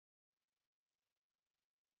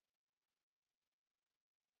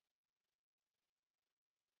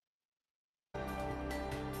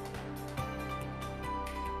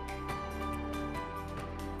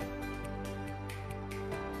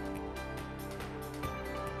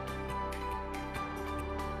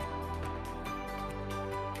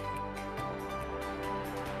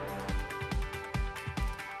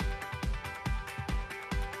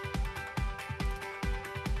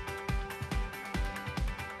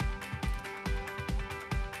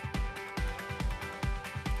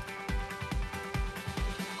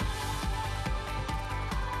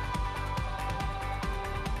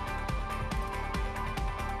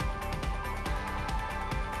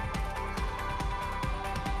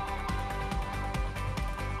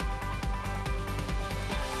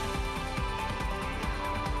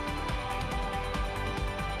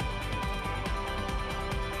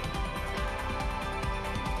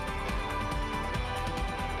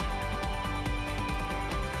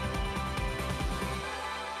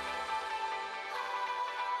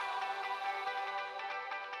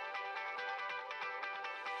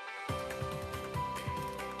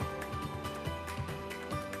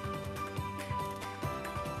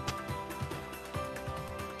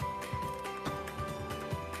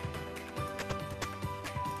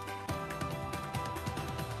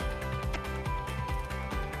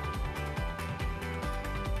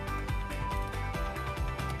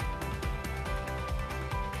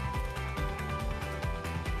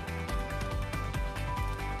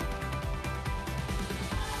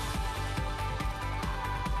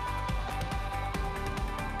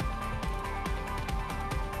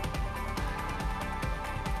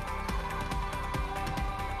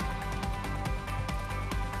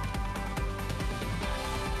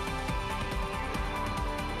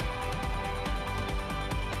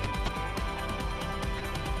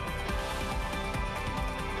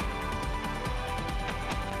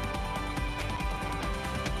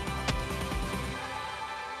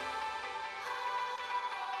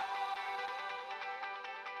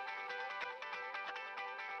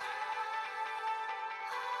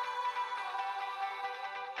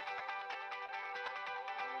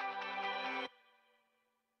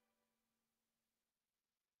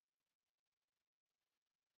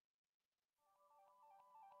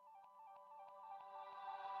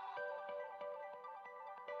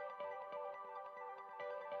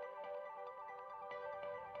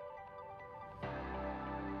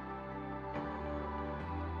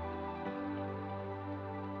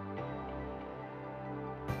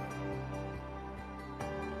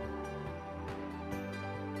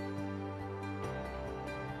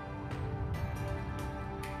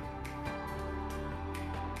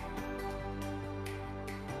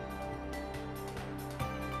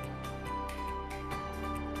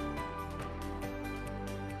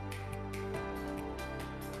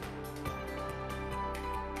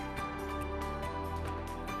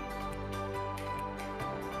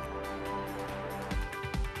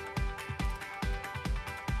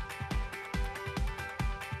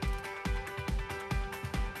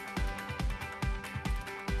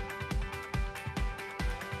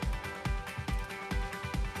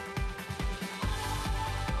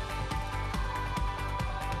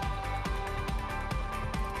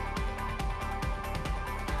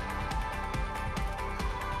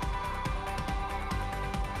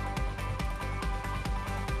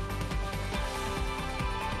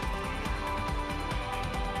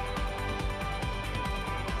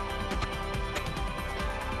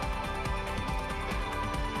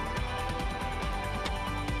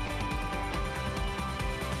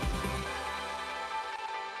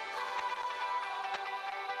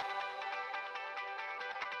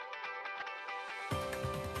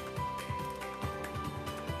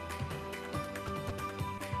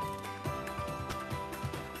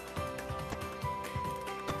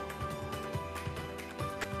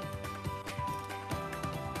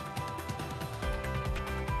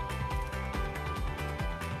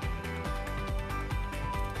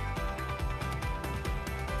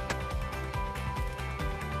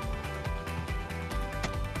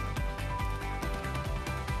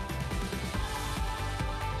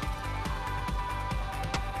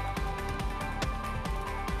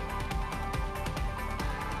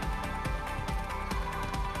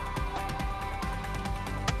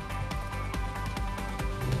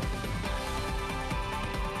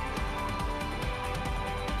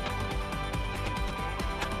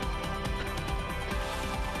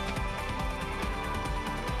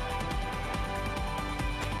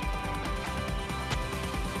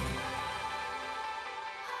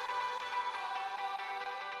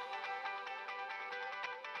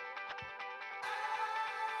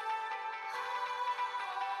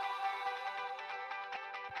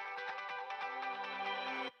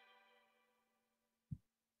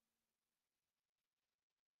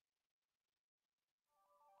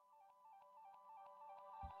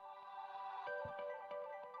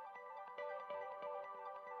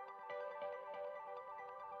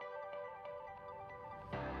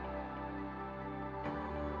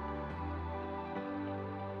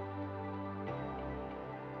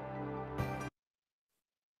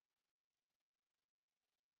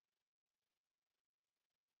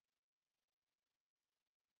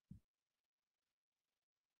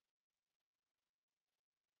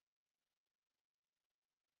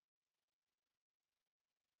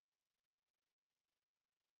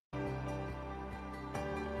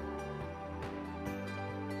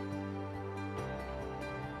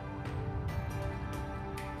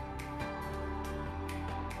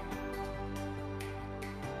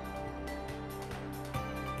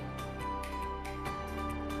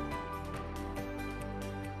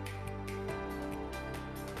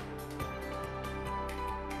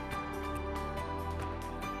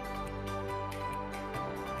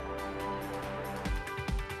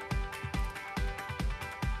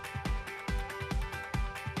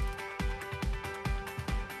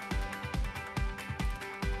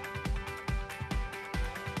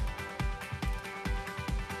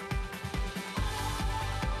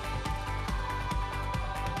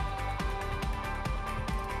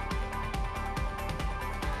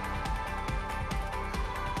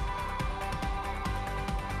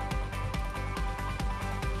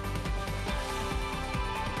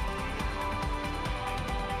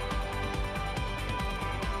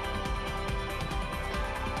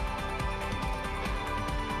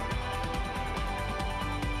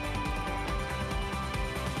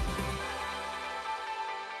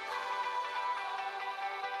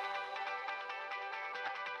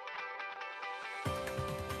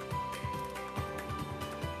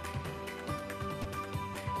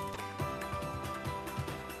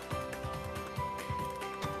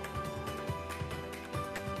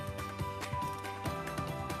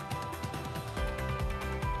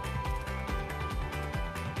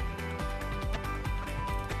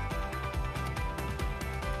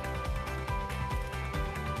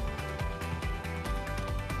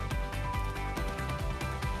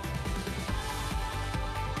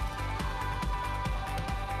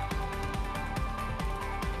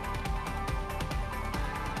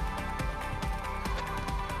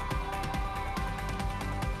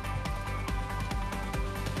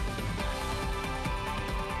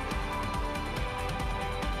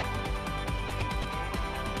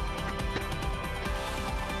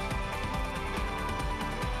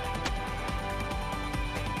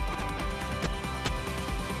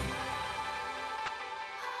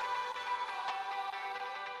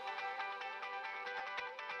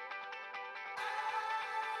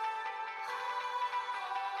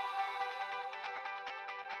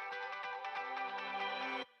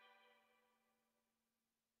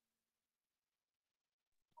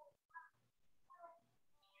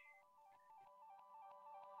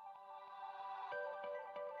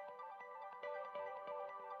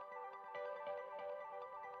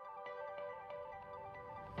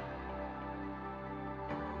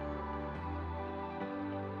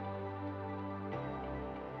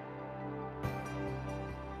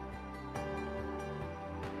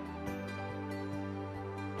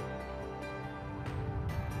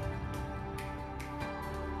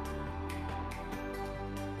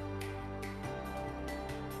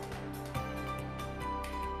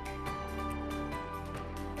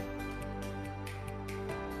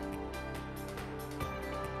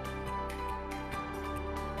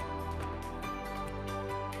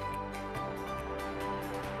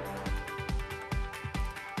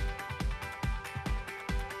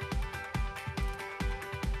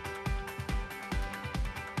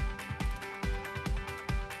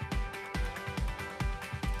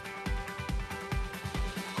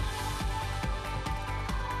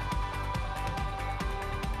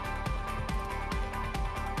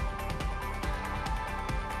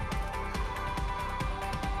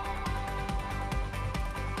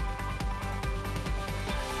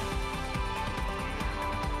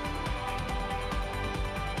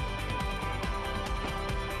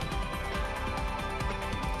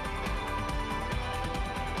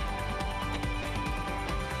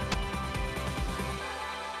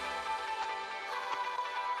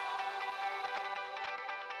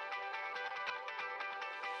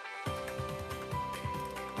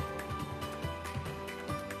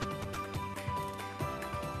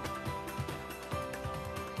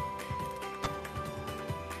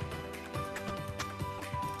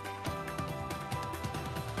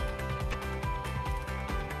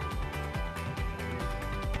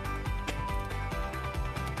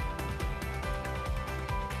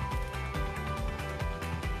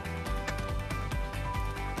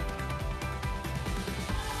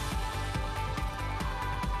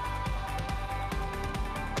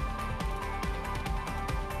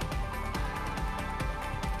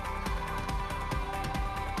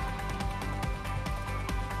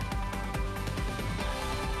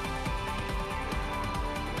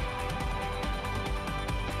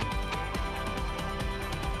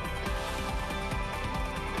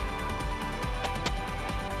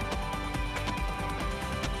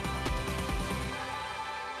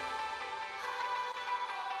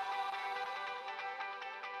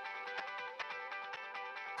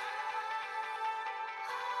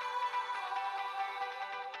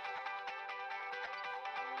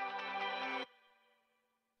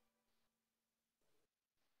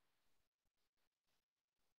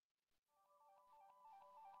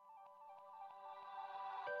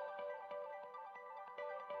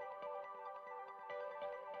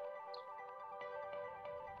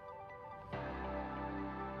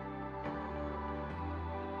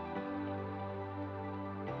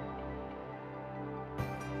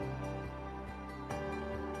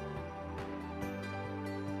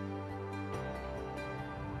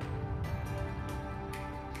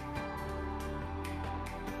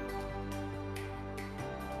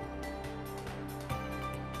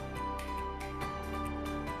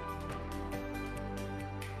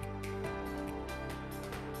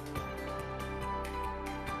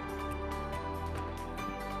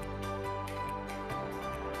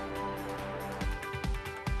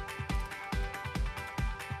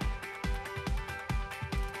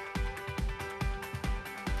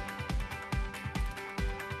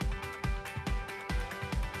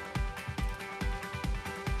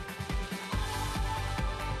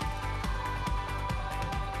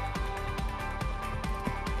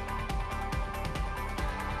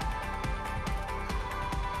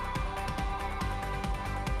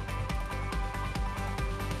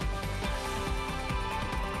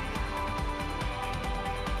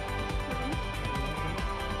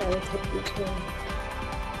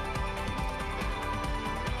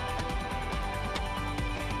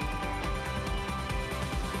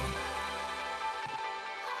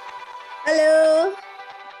Hello.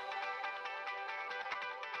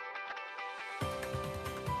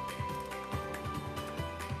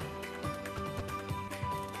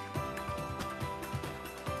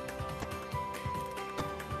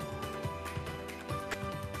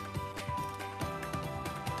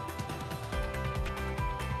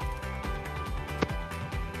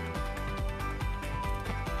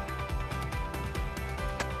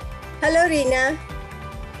 Hello, Rina.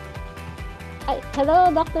 Hello,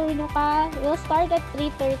 Dr. Renuka. We'll start at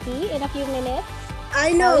 3:30 in a few minutes.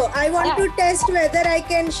 I know. I want to test whether I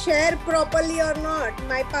can share properly or not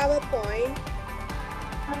my PowerPoint.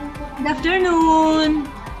 Good afternoon.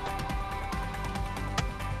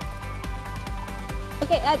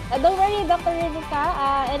 Okay, don't worry, Dr. Renuka.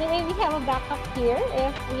 Anyway, we have a backup here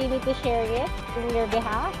if we need to share it in your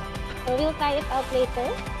behalf. So we'll try it out later.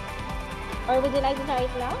 Or would you like to try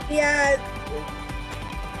it now? Yeah,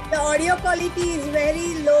 the audio quality is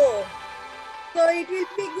very low. So it will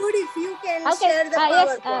be good if you can share the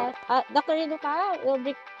PowerPoint. Yes, Dr. Renuka,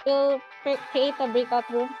 we'll create a breakout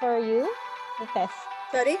room for you to test.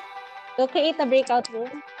 Sorry? We'll create a breakout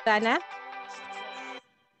room, Dana.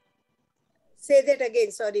 Say that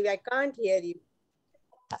again. Sorry, I can't hear you.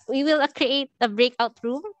 We will create a breakout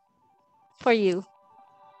room for you.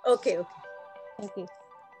 Okay, okay. Thank you.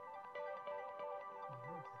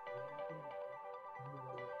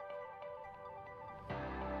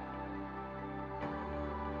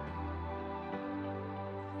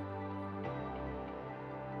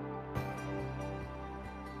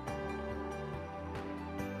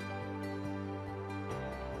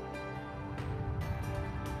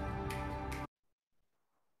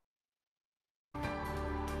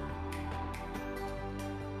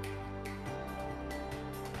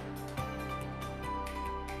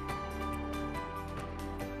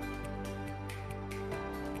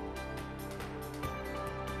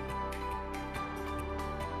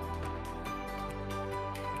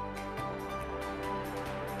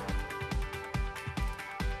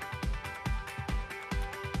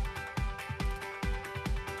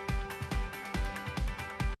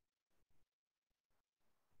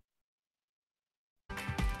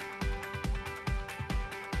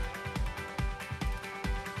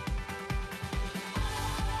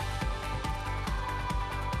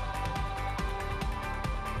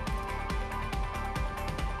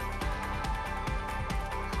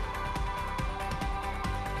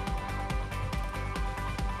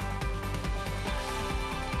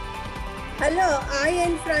 Hello, I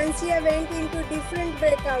and Francia went into different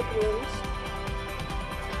breakout rooms.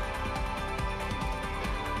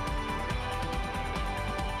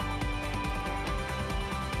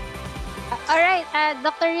 All right,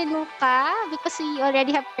 Dr. Renuka, because we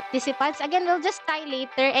already have participants, again, we'll just try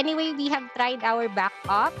later. Anyway, we have tried our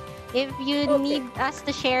backup. If you need us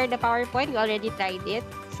to share the PowerPoint, we already tried it.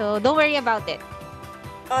 So don't worry about it.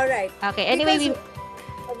 All right. Okay, anyway,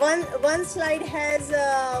 one slide has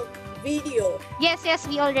a video. Yes,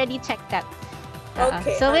 we already checked that.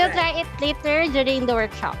 Okay. So we'll try it later during the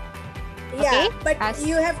workshop. Yeah, okay? But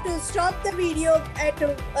you have to stop the video at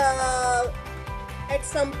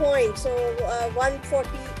some point. So 1:46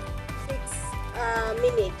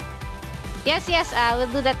 minute. Yes, we'll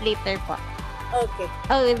do that later po. Okay.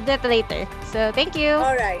 Oh, we'll do that later. So thank you.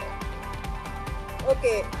 All right.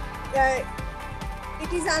 Okay. It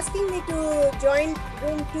is asking me to join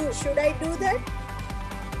room 2. Should I do that?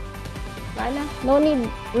 Bana? No need.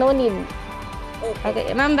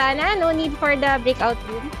 Okay. Ma'am Bana, no need for the breakout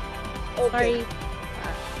room. Okay. Sorry.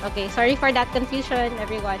 Okay, sorry for that confusion,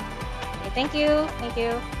 everyone. Okay, thank you.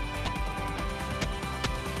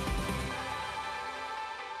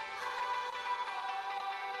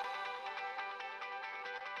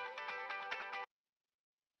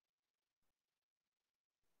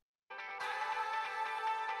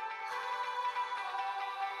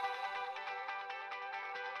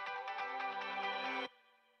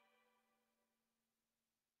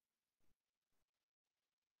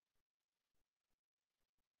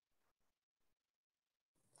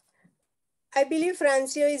 I believe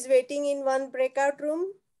Francio is waiting in one breakout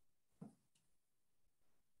room.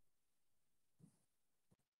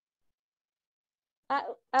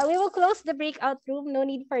 We will close the breakout room. No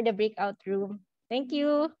need for the breakout room. Thank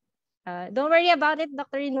you. Don't worry about it,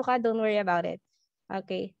 Dr. Renuka. Don't worry about it.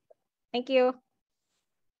 Okay. Thank you.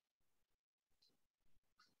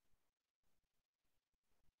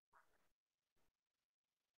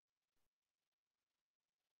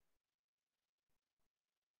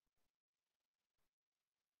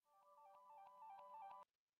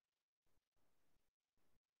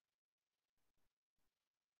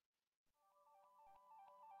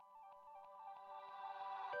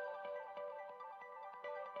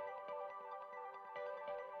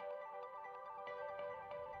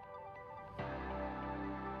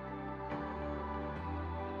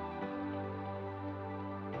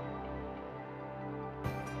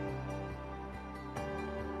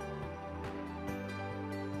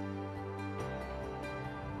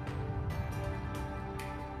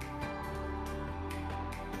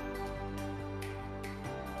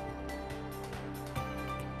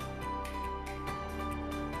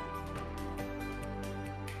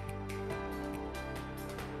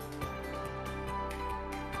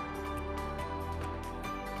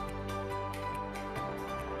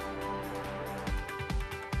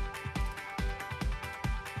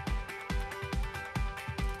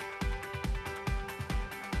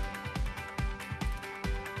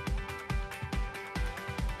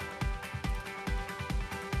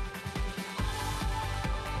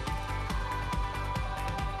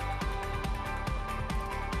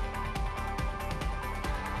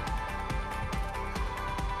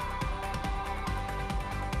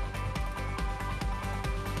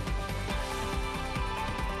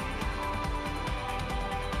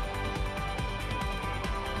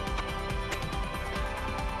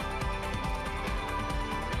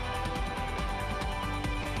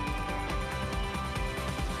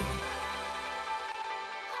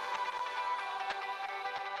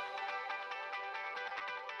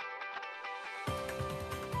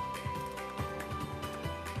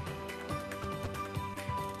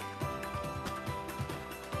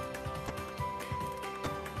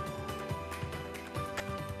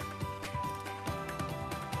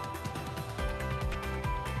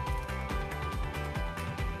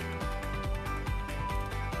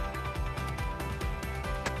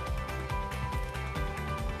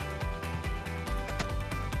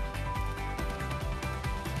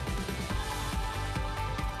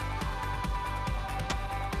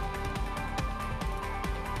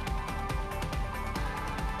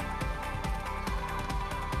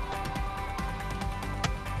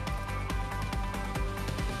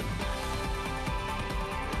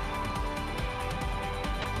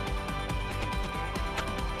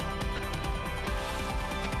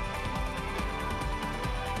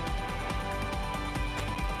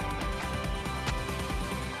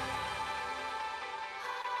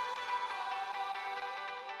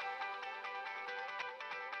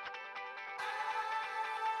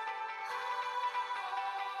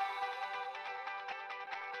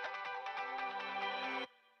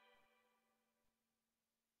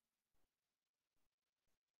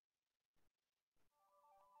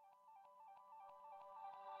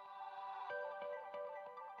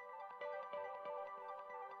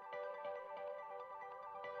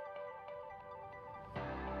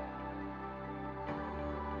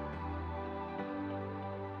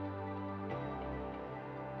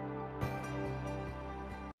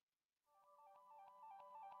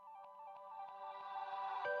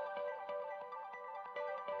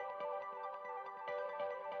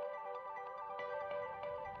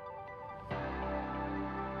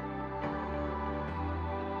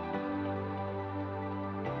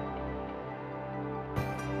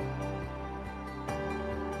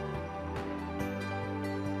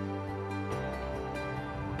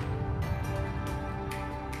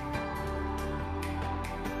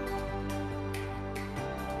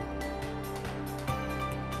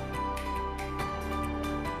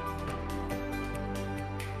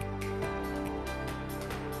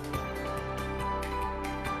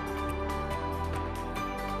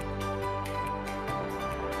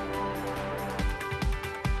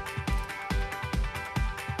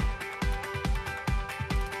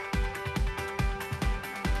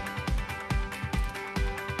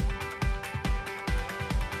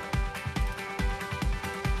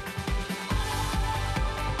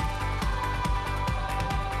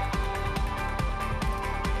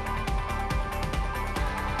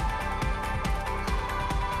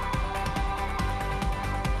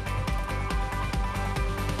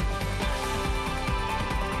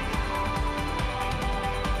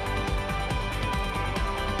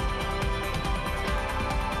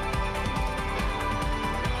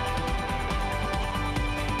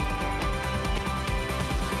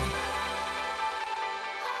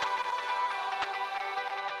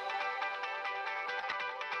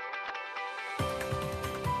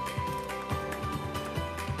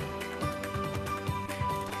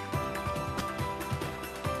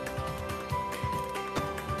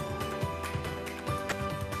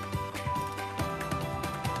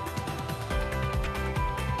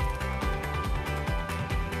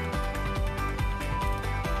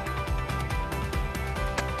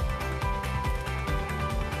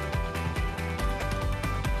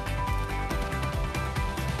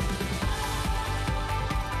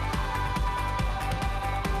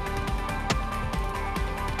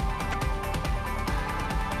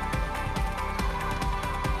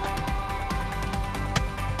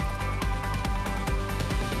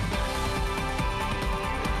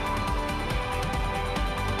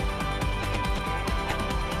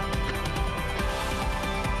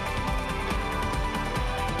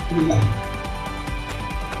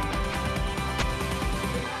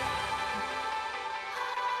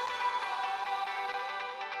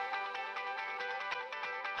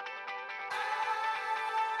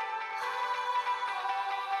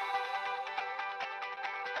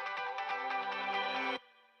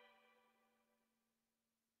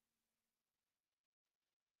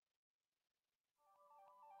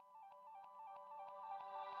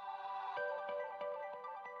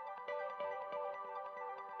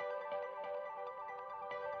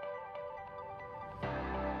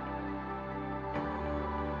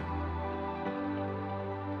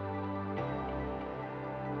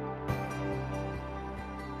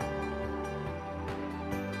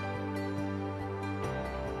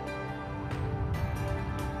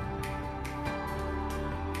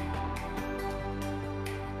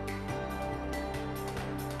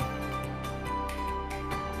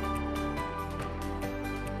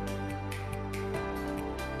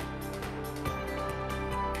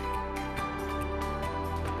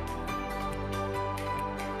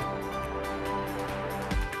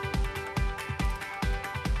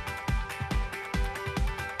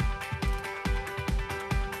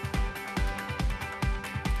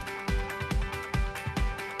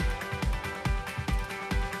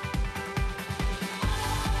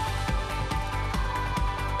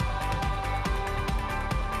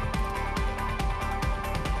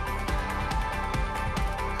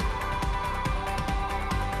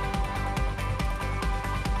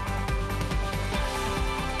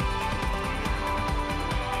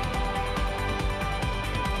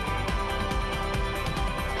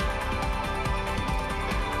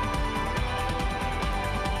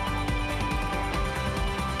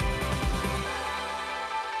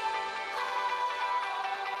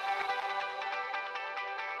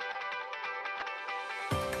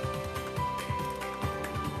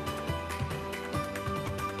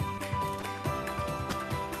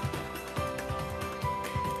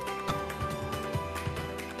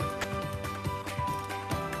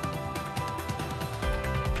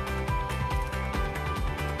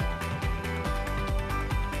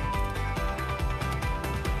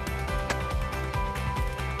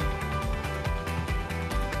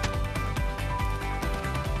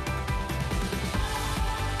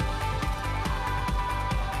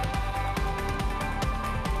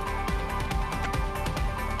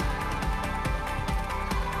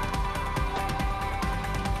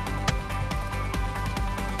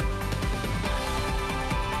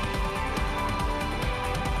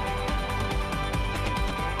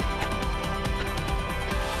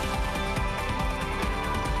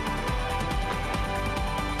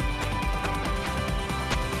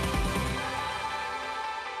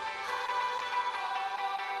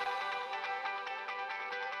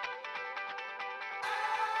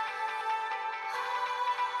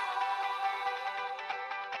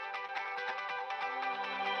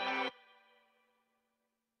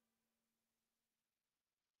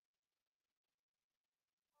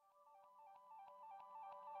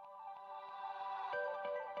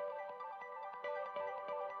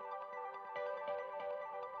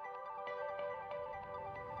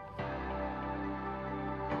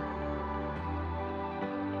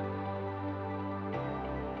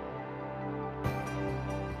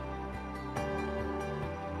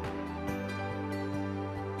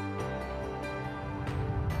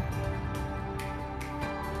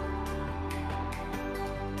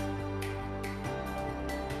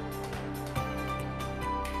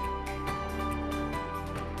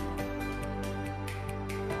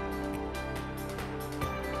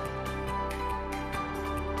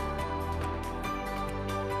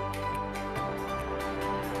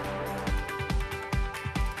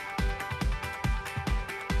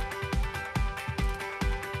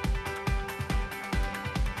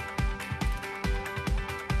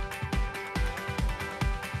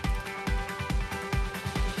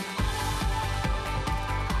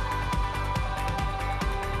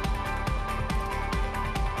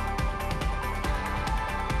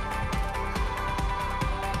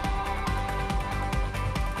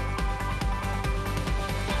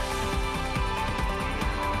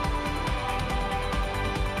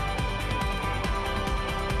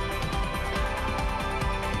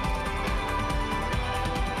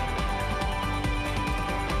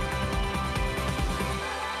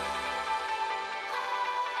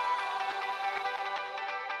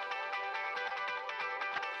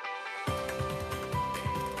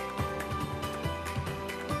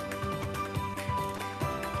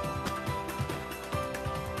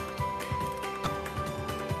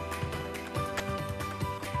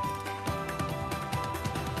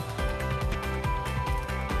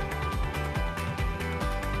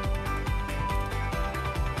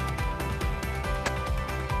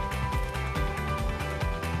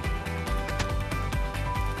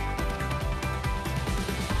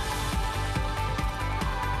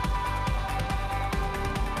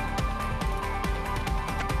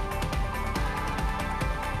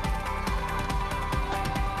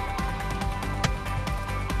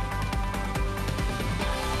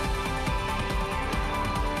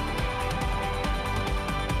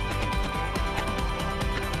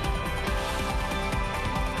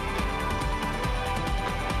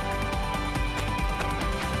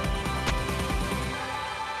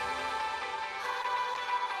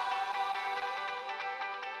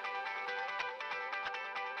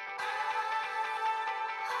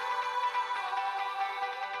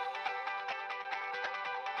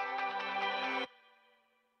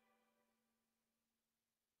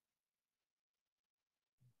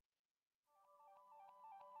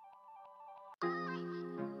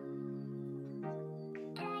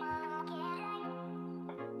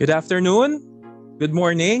 Good afternoon, good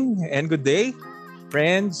morning, and good day,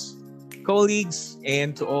 friends, colleagues,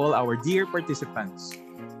 and to all our dear participants.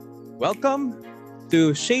 Welcome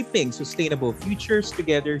to Shaping Sustainable Futures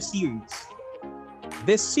Together series.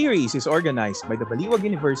 This series is organized by the Baliuag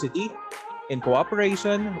University in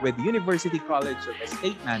cooperation with the University College of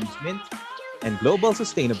Estate Management and Global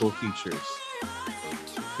Sustainable Futures.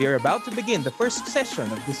 We are about to begin the first session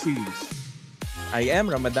of the series. I am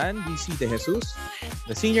Ramadan DC De Jesus,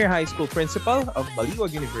 the Senior High School Principal of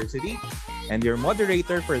Baliuag University and your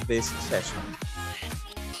moderator for this session.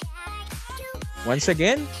 Once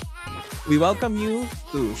again, we welcome you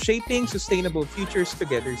to Shaping Sustainable Futures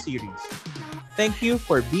Together series. Thank you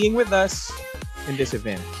for being with us in this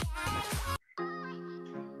event.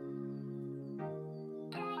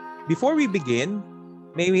 Before we begin,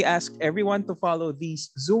 may we ask everyone to follow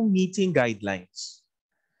these Zoom meeting guidelines.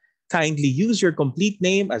 Kindly use your complete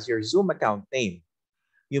name as your Zoom account name.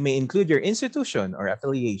 You may include your institution or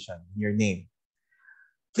affiliation in your name.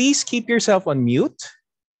 Please keep yourself on mute,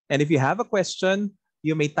 and if you have a question,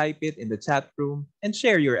 you may type it in the chat room and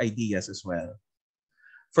share your ideas as well.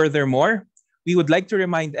 Furthermore, we would like to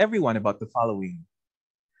remind everyone about the following.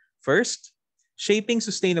 First, Shaping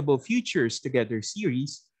Sustainable Futures Together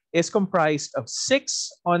series is comprised of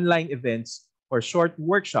 6 online events or short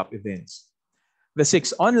workshop events. The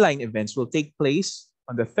 6 online events will take place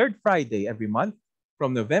on the 3rd Friday every month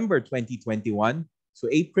from November 2021 to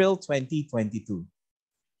April 2022.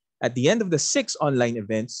 At the end of the 6 online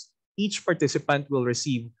events, each participant will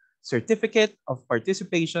receive Certificate of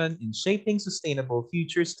Participation in Shaping Sustainable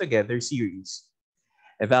Futures Together series.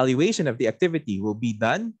 Evaluation of the activity will be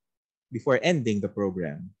done before ending the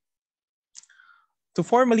program. To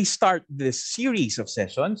formally start this series of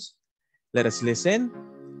sessions, let us listen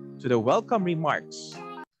to the welcome remarks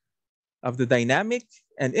of the dynamic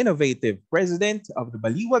and innovative president of the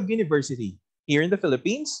Baliuag University here in the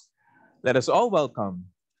Philippines. Let us all welcome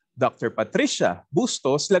Dr. Patricia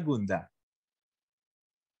Bustos-Lagunda.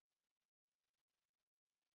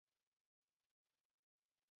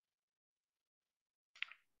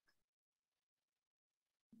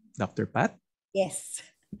 Dr. Pat? Yes.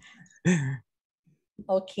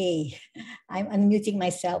 Okay, I'm unmuting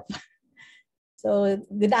myself. So,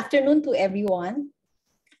 good afternoon to everyone.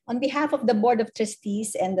 On behalf of the Board of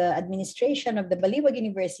Trustees and the administration of the Baliuag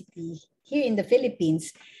University here in the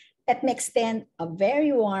Philippines, let me extend a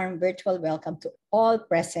very warm virtual welcome to all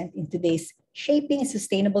present in today's Shaping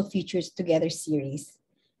Sustainable Futures Together series.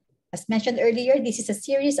 As mentioned earlier, this is a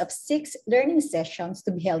series of 6 learning sessions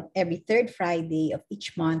to be held every 3rd Friday of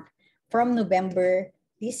each month from November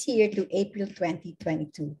this year to April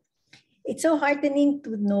 2022. It's so heartening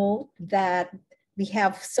to know that we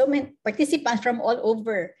have so many participants from all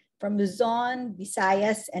over, from Luzon,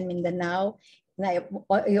 Visayas, and Mindanao. And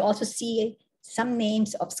you also see some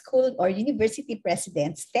names of school or university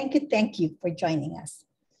presidents. Thank you for joining us.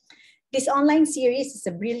 This online series is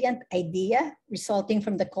a brilliant idea resulting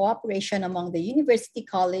from the cooperation among the University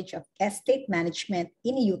College of Estate Management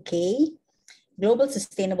in the UK, Global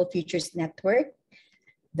Sustainable Futures Network,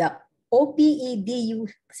 the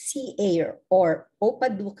OPEDUCA or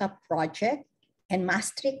OPADUCA project, and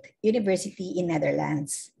Maastricht University in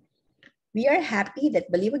Netherlands. We are happy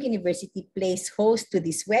that Baliuag University plays host to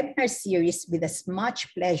this webinar series with as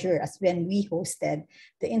much pleasure as when we hosted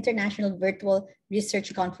the International Virtual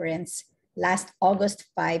Research Conference last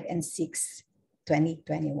August 5 and 6,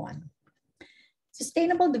 2021.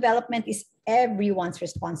 Sustainable development is everyone's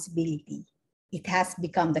responsibility. It has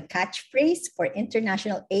become the catchphrase for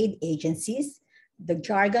international aid agencies, the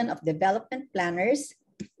jargon of development planners,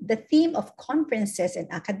 the theme of conferences and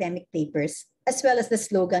academic papers, as well as the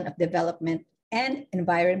slogan of development and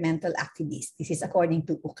environmental activists. This is according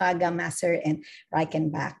to Ukaga, Masser, and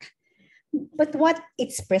Reichenbach. But what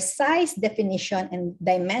its precise definition and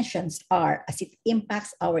dimensions are as it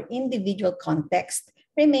impacts our individual context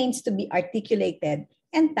remains to be articulated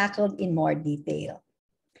and tackled in more detail.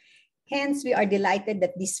 Hence, we are delighted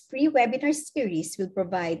that this free webinar series will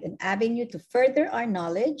provide an avenue to further our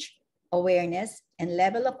knowledge, awareness, and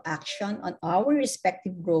level of action on our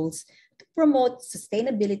respective roles to promote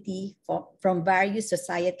sustainability from various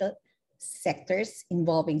societal sectors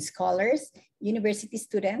involving scholars, university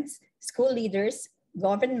students, school leaders,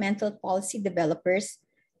 governmental policy developers,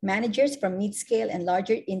 managers from mid-scale and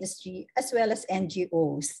larger industry, as well as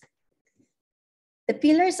NGOs. The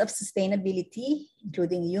pillars of sustainability,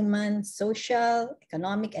 including human, social,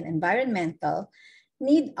 economic, and environmental,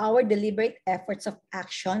 need our deliberate efforts of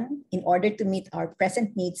action in order to meet our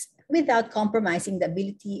present needs without compromising the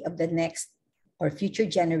ability of the next or future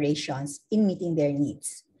generations in meeting their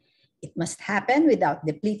needs. It must happen without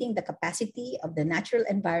depleting the capacity of the natural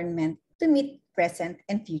environment to meet present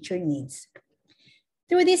and future needs.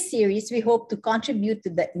 Through this series, we hope to contribute to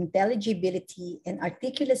the intelligibility and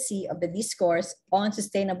articulacy of the discourse on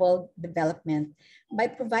sustainable development by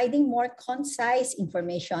providing more concise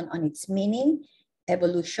information on its meaning,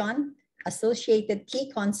 evolution, associated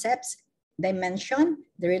key concepts, dimension,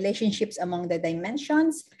 the relationships among the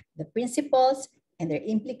dimensions, the principles, and their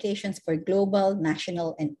implications for global,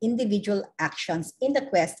 national, and individual actions in the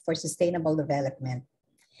quest for sustainable development.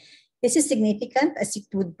 This is significant as it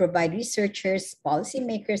would provide researchers,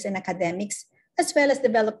 policymakers, and academics, as well as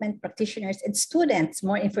development practitioners and students,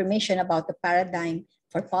 more information about the paradigm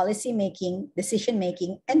for policymaking,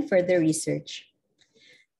 decision-making, and further research.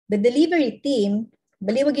 The delivery team,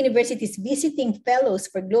 Baliuag University's visiting fellows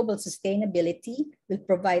for global sustainability, will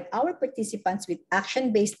provide our participants with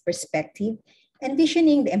action-based perspective,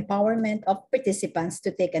 envisioning the empowerment of participants to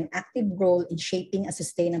take an active role in shaping a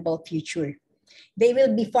sustainable future. They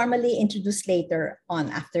will be formally introduced later on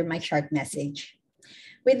after my short message.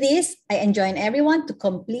 With this, I enjoin everyone to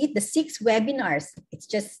complete the 6 webinars. It's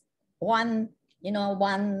just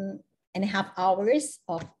 1.5 hours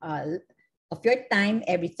of your time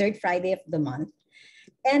every third Friday of the month,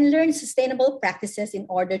 and learn sustainable practices in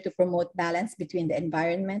order to promote balance between the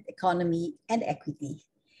environment, economy, and equity.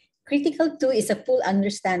 Critical too is a full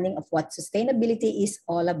understanding of what sustainability is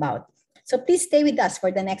all about. So please stay with us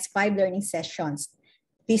for the next 5 learning sessions.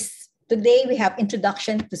 Today we have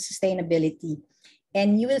Introduction to Sustainability,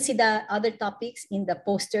 and you will see the other topics in the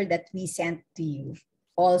poster that we sent to you,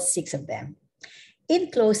 all 6 of them.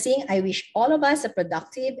 In closing, I wish all of us a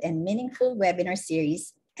productive and meaningful webinar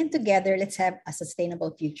series, and together let's have a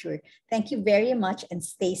sustainable future. Thank you very much and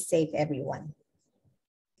stay safe, everyone.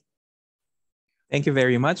 Thank you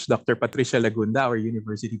very much, Dr. Patricia Lagunda, our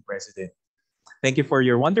university president. Thank you for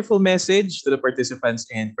your wonderful message to the participants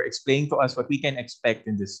and for explaining to us what we can expect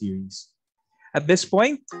in this series. At this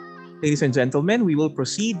point, ladies and gentlemen, we will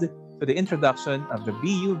proceed to the introduction of the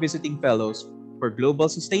BU Visiting Fellows for Global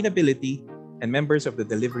Sustainability and members of the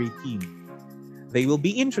delivery team. They will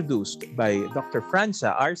be introduced by Dr.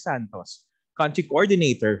 Francia R. Santos, Country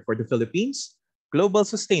Coordinator for the Philippines, Global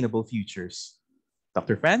Sustainable Futures.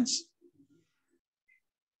 Dr. Franz?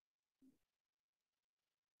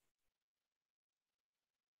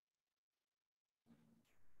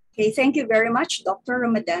 Okay, thank you very much, Dr.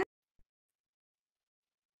 Ramadan.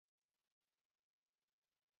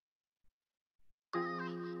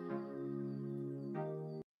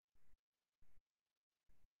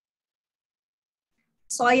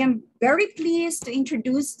 So I am very pleased to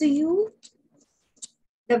introduce to you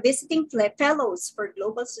the Visiting Fellows for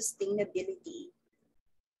Global Sustainability.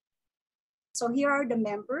 So here are the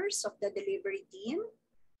members of the delivery team.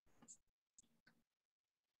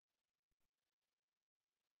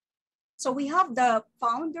 So we have the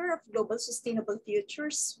founder of Global Sustainable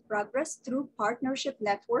Futures Progress through Partnership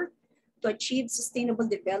Network to achieve Sustainable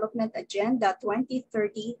Development Agenda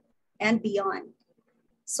 2030 and beyond.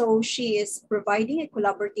 So she is providing a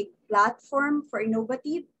collaborative platform for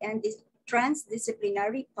innovative and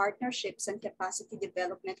transdisciplinary partnerships and capacity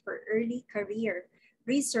development for early career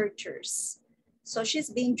researchers. So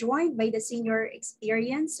she's being joined by the senior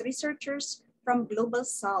experienced researchers from Global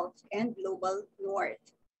South and Global North.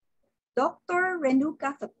 Dr.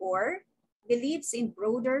 Renuka Thakore believes in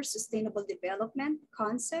broader sustainable development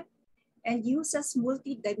concept and uses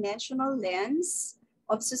multidimensional lens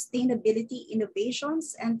of sustainability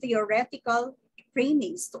innovations and theoretical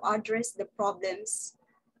framings to address the problems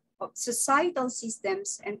of societal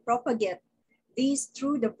systems and propagate these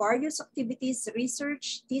through the various activities,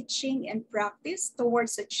 research, teaching, and practice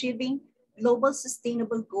towards achieving global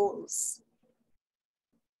sustainable goals.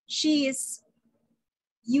 She is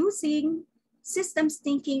using systems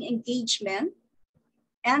thinking engagement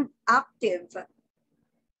and active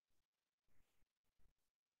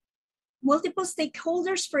multiple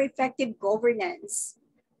stakeholders for effective governance.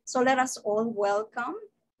 So let us all welcome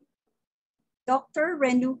Dr.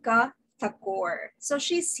 Renuka Thakore. So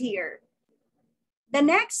she's here. The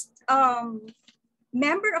next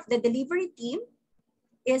member of the delivery team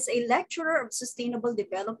is a lecturer of sustainable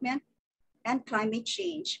development and climate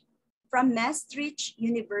change from Maastricht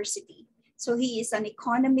University. So he is an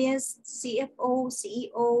economist, CFO,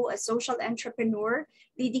 CEO, a social entrepreneur,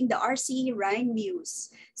 leading the RCE Rhine Muse.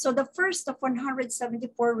 So the first of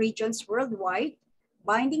 174 regions worldwide,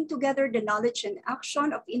 binding together the knowledge and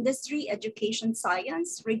action of industry, education,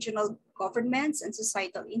 science, regional governments, and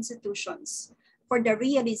societal institutions for the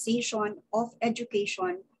realization of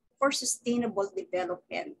education for sustainable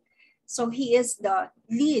development. So he is the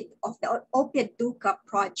lead of the Opeduca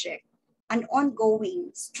project. an ongoing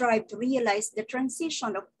strive to realize the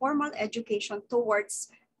transition of formal education towards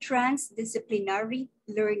transdisciplinary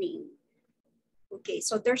learning. Okay,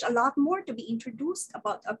 so there's a lot more to be introduced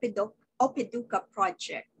about Opeduca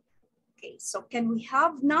project. Okay, so can we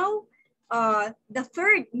have now the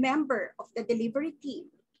third member of the delivery team?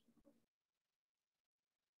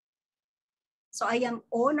 So I am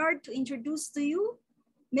honored to introduce to you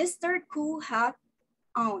Mr. Khoo.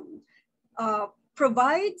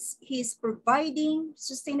 He's providing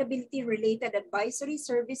sustainability-related advisory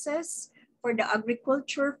services for the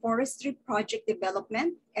agriculture forestry project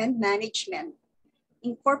development and management,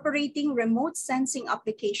 incorporating remote sensing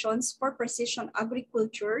applications for precision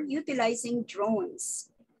agriculture utilizing drones,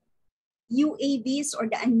 UAVs or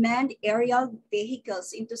the unmanned aerial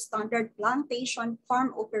vehicles into standard plantation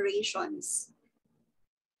farm operations.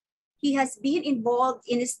 He has been involved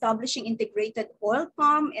in establishing integrated oil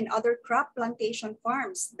palm and other crop plantation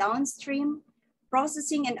farms, downstream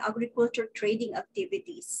processing and agriculture trading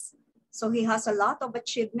activities. So he has a lot of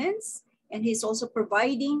achievements, and he's also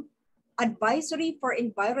providing advisory for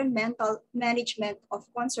environmental management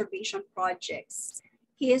of conservation projects.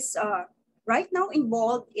 He is right now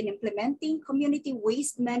involved in implementing community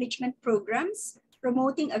waste management programs,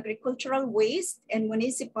 promoting agricultural waste and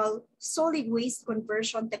municipal solid waste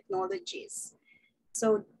conversion technologies.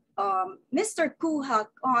 So Mr. Khoo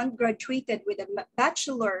graduated with a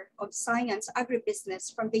Bachelor of Science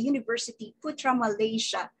Agribusiness from the University Putra,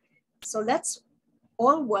 Malaysia. So let's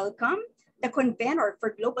all welcome the convener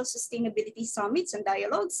for Global Sustainability Summits and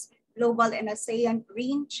Dialogues, Global and ASEAN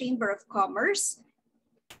Green Chamber of Commerce,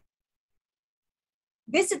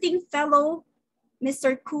 visiting fellow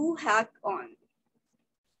Mr. Khoo.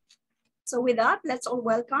 So with that, let's all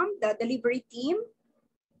welcome the delivery team,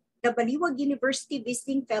 the Baliuag University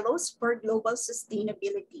Visiting Fellows for Global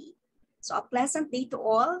Sustainability. So a pleasant day to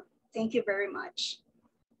all. Thank you very much.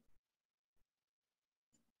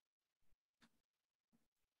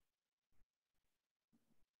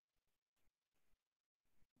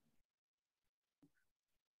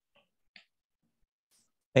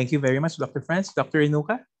 Thank you very much, Dr. Franz. Dr.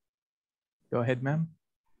 Renuka, go ahead, ma'am.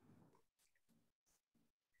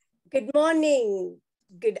 Good morning,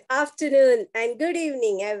 good afternoon, and good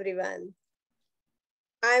evening, everyone.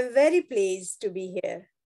 I'm very pleased to be here.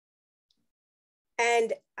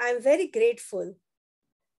 And I'm very grateful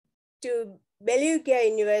to Baliuag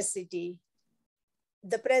University,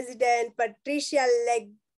 the president, Patricia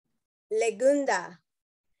Legunda,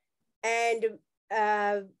 and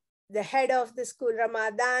the head of the school,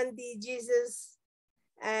 Ramadan Di Jesus,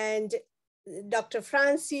 and Dr.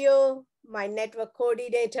 Francia, my network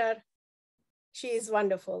coordinator. She is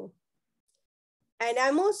wonderful. And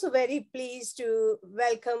I'm also very pleased to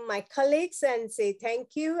welcome my colleagues and say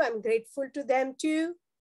thank you. I'm grateful to them too,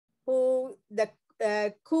 who the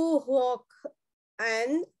Khoo, Hock,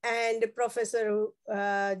 and Professor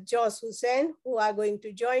Jos Hussain, who are going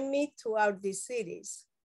to join me throughout this series.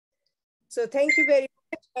 So thank you very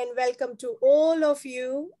much and welcome to all of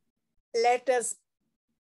you. Let us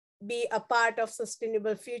be a part of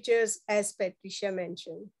Sustainable Futures, as Patricia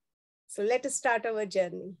mentioned. So let us start our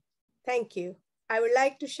journey. Thank you. I would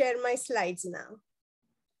like to share my slides now.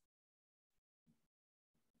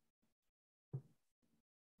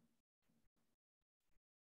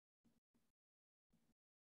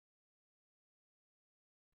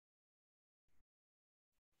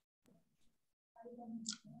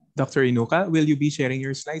 Dr. Renuka, will you be sharing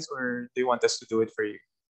your slides or do you want us to do it for you?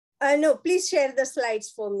 No, please share the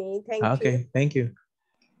slides for me. Thank you. Okay, thank you.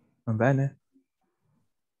 Mambana.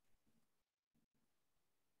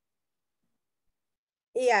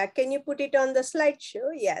 Yeah, can you put it on the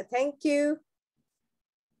slideshow? Yeah, thank you.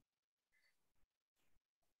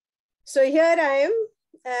 So here I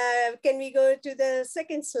am. Can we go to the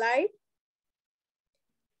second slide?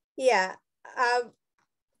 Yeah,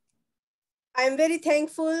 I'm very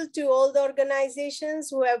thankful to all the organizations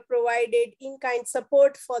who have provided in-kind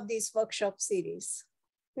support for this workshop series.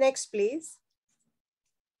 Next, please.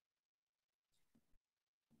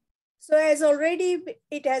 So as already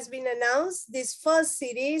it has been announced, this first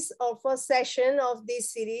series or first session of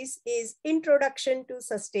this series is Introduction to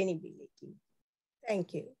Sustainability.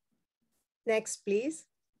 Thank you. Next, please.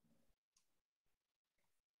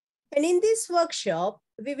 And in this workshop,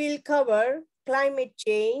 we will cover climate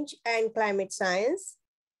change and climate science,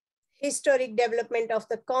 historic development of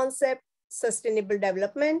the concept sustainable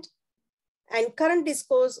development, and current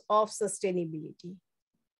discourse of sustainability.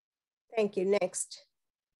 Thank you. Next.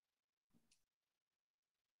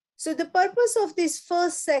 So the purpose of this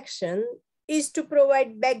first section is to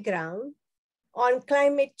provide background on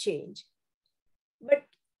climate change. But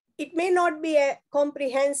it may not be a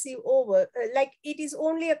comprehensive like it is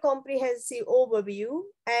only a comprehensive overview,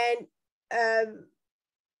 and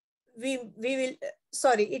we will,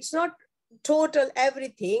 sorry, it's not total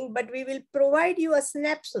everything, but we will provide you a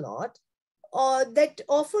snapshot that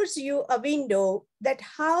offers you a window that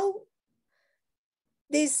how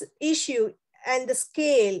this issue and the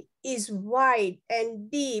scale is wide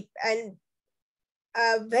and deep and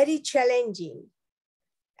very challenging.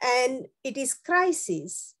 And it is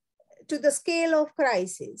crisis, to the scale of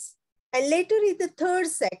crisis. And later in the third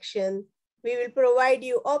section, we will provide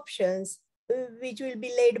you options which will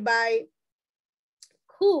be led by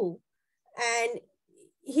Khoo, and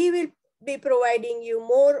he will be providing you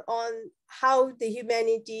more on how the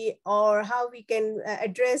humanity or how we can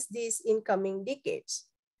address these in coming decades.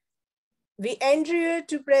 We endeavor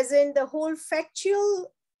to present the whole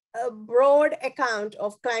factual, broad account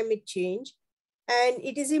of climate change. And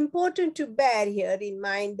it is important to bear here in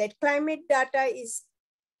mind that climate data is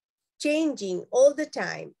changing all the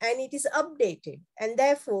time and it is updated. And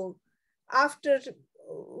therefore, after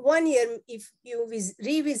 1 year, if you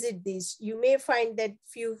revisit this, you may find that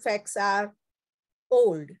few facts are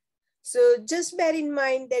old. So just bear in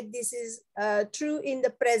mind that this is true in the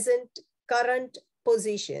present current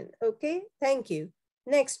position. Okay, thank you.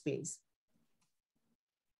 Next, please.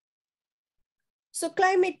 So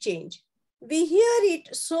climate change. We hear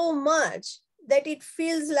it so much that it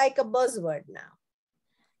feels like a buzzword now,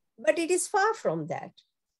 but it is far from that.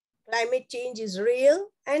 Climate change is real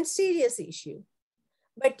and serious issue.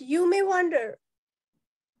 But you may wonder,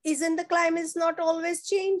 isn't the climate not always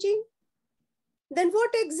changing? Then what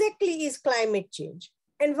exactly is climate change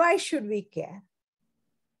and why should we care?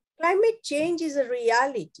 Climate change is a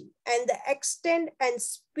reality and the extent and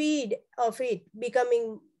speed of it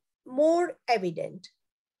becoming more evident.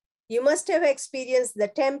 You must have experienced the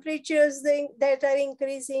temperatures that are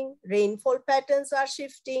increasing, rainfall patterns are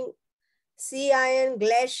shifting, sea iron,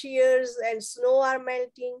 glaciers and snow are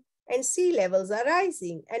melting, and sea levels are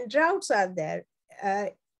rising, and droughts are there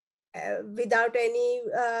without any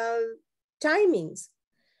timings.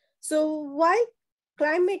 So while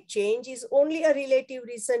climate change is only a relative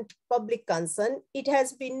recent public concern, it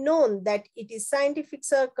has been known that it is scientific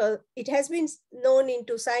circle, it has been known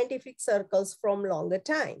into scientific circles from longer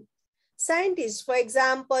time. Scientists, for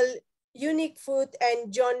example, Unique Foot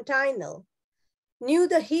and John Tynell, knew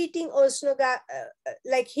the heating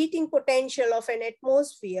potential of an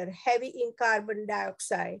atmosphere heavy in carbon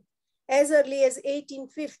dioxide as early as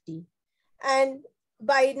 1850. And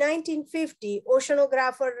by 1950,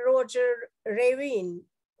 oceanographer Roger Ravine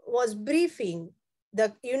was briefing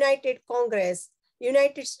the United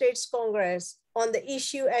States Congress on the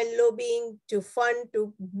issue and lobbying to fund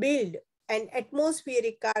to build an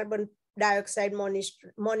atmospheric carbon dioxide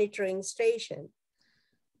monitoring station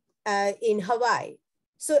in Hawaii.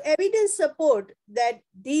 So evidence support that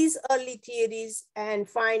these early theories and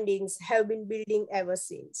findings have been building ever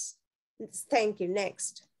since. Thank you.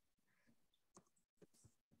 Next.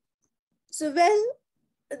 So well,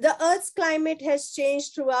 the Earth's climate has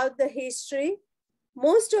changed throughout the history.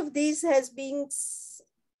 Most of these has been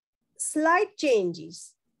slight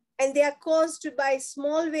changes, and they are caused by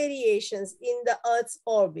small variations in the Earth's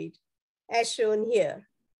orbit, as shown here.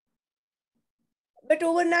 But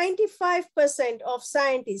over 95% of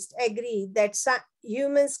scientists agree that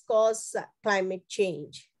humans cause climate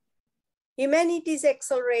change. Humanity is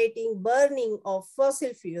accelerating burning of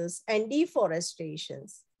fossil fuels and deforestation.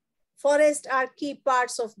 Forests are key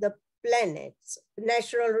parts of the planet's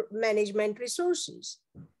natural management resources,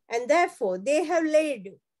 and therefore they have led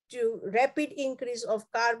to rapid increase of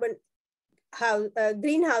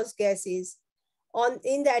greenhouse gases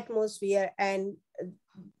in the atmosphere and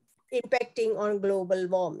impacting on global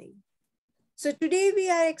warming. So today we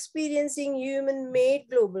are experiencing human-made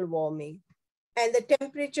global warming, and the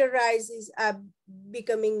temperature rises are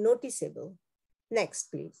becoming noticeable. Next,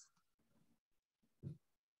 please.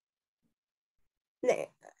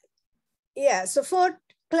 Yeah, so for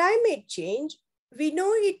climate change, we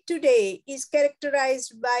know it today is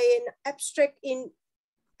characterized by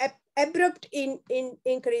an abrupt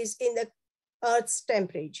increase in the Earth's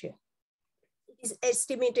temperature. It is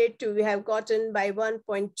estimated to have gotten by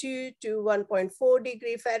 1.2 to 1.4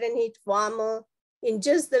 degree Fahrenheit warmer in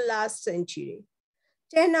just the last century.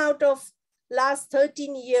 10 out of last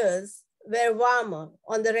 13 years were warmer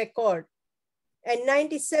on the record. And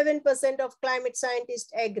 97% of climate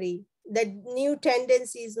scientists agree that new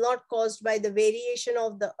tendency is not caused by the variation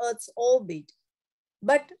of the Earth's orbit,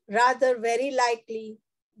 but rather very likely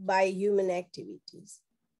by human activities.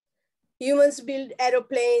 Humans build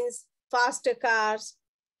aeroplanes, faster cars,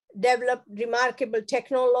 developed remarkable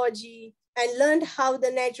technology, and learned how the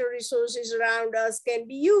natural resources around us can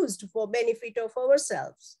be used for benefit of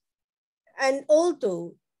ourselves. And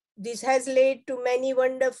although this has led to many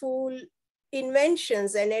wonderful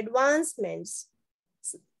inventions and advancements,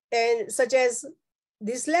 and such as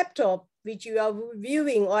this laptop, which you are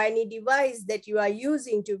viewing, or any device that you are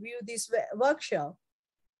using to view this workshop.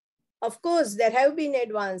 Of course, there have been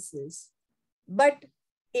advances, but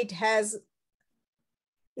it has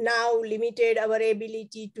now limited our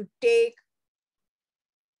ability to take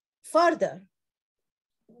further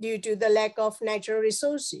due to the lack of natural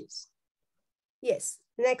resources. Yes,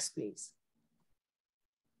 next please.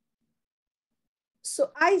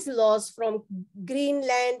 So ice loss from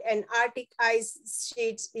Greenland and Arctic ice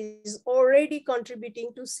sheets is already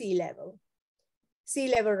contributing to sea level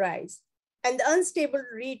rise. And the unstable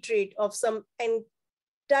retreat of some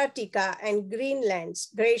Antarctica and Greenland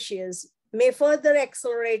glaciers may further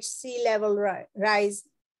accelerate sea level rise,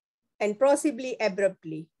 and possibly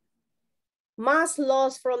abruptly. Mass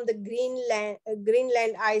loss from the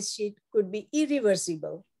Greenland ice sheet could be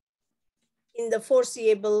irreversible in the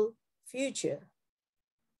foreseeable future.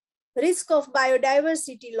 Risk of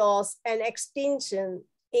biodiversity loss and extinction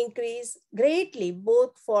increase greatly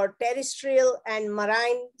both for terrestrial and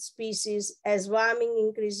marine species as warming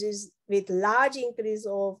increases, with large increase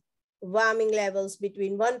of warming levels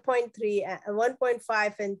between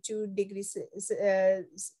 1.5 and 2 degrees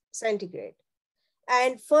centigrade,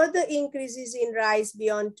 and further increases in rise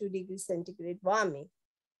beyond 2 degrees centigrade warming.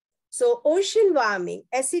 So ocean warming,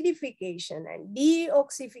 acidification, and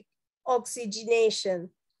deoxygenation,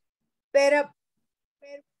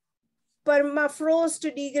 permafrost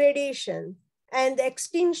degradation, and the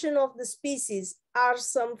extinction of the species are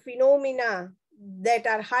some phenomena that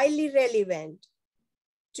are highly relevant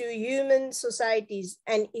to human societies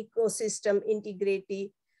and ecosystem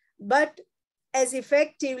integrity, but as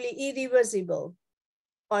effectively irreversible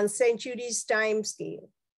on centuries time scale.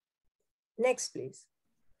 Next, please.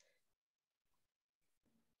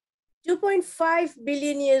 2.5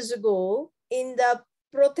 billion years ago, in the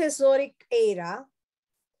Proterozoic era,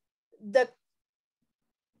 the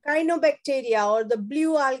cyanobacteria, or the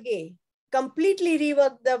blue algae, completely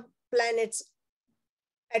reworked the planet's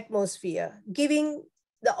atmosphere, giving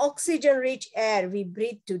the oxygen-rich air we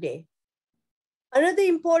breathe today. Another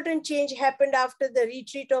important change happened after the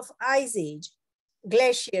retreat of Ice Age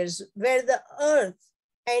glaciers, where the Earth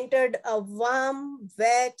entered a warm,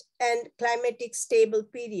 wet, and climatic stable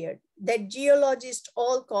period that geologists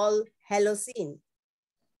all call Holocene.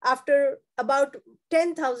 After about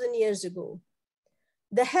 10,000 years ago,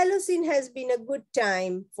 the Holocene has been a good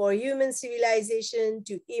time for human civilization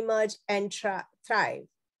to emerge and thrive.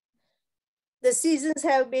 The seasons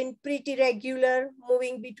have been pretty regular,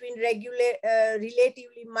 moving between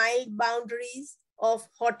relatively mild boundaries of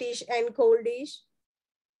hottish and coldish.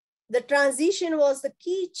 The transition was the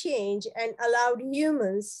key change and allowed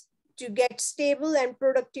humans to get stable and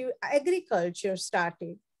productive agriculture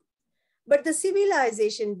started. But the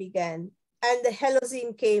civilization began and the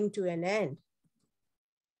Holocene came to an end.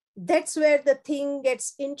 That's where the thing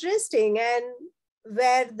gets interesting and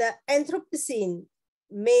where the Anthropocene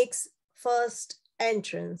makes first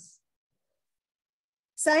entrance.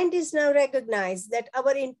 Scientists now recognize that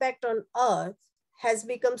our impact on Earth has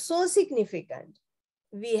become so significant.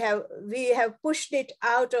 We have pushed it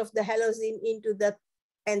out of the Holocene into the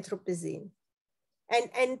Anthropocene, an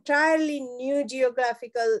entirely new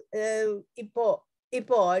geographical epoch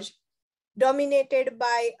dominated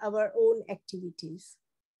by our own activities.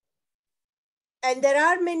 And there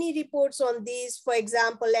are many reports on these. For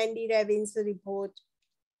example, Andy Ravin's report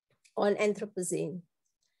on Anthropocene.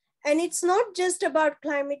 And it's not just about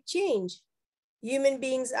climate change. Human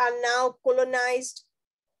beings are now colonized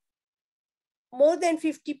more than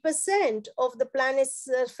 50% of the planet's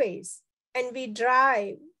surface, and we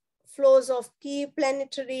drive flows of key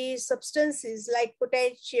planetary substances like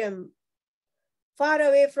potassium far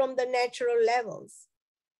away from the natural levels.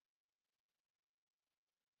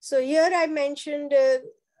 So here I mentioned,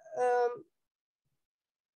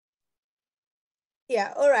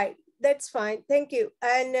 yeah, all right, that's fine, thank you.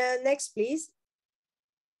 And next, please.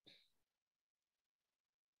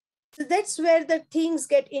 So that's where the things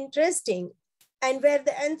get interesting and where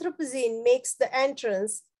the Anthropocene makes the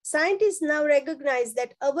entrance. Scientists now recognize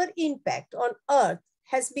that our impact on Earth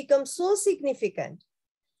has become so significant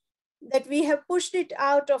that we have pushed it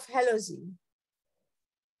out of Holocene.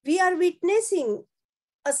 We are witnessing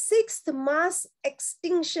a sixth mass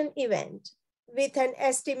extinction event with an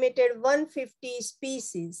estimated 150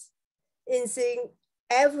 species increasing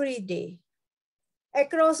every day.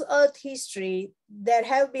 Across Earth history, there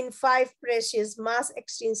have been 5 precious mass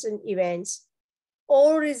extinction events,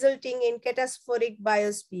 all resulting in catastrophic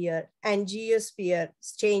biosphere and geosphere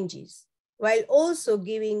changes, while also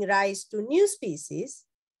giving rise to new species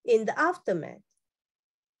in the aftermath.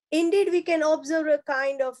 Indeed, we can observe a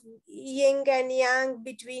kind of yin and yang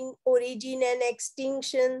between origin and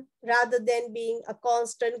extinction rather than being a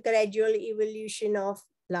constant gradual evolution of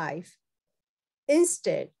life.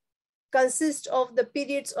 Instead, consists of the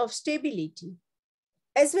periods of stability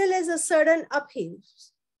as well as a sudden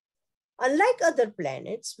upheavals. Unlike other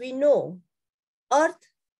planets, we know Earth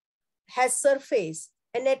has surface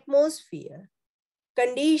and atmosphere,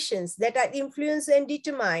 conditions that are influenced and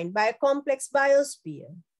determined by a complex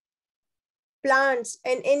biosphere. Plants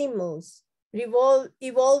and animals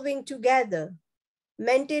evolving together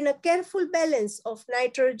maintain a careful balance of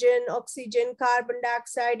nitrogen, oxygen, carbon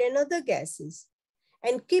dioxide, and other gases,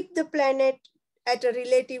 and keep the planet at a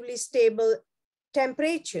relatively stable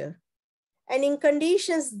temperature and in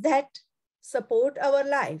conditions that support our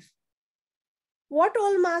life. What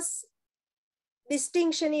all mass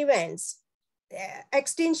extinction events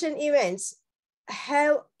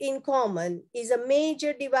have in common is a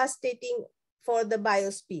major devastating for the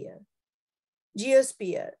biosphere,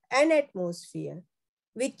 geosphere, and atmosphere,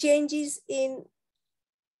 with changes in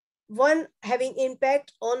one having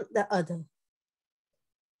impact on the other.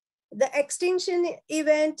 The extinction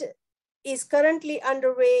event is currently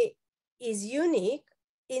underway is unique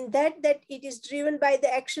in that it is driven by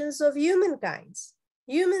the actions of human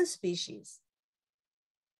species.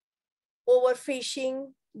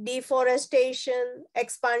 Overfishing, deforestation,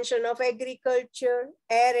 expansion of agriculture,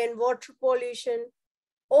 air and water pollution,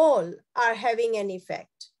 all are having an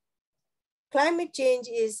effect. Climate change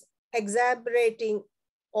is exacerbating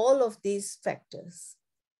all of these factors.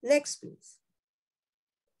 Next, please.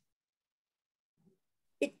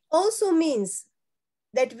 It also means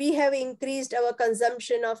that we have increased our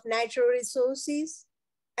consumption of natural resources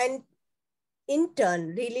and in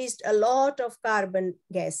turn released a lot of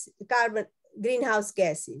greenhouse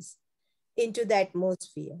gases into the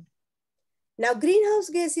atmosphere. Now, greenhouse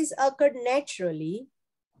gases occur naturally,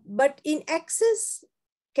 but in excess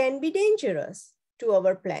can be dangerous to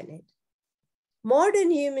our planet.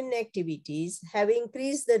 Modern human activities have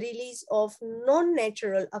increased the release of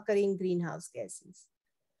non-natural occurring greenhouse gases.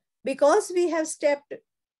 Because we have stepped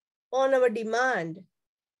on our demand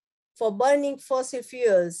for burning fossil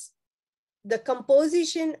fuels, the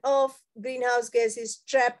composition of greenhouse gases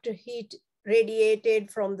trapped heat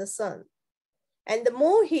radiated from the sun. And the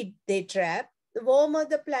more heat they trap, the warmer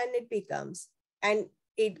the planet becomes. And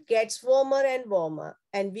it gets warmer and warmer,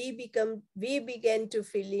 and we begin to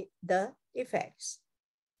feel the effects.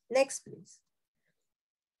 Next, please.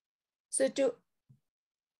 So to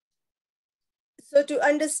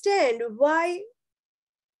understand why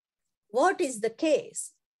that is the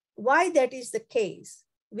case,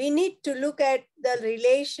 we need to look at the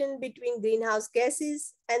relation between greenhouse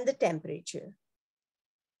gases and the temperature.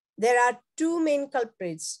 There are 2 main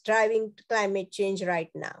culprits driving climate change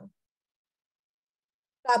right now: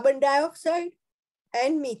 carbon dioxide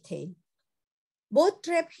and methane. Both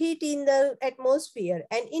trap heat in the atmosphere,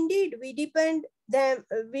 and indeed we depend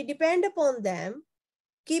upon them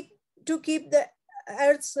to keep the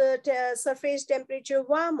Earth's surface temperature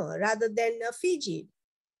warmer rather than frigid,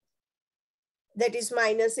 that is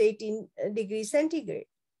minus 18 degrees centigrade.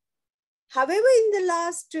 However, in the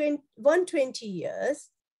last 120 years,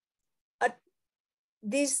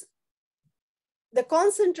 the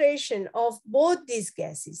concentration of both these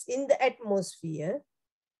gases in the atmosphere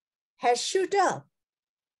has shot up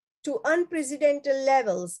to unprecedented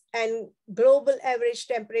levels, and global average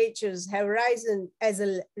temperatures have risen as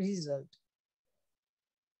a result.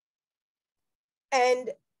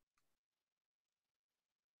 And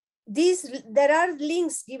there are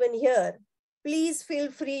links given here. Please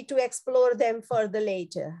feel free to explore them further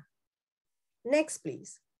later. Next,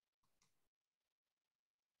 please.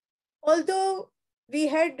 Although we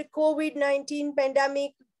had the COVID-19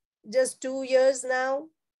 pandemic just 2 years now,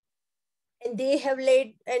 and they have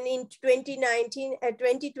led, and in 2020,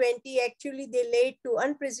 actually they led to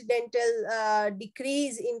unprecedented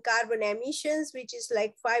decrease in carbon emissions, which is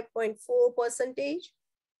like 5.4%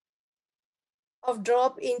 of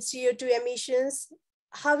drop in CO2 emissions.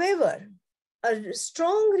 However, a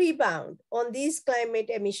strong rebound on these climate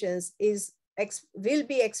emissions will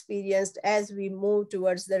be experienced as we move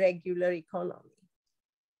towards the regular economy.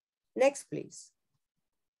 Next, please.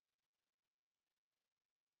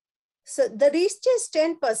 So the richest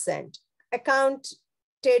 10%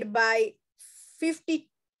 accounted by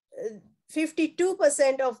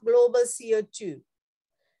 52% of global CO2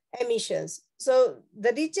 emissions. So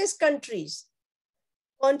the richest countries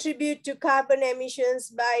contribute to carbon emissions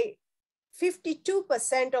by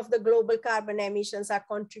 52% of the global carbon emissions are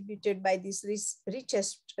contributed by these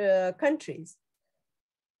richest countries.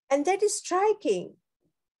 And that is striking,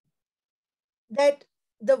 that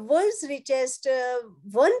the world's richest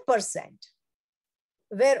 1%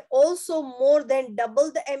 were also more than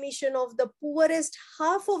double the emission of the poorest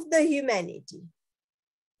half of the humanity,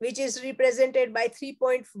 which is represented by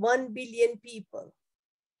 3.1 billion people.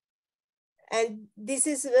 And this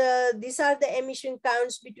is, these are the emission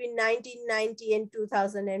counts between 1990 and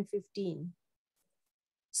 2015.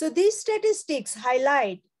 So these statistics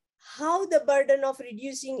highlight how the burden of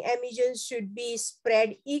reducing emissions should be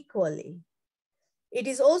spread equally. It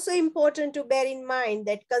is also important to bear in mind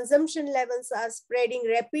that consumption levels are spreading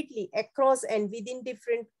rapidly across and within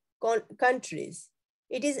different countries.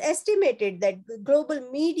 It is estimated that the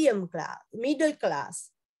global middle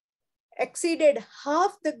class exceeded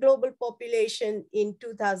half the global population in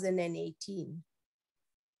 2018.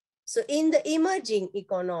 So in the emerging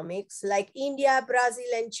economics like India, Brazil,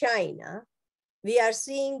 and China, we are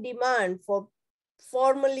seeing demand for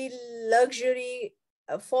formerly luxury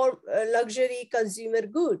consumer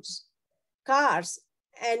goods, cars,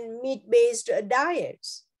 and meat-based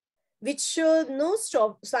diets, which show no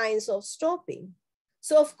signs of stopping.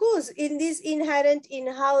 So of course, in this inherent in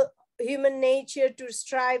how human nature to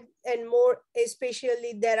strive, and more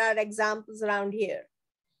especially there are examples around here.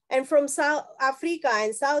 And from South Africa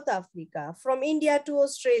and South Africa, from India to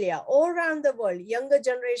Australia, all around the world, younger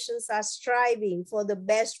generations are striving for the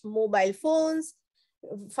best mobile phones,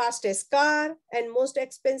 fastest car, and most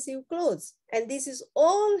expensive clothes. And this is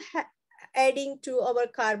all adding to our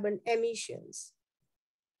carbon emissions.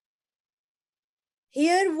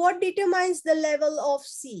 Here, what determines the level of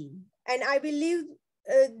sea? And I believe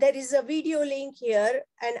there is a video link here,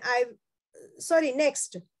 and sorry,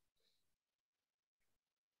 next.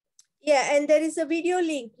 Yeah, and there is a video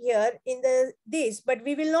link here in this, but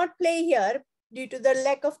we will not play here due to the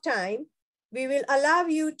lack of time. We will allow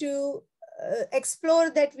you to explore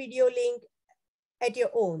that video link at your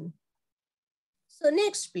own. So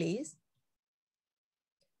next, please.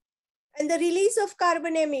 And the release of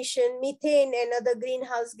carbon emission, methane, and other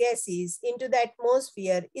greenhouse gases into the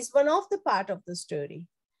atmosphere is one of the part of the story.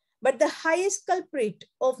 But the highest culprit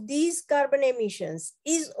of these carbon emissions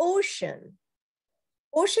is ocean.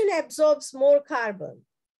 Ocean absorbs more carbon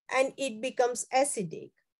and it becomes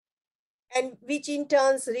acidic, and which in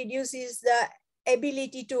turn reduces the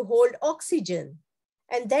ability to hold oxygen.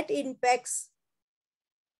 And that impacts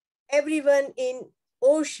everyone in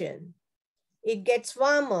ocean. It gets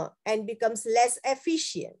warmer and becomes less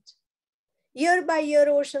efficient. Year by year,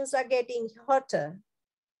 oceans are getting hotter.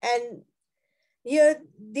 And here,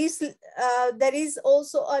 there is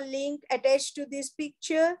also a link attached to this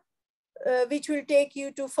picture, which will take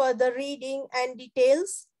you to further reading and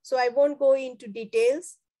details. So I won't go into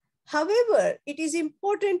details. However, it is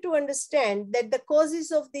important to understand that the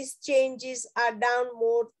causes of these changes are down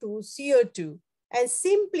more to CO2, and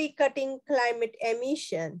simply cutting climate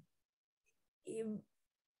emission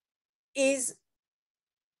is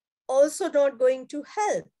also not going to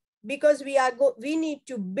help, because we need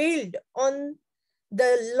to build on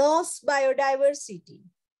the lost biodiversity.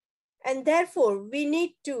 And therefore, we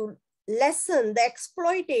need to lessen the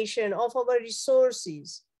exploitation of our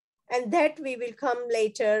resources. And that we will come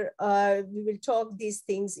later. We will talk these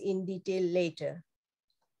things in detail later.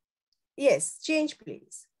 Yes, change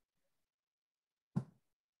please.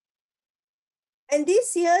 And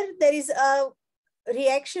this here, there is a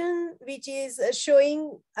reaction which is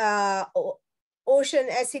showing ocean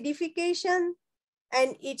acidification.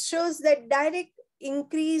 And it shows that direct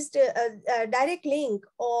link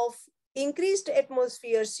of increased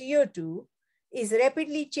atmosphere CO2 is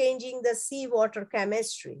rapidly changing the seawater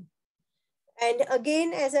chemistry. And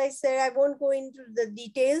again, as I said, I won't go into the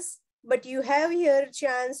details, but you have here a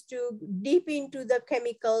chance to deep into the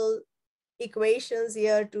chemical equations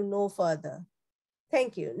here to know further.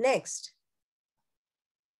 Thank you. Next.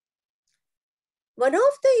 One of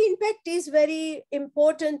the impact is very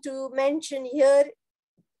important to mention here,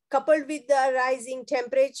 coupled with the rising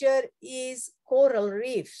temperature, is coral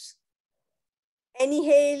reefs.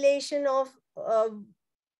 Annihilation of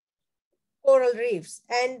coral reefs,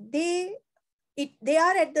 and they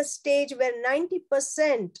are at the stage where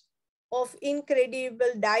 90% of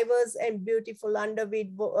incredible, diverse, and beautiful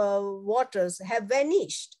underwater waters have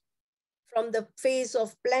vanished from the face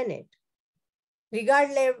of planet.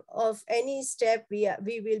 Regardless of any step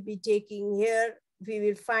we will be taking here, we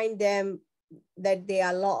will find them that they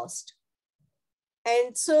are lost.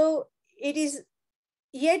 And so it is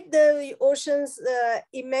yet the ocean's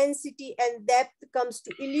immensity and depth comes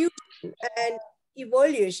to illusion and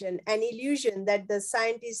evolution, an illusion that the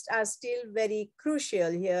scientists are still very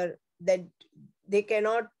crucial here, that they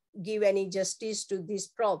cannot give any justice to this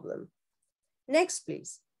problem. Next,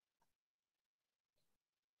 please.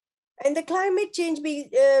 And the climate change,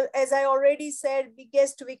 as I already said,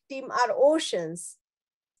 biggest victim are oceans.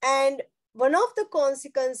 And one of the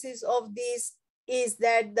consequences of this is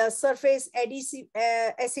that the surface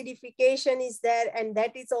acidification is there, and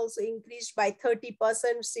that is also increased by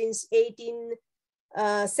 30% since 18th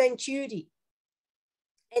century.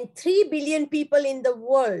 And 3 billion people in the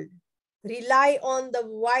world rely on the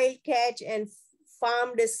wild catch and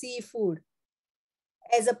farmed seafood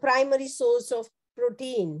as a primary source of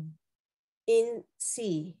protein in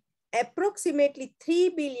sea. Approximately 3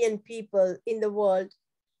 billion people in the world,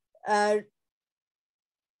 and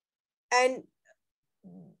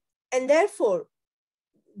therefore,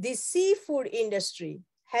 the seafood industry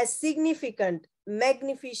has significant,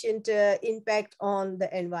 magnificent impact on the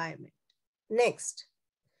environment. Next.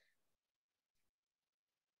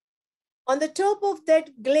 On the top of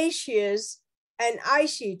that, glaciers and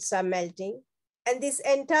ice sheets are melting. And this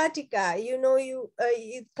Antarctica,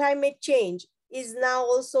 climate change is now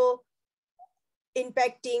also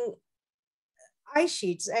impacting ice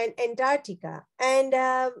sheets and Antarctica. And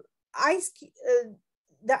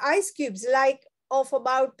the ice cubes, like of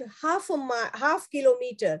about half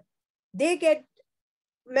kilometer, they get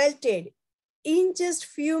melted in just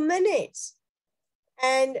few minutes.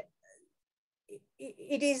 And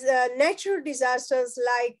it is natural disasters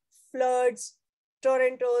like floods,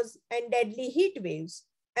 tornadoes, and deadly heat waves,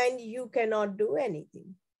 and you cannot do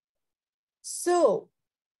anything. So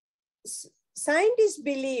scientists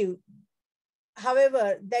believe,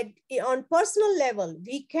 however, that on personal level,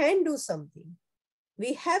 we can do something.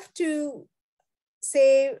 We have to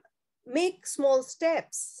make small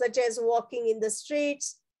steps, such as walking in the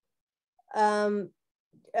streets,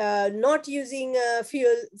 not using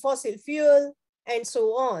fossil fuel, and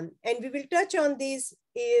so on. And we will touch on this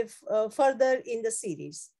further in the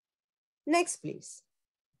series. Next, please.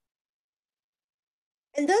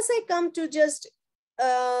 And thus I come to just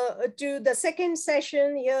to the second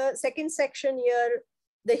section here,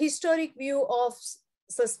 the historic view of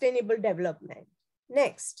sustainable development.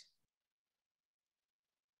 Next.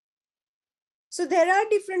 So there are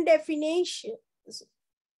different definitions.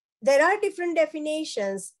 There are different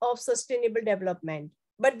definitions of sustainable development,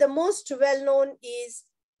 but the most well-known is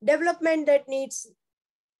development that meets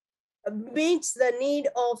the need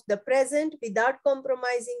of the present without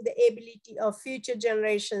compromising the ability of future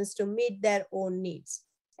generations to meet their own needs.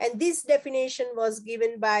 And this definition was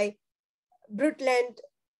given by Brundtland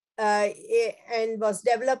and was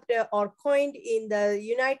developed or coined in the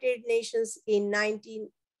United Nations in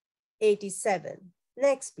 1987.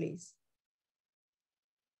 Next, please.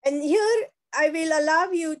 And here I will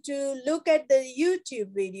allow you to look at the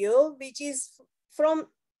YouTube video, which is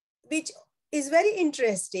very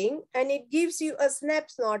interesting, and it gives you a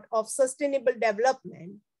snapshot of sustainable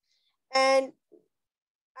development. And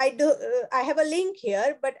I have a link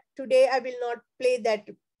here, but today I will not play that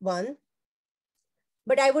one.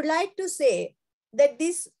 But I would like to say that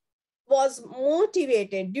this was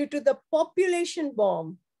motivated due to the population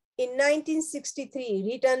bomb in 1963,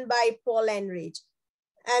 written by Paul Enrich.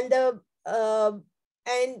 And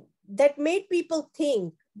that made people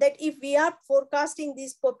think that if we are forecasting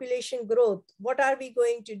this population growth, what are we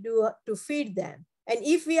going to do to feed them? And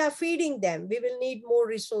if we are feeding them, we will need more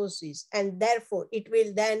resources, and therefore it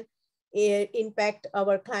will then impact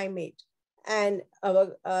our climate and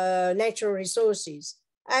our natural resources.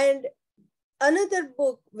 And another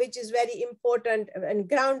book, which is very important and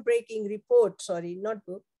groundbreaking report,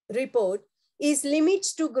 is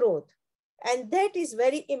Limits to Growth. And that is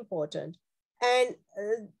very important. And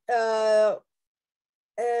I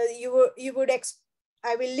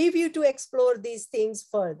will leave you to explore these things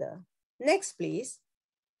further. Next, please.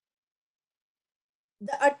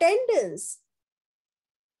 The attendance.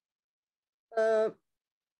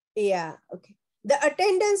 The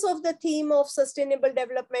attendance of the theme of sustainable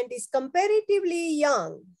development is comparatively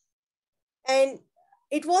young, and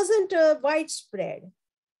it wasn't widespread,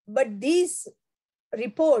 but this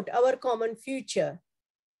report, Our Common Future,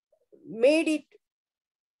 made it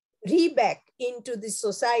re-back into the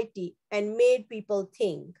society and made people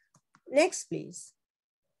think. Next, please.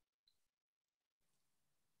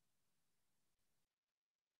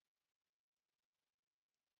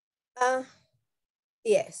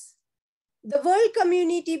 Yes. The world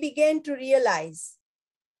community began to realize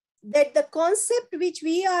that the concept which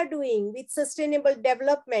we are doing with sustainable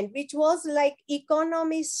development, which was like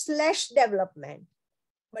economy/development,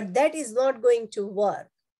 but that is not going to work.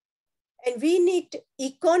 And we need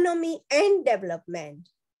economy and development.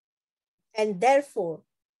 And therefore,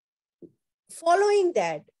 following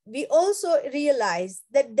that, we also realized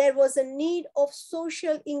that there was a need of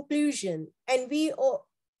social inclusion. And we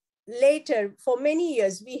later, for many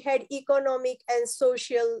years, we had economic and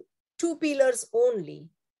social 2 pillars only.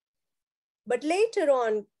 But later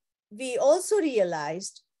on, we also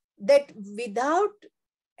realized that without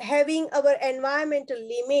having our environmental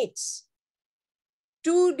limits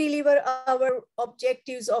to deliver our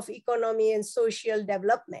objectives of economy and social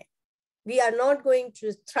development, we are not going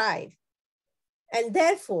to thrive. And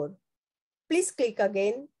therefore, please click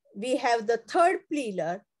again. We have the 3rd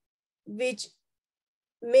pillar, which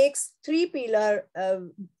makes 3 pillar,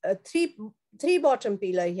 three bottom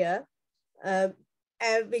pillar here,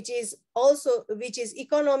 which is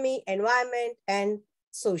economy, environment, and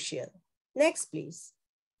social. Next, please.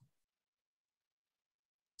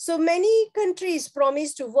 So many countries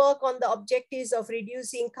promise to work on the objectives of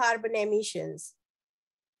reducing carbon emissions.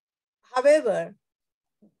 However,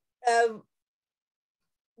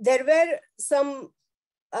 there were some,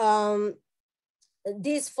 for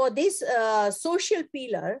this social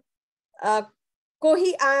pillar,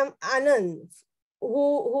 Kohi Anand,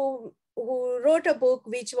 who wrote a book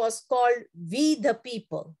which was called We the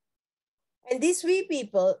People. And this We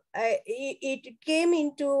People, it came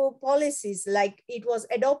into policies, like it was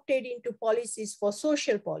adopted into policies for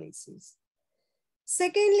social policies.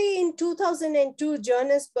 Secondly, in 2002,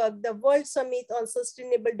 Johannesburg, the World Summit on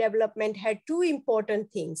Sustainable Development had 2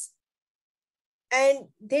 important things. And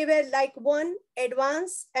they were like, 1,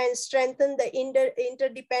 advance and strengthen the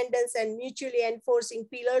interdependence and mutually enforcing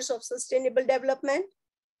pillars of sustainable development.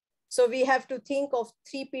 So we have to think of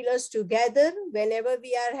 3 pillars together whenever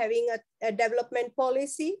we are having a development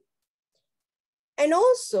policy. And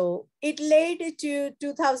also it led to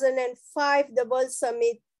 2005, the World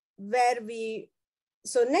Summit, where we,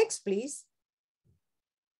 so next please.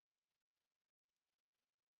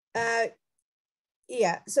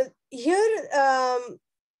 Yeah, so here,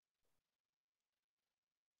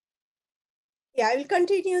 yeah, I will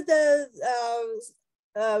continue the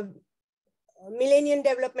Millennium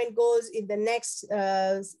Development Goals in the next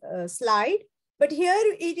slide. But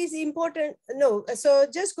here it is important, no, so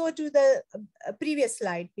just go to the previous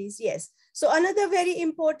slide, please, yes. So another very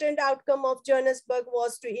important outcome of Johannesburg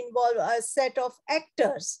was to involve a set of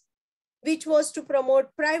actors, which was to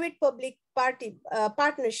promote private-public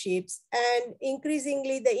partnerships and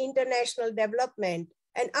increasingly the international development.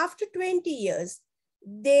 And after 20 years,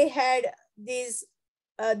 they had these,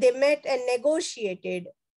 they met and negotiated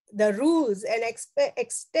the rules and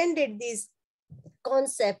extended this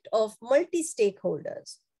concept of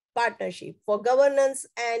multi-stakeholders partnership for governance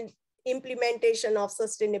and implementation of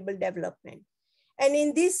sustainable development. And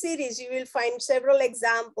in this series, you will find several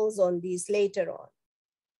examples on these later on.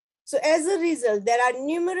 So as a result, there are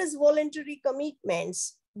numerous voluntary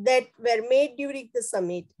commitments that were made during the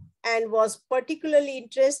summit, and was particularly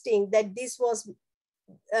interesting that this was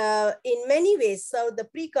in many ways so the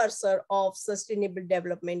precursor of sustainable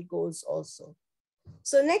development goals also.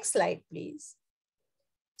 So next slide, please.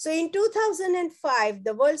 So in 2005,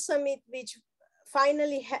 the World Summit, which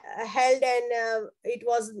finally held, and it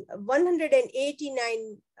was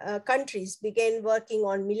 189 countries began working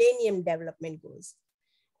on Millennium Development Goals.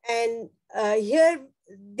 And here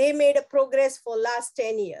they made a progress for last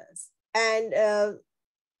 10 years. And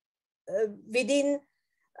within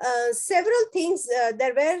several things,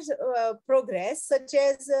 there were progress, such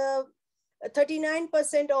as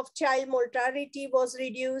 39% of child mortality was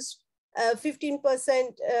reduced,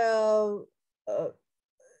 15%,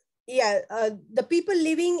 the people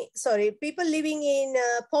living in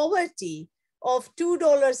poverty of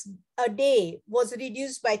 $2 a day was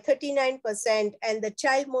reduced by 39%, and the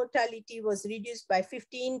child mortality was reduced by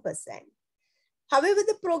 15%. However,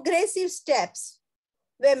 the progressive steps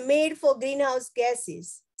were made for greenhouse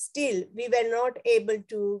gases. Still, we were not able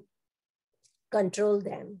to control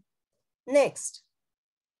them. Next.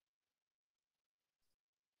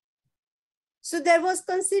 So there was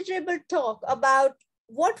considerable talk about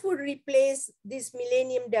what would replace these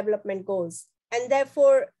Millennium Development Goals. And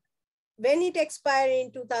therefore, when it expired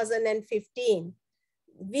in 2015,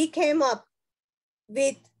 we came up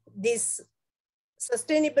with this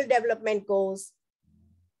Sustainable Development Goals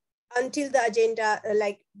until the agenda,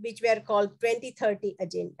 which were called 2030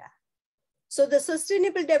 Agenda. So the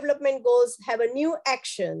Sustainable Development Goals have a new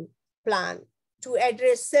action plan to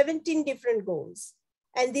address 17 different goals.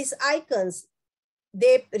 And these icons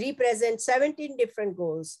they represent 17 different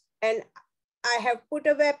goals. And I have put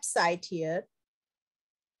a website here.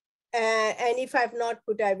 And if I've not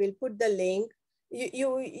put, I will put the link.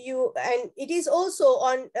 And it is also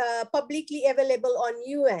on publicly available on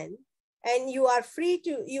UN. And you are free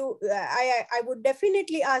to, I would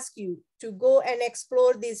definitely ask you to go and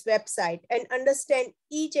explore this website and understand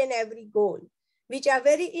each and every goal, which are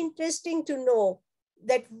very interesting to know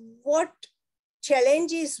that what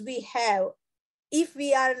challenges we have if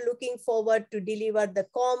we are looking forward to deliver the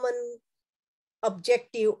common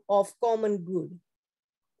objective of common good.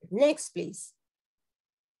 Next, please.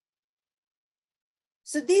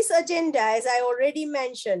 So this agenda, as I already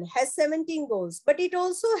mentioned, has 17 goals, but it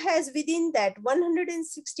also has within that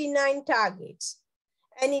 169 targets,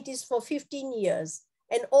 and it is for 15 years,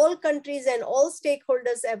 and all countries and all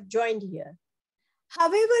stakeholders have joined here.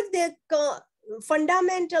 However, the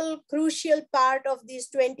fundamental crucial part of this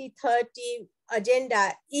 2030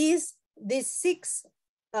 agenda is this six,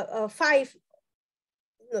 5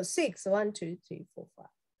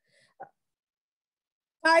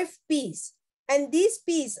 P's. And these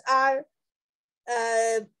P's are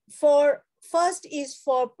first is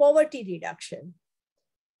for poverty reduction.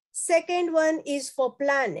 Second one is for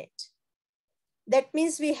planet. That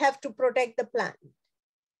means we have to protect the planet.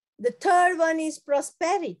 The third one is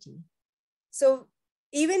prosperity. So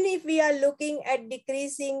even if we are looking at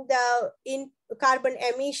decreasing the carbon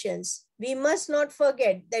emissions, we must not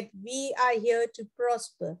forget that we are here to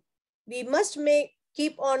prosper. We must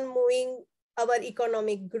keep on moving our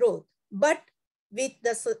economic growth, but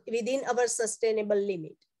within our sustainable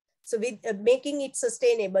limit. So with making it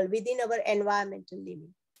sustainable within our environmental limit.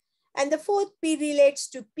 And the fourth P relates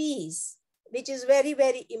to peace, which is very,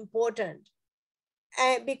 very important.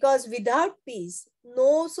 And because without peace,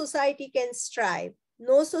 no society can strive,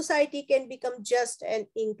 no society can become just and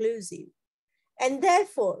inclusive. And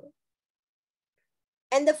therefore,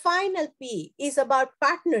 and the final P is about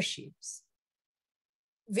partnerships.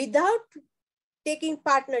 Without taking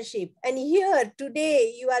partnership, and here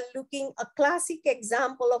today you are looking a classic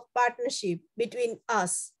example of partnership between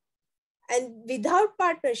us. And without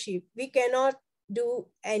partnership, we cannot do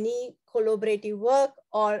any collaborative work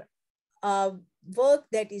or work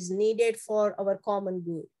that is needed for our common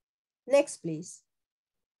good. Next, please.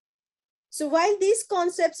 So while these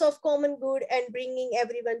concepts of common good and bringing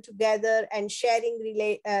everyone together and sharing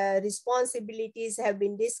responsibilities have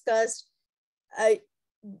been discussed,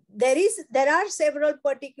 there are several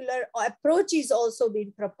particular approaches also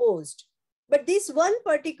being proposed. But this one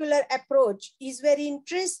particular approach is very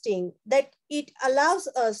interesting, that it allows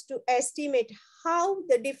us to estimate how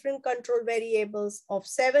the different control variables of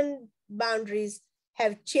 7 boundaries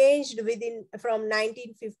have changed from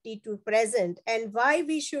 1950 to present, and why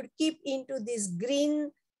we should keep into this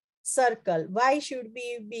green circle. Why should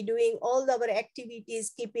we be doing all our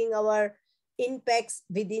activities, keeping our impacts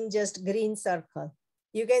within just green circle?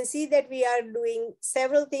 You can see that we are doing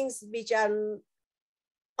several things which are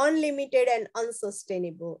unlimited and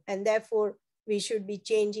unsustainable, and therefore we should be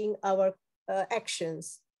changing our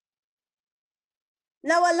actions.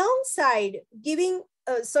 Now, alongside giving,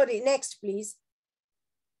 next please.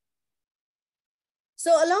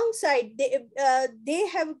 So alongside, they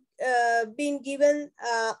have given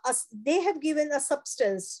a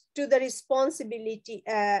substance to the responsibility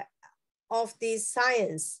of this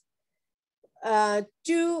science.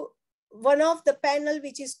 To one of the panel,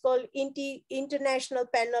 which is called International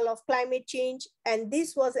Panel of Climate Change, and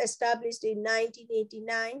this was established in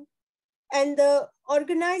 1989. And the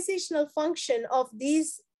organizational function of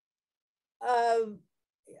this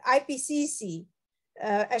IPCC,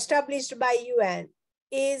 established by UN,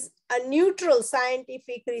 is a neutral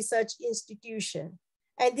scientific research institution.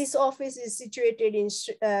 And this office is situated in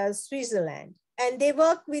Switzerland. And they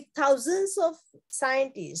work with thousands of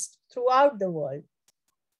scientists throughout the world.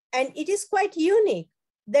 And it is quite unique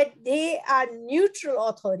that they are neutral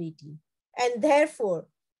authority, and therefore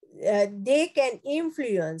they can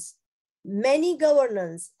influence many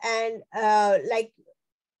governance. And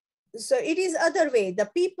so it is other way. The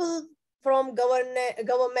people from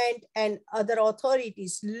government and other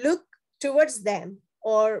authorities look towards them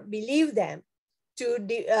or believe them to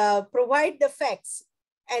provide the facts,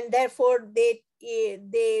 and therefore they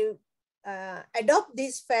adopt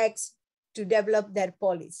these facts to develop their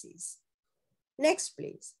policies. Next,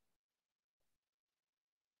 please.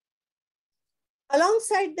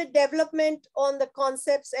 Alongside the development on the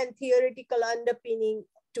concepts and theoretical underpinning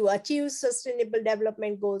to achieve sustainable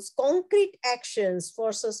development goals, concrete actions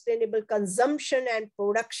for sustainable consumption and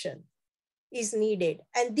production is needed.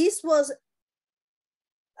 And this was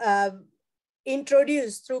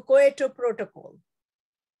introduced through Kyoto Protocol.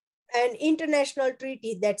 an international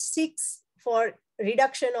treaty that seeks for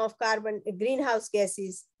reduction of carbon greenhouse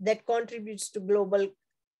gases that contributes to global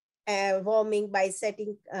warming by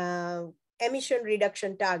setting emission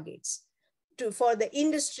reduction targets for the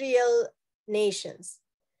industrial nations.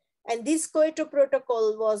 And this Kyoto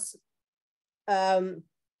Protocol was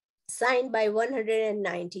signed by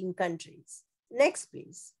 119 countries. Next,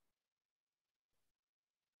 please.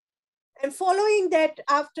 And following that,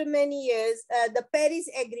 after many years, the Paris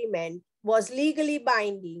Agreement was legally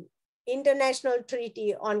binding international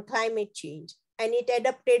treaty on climate change, and it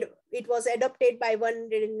was adopted by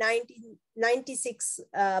 196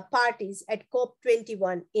 parties at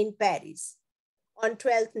COP21 in Paris on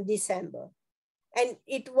 12th December. And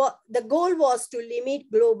the goal was to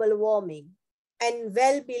limit global warming and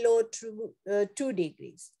well below 2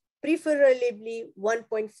 degrees, preferably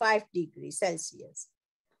 1.5 degrees Celsius.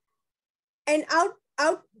 And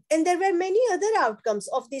there were many other outcomes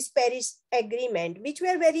of this Paris Agreement, which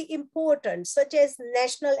were very important, such as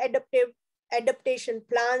national adaptation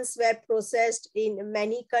plans were processed in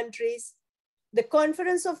many countries. The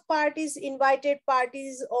Conference of Parties invited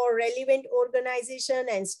parties or relevant organizations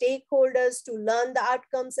and stakeholders to learn the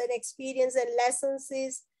outcomes and experience and lessons,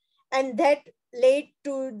 and that led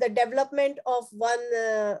to the development of one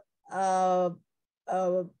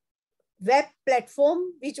web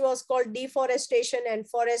platform, which was called Deforestation and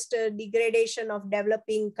Forest Degradation of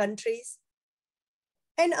Developing Countries.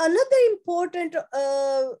 And another important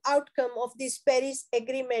outcome of this Paris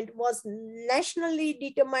Agreement was nationally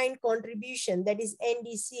determined contribution, that is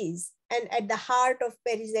NDCs, and at the heart of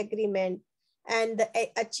Paris Agreement and the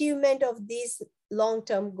achievement of these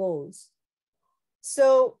long-term goals.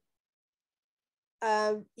 So,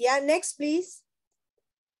 yeah, next, please.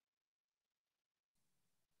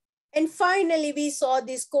 And finally, we saw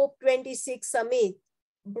this COP26 summit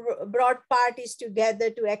brought parties together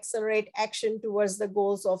to accelerate action towards the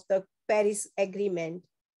goals of the Paris Agreement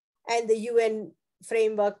and the UN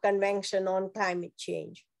Framework Convention on Climate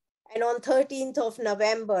Change. And on 13th of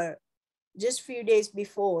November, just a few days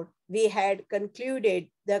before, we had concluded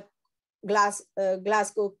the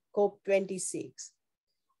Glasgow COP26.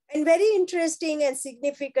 And very interesting and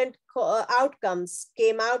significant outcomes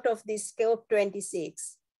came out of this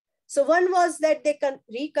COP26. So one was that they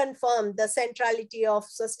reconfirmed the centrality of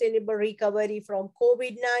sustainable recovery from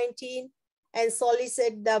COVID-19 and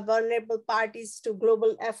solicit the vulnerable parties to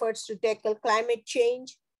global efforts to tackle climate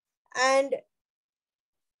change. And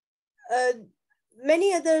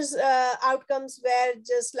many others outcomes were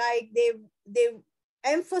just like they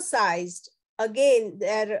emphasized again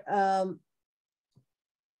their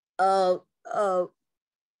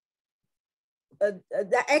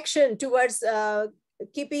the action towards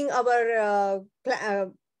keeping our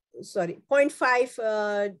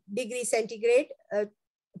 0.5 degree centigrade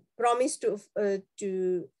promise to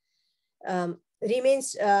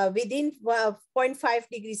remains within 0.5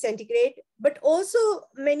 degree centigrade, but also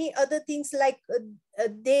many other things like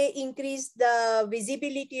they increase the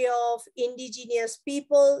visibility of indigenous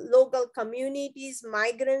people, local communities,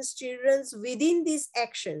 migrants, children within these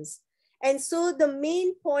actions. And so the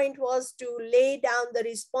main point was to lay down the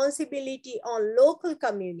responsibility on local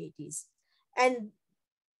communities. And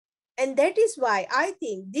that is why I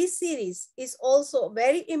think this series is also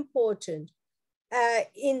very important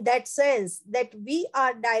in that sense that we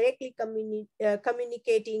are directly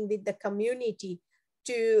communicating with the community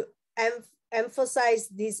to emphasize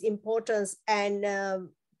this importance and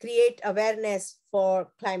create awareness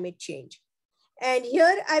for climate change. And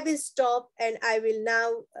here I will stop and I will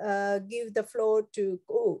now give the floor to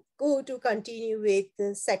Khoo to continue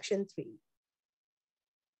with section 3.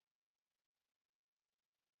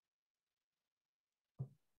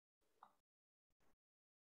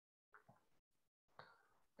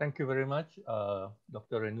 Thank you very much,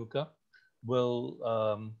 Dr. Renuka. Will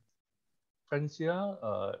Francia,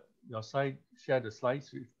 your side, share the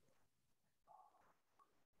slides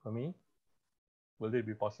for me? Will it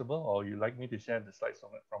be possible, or you like me to share the slides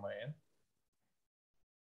from my end?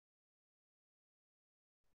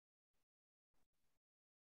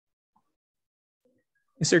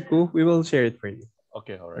 Mr. Khoo, we will share it for you.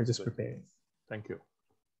 Okay, all right. We're just preparing. Thank you.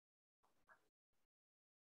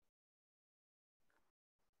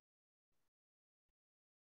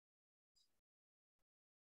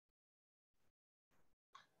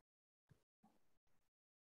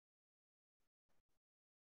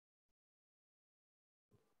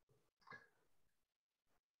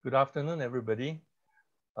 Good afternoon, everybody.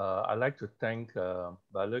 I'd like to thank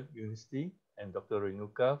Baliuag University and Dr.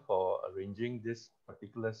 Renuka for arranging this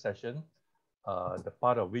particular session, the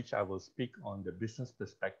part of which I will speak on the business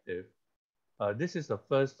perspective This is the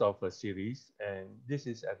first of a series, and this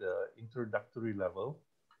is at the introductory level,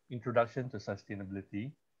 Introduction to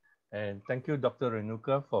Sustainability. And thank you, Dr.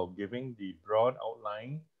 Renuka, for giving the broad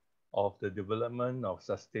outline of the development of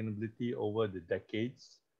sustainability over the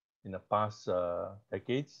decades, in the past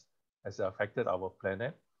decades, has affected our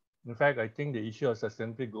planet. In fact, I think the issue of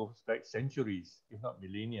sustainability goes back centuries, if not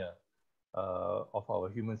millennia, of our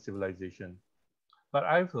human civilization. But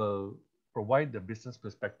I will provide the business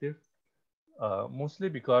perspective, mostly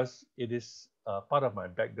because it is part of my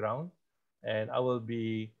background, and I will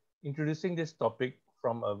be introducing this topic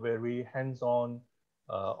from a very hands-on,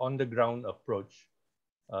 on-the-ground approach,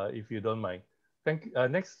 if you don't mind. Thank you.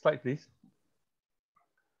 Next slide, please.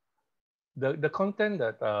 The content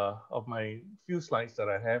that of my few slides that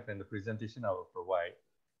I have and the presentation I will provide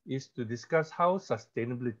is to discuss how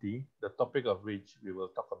sustainability, the topic of which we will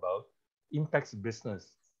talk about, impacts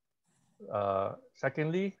business.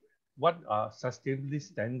 Secondly, what are sustainability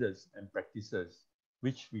standards and practices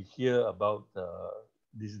which we hear about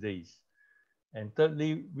these days? And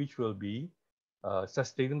thirdly, which will be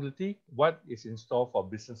sustainability, what is in store for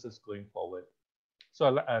businesses going forward?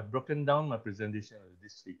 So I've broken down my presentation into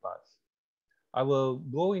these three parts. I will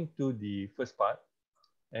go into the first part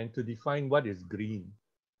and to define what is green.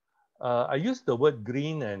 I use the word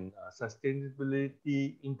green and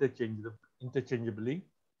sustainability interchangeably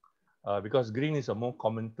because green is a more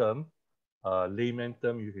common term, layman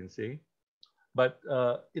term you can say. But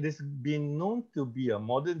it has been known to be a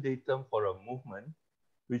modern day term for a movement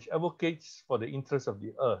which advocates for the interests of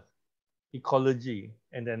the earth, ecology,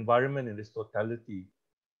 and the environment in its totality,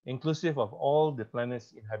 inclusive of all the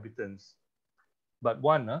planet's inhabitants. But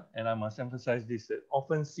one, and I must emphasize this, that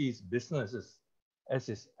often sees businesses as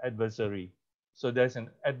its adversary. So there's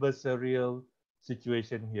an adversarial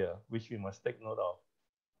situation here, which we must take note of.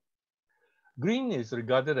 Green is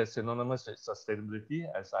regarded as synonymous with sustainability,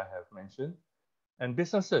 as I have mentioned, and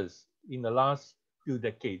businesses in the last few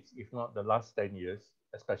decades, if not the last 10 years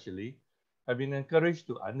especially, have been encouraged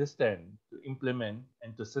to understand, to implement,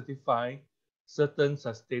 and to certify certain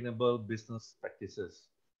sustainable business practices.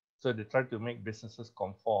 So they try to make businesses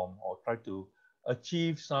conform or try to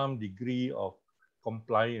achieve some degree of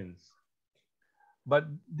compliance. But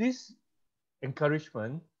this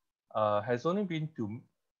encouragement has only been to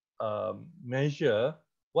measure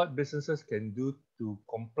what businesses can do to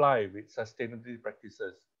comply with sustainability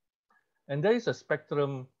practices. And there is a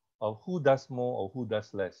spectrum of who does more or who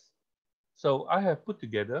does less. So I have put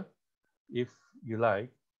together, if you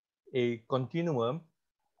like, a continuum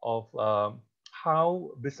of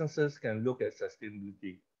how businesses can look at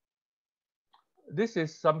sustainability. This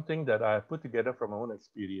is something that I have put together from my own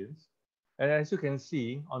experience. And as you can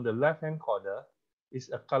see, on the left-hand corner is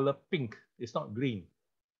a color pink. It's not green.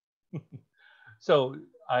 So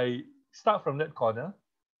I start from that corner,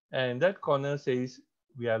 and that corner says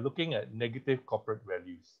we are looking at negative corporate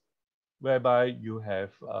values, whereby you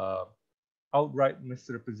have outright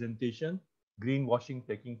misrepresentation, greenwashing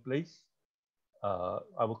taking place.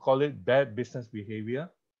 I will call it bad business behavior.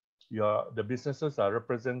 The businesses are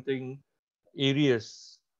representing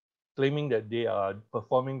areas claiming that they are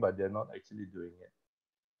performing, but they're not actually doing it.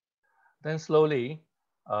 Then slowly,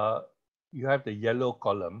 you have the yellow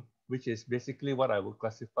column, which is basically what I would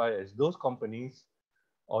classify as those companies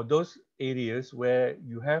or those areas where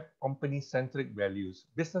you have company-centric values,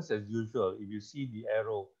 business as usual, if you see the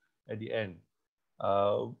arrow at the end,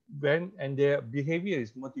 and their behavior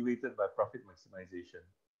is motivated by profit maximization.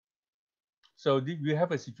 So we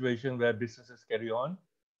have a situation where businesses carry on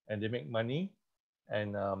and they make money,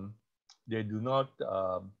 and they do not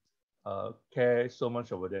care so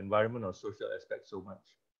much about the environment or social aspect so much.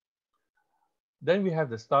 Then we have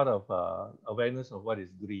the start of awareness of what is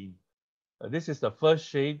green. This is the first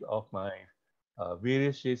shade of my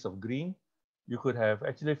various shades of green. You could have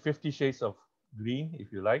actually 50 shades of green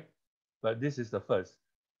if you like, but this is the first.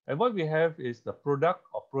 And what we have is the product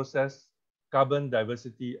or process carbon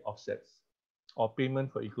diversity offsets or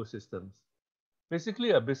payment for ecosystems. Basically,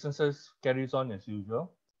 a business carries on as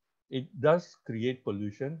usual. It does create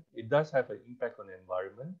pollution. It does have an impact on the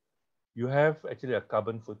environment. You have actually a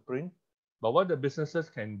carbon footprint. But what the businesses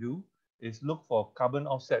can do is look for carbon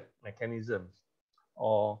offset mechanisms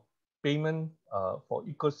or payment for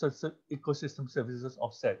ecosystem services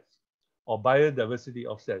offsets or biodiversity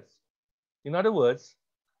offsets. In other words,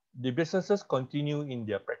 the businesses continue in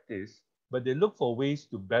their practice, but they look for ways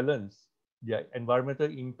to balance their environmental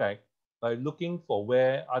impact by looking for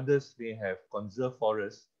where others may have conserved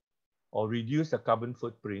forests or reduce the carbon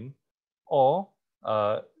footprint, or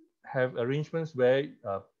have arrangements where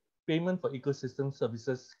payment for ecosystem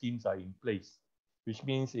services schemes are in place. which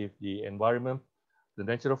means if the environment, the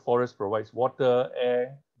natural forest provides water,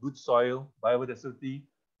 air, good soil, biodiversity,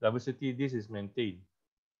 this is maintained.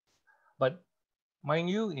 But mind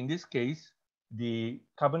you, in this case, the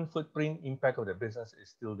carbon footprint impact of the business is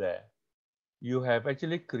still there. You have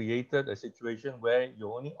actually created a situation where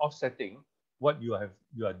you're only offsetting what you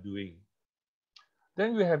are doing.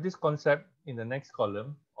 Then we have this concept in the next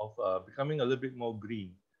column of becoming a little bit more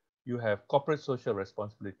green. You have corporate social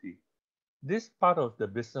responsibility. This part of the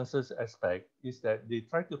business's aspect is that they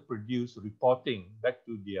try to produce reporting back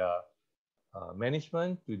to their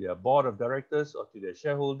management, to their board of directors, or to their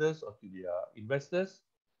shareholders, or to their investors,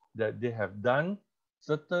 that they have done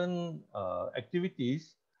certain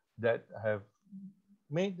activities that have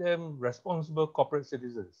made them responsible corporate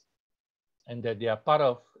citizens, and that they are part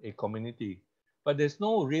of a community. But there's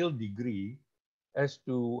no real degree as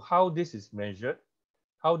to how this is measured,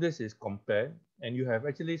 how this is compared, and you have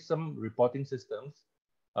actually some reporting systems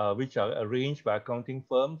which are arranged by accounting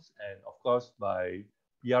firms and of course by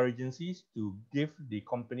PR agencies to give the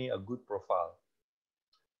company a good profile.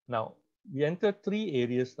 Now, we enter three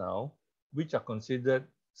areas now which are considered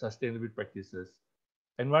sustainable practices.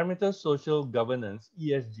 Environmental social governance,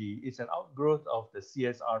 ESG, is an outgrowth of the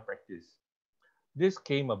CSR practice. This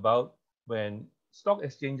came about when stock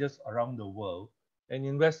exchanges around the world and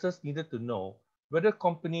investors needed to know whether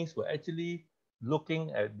companies were actually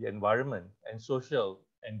looking at the environment and social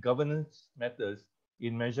and governance matters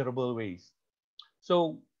in measurable ways.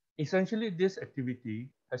 So essentially, this activity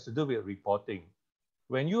has to do with reporting.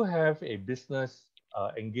 When you have a business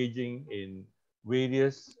engaging in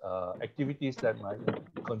various activities that might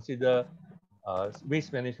consider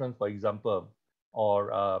waste management, for example,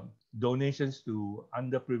 or donations to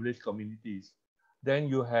underprivileged communities, then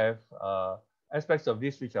you have aspects of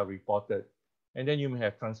this which are reported. And then you may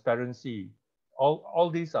have transparency. All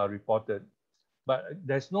these are reported. But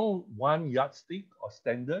there's no one yardstick or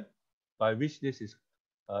standard by which this is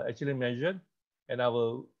actually measured. And I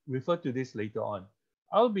will refer to this later on.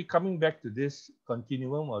 I'll be coming back to this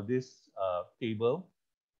continuum or this table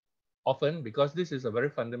often because this is a very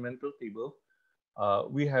fundamental table.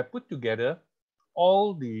 We have put together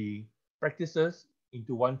all the practices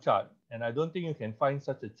into one chart, and I don't think you can find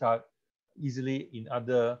such a chart easily in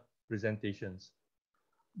other presentations.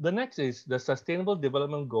 The next is the Sustainable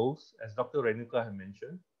Development Goals, as Dr. Renuka had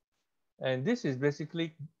mentioned, and this is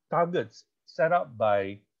basically targets set up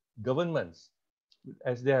by governments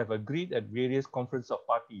as they have agreed at various conference of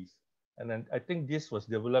parties, and then I think this was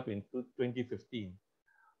developed in 2015.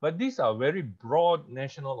 But these are very broad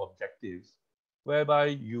national objectives, whereby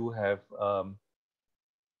you have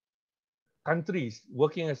countries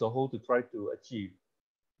working as a whole to try to achieve.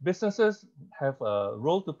 Businesses have a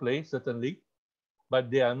role to play, certainly, but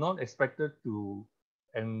they are not expected to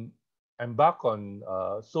embark on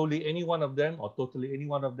solely any one of them or totally any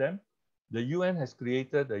one of them. The UN has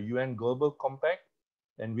created a UN Global Compact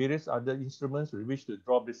and various other instruments with which to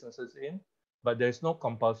draw businesses in, but there's no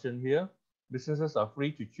compulsion here. Businesses are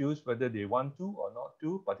free to choose whether they want to or not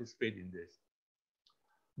to participate in this.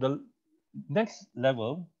 The next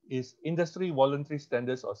level is industry voluntary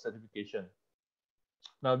standards or certification.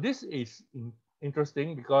 Now, this is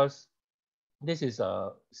interesting because this is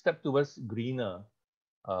a step towards greener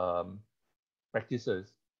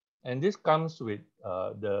practices. And this comes with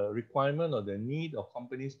the requirement or the need of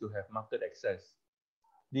companies to have market access.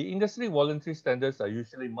 The industry voluntary standards are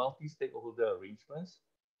usually multi-stakeholder arrangements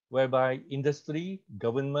whereby industry,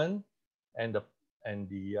 government, and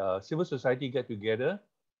the civil society get together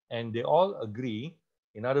and they all agree,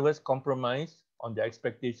 in other words, compromise on their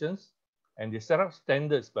expectations, and they set up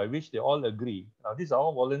standards by which they all agree. Now, these are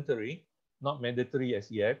all voluntary, not mandatory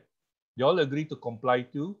as yet. They all agree to comply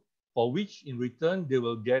to, for which in return they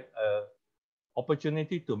will get an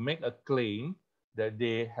opportunity to make a claim that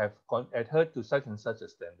they have adhered to such and such a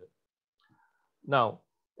standard. Now,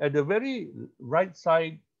 at the very right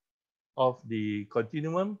side of the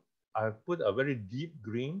continuum, I've put a very deep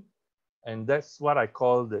green, and that's what I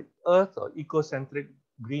call the earth or ecocentric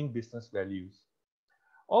green business values.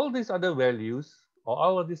 All these other values or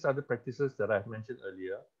all of these other practices that I've mentioned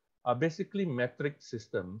earlier are basically metric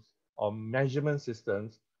systems or measurement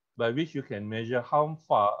systems by which you can measure how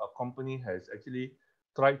far a company has actually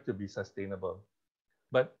tried to be sustainable.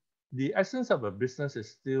 But the essence of a business is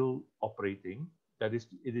still operating. That is,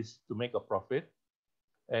 it is to make a profit,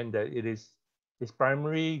 and that its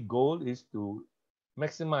primary goal is to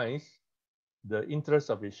maximize the interests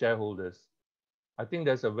of its shareholders. I think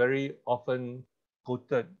that's a very often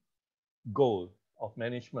quoted goal of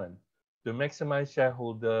management, to maximize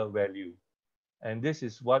shareholder value. And this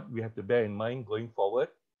is what we have to bear in mind going forward.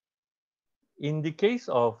 In the case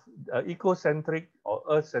of eco-centric or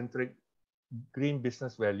earth-centric green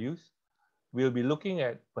business values, we'll be looking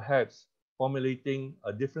at perhaps formulating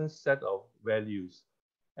a different set of values.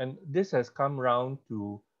 And this has come round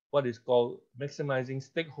to what is called maximizing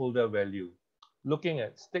stakeholder value, looking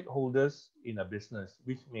at stakeholders in a business,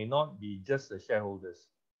 which may not be just the shareholders.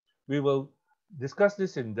 We will discuss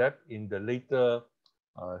this in depth in the later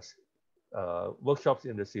workshops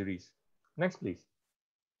in the series. Next, please.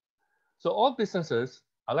 So all businesses,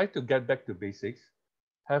 I like to get back to basics,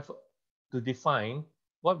 have to define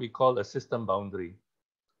what we call a system boundary.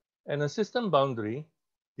 And a system boundary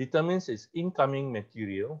determines its incoming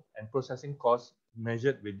material and processing costs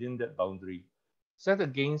measured within that boundary, set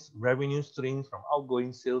against revenue streams from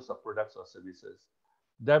outgoing sales of products or services,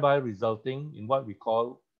 thereby resulting in what we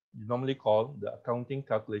normally call the accounting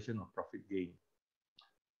calculation of profit gain.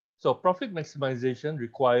 So profit maximization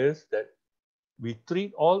requires that we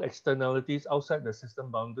treat all externalities outside the system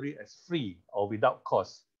boundary as free or without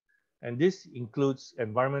cost. And this includes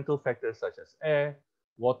environmental factors such as air,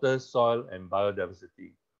 water, soil, and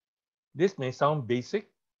biodiversity. This may sound basic.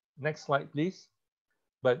 Next slide, please.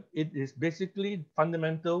 But it is basically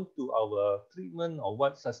fundamental to our treatment of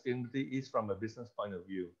what sustainability is from a business point of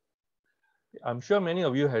view. I'm sure many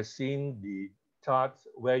of you have seen the charts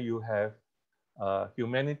where you have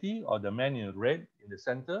humanity or the man in red in the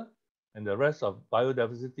center and the rest of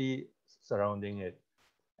biodiversity surrounding it.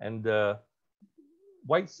 And the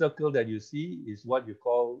white circle that you see is what you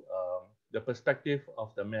call the perspective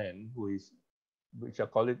of the man, which I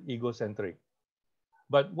call it egocentric.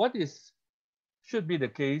 But what should be the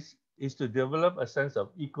case is to develop a sense of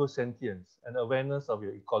eco-sentience and awareness of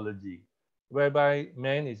your ecology, whereby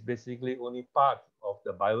man is basically only part of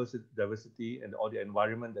the biodiversity and all the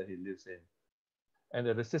environment that he lives in. And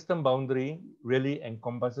that the system boundary really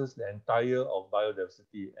encompasses the entire of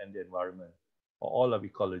biodiversity and the environment, or all of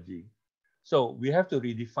ecology. So we have to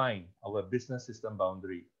redefine our business system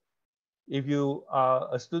boundary. If you are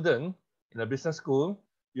a student in a business school,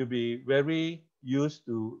 you'll be very used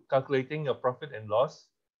to calculating your profit and loss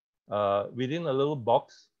within a little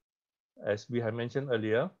box, as we have mentioned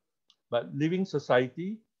earlier, but living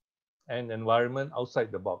society and environment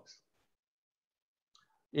outside the box.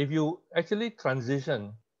 If you actually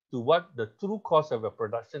transition to what the true cost of a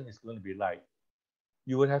production is going to be like,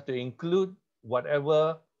 you would have to include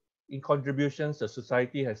whatever in contributions the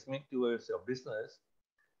society has made towards your business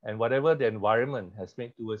and whatever the environment has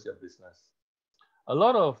made towards your business. A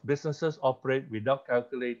lot of businesses operate without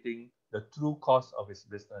calculating the true cost of its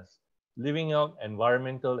business, leaving out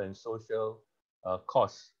environmental and social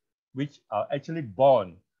costs, which are actually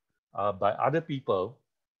borne by other people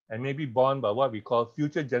and may be borne by what we call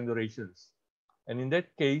future generations. And in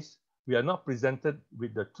that case, we are not presented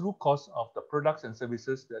with the true cost of the products and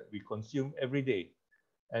services that we consume every day.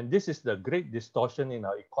 And this is the great distortion in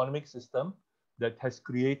our economic system that has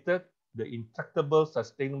created the intractable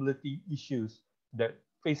sustainability issues that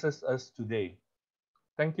faces us today.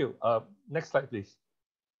 Thank you. Next slide, please.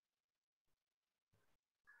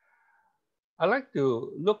 I'd like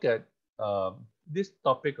to look at this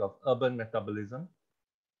topic of urban metabolism,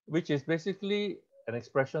 which is basically an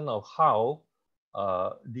expression of how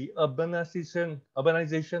the urbanization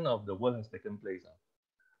of the world has taken place.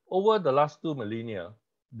 Over the last 2 millennia,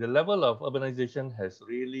 the level of urbanization has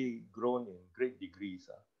really grown in great degrees.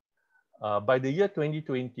 By the year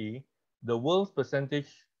 2020, the world's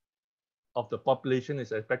percentage of the population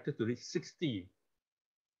is expected to reach 60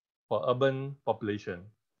 for urban population.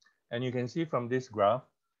 And you can see from this graph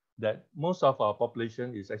that most of our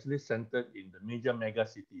population is actually centered in the major mega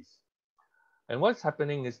cities. And what's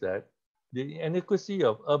happening is that the inadequacy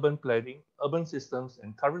of urban planning, urban systems,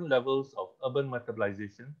 and current levels of urban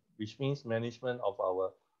metabolization, which means management of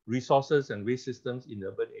our resources and waste systems in the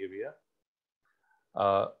urban area,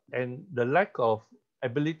 and the lack of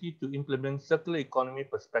ability to implement circular economy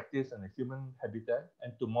perspectives and a human habitat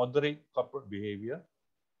and to moderate corporate behavior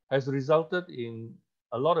has resulted in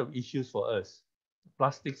a lot of issues for us.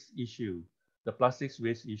 Plastics issue, the plastics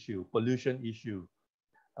waste issue, pollution issue,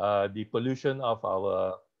 the pollution of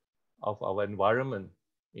our environment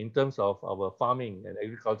in terms of our farming and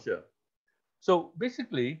agriculture. So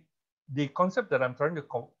basically, the concept that I'm trying to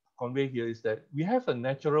convey here is that we have a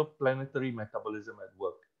natural planetary metabolism at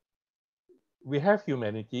work. We have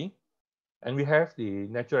humanity and we have the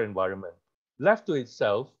natural environment. Left to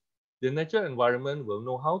itself, the natural environment will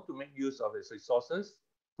know how to make use of its resources,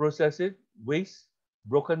 process it, waste,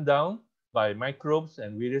 broken down by microbes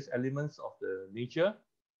and various elements of the nature,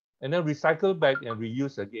 and then recycle back and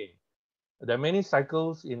reuse again. There are many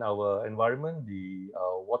cycles in our environment, the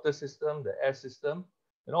water system, the air system,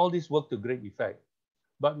 And all this work to great effect.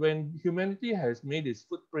 But when humanity has made its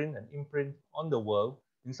footprint and imprint on the world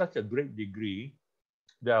in such a great degree,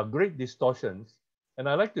 there are great distortions. And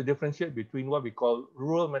I like to differentiate between what we call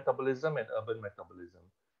rural metabolism and urban metabolism.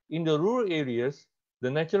 In the rural areas,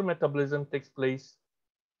 the natural metabolism takes place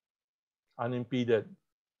unimpeded.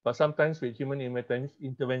 But sometimes with human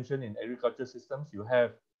intervention in agriculture systems, you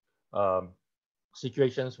have um,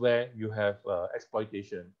 situations where you have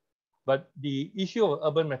exploitation. But the issue of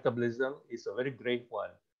urban metabolism is a very grave one.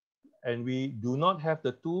 And we do not have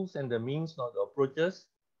the tools and the means nor the approaches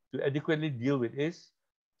to adequately deal with this.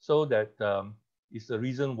 So that is the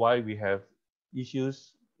reason why we have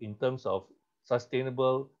issues in terms of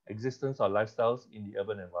sustainable existence or lifestyles in the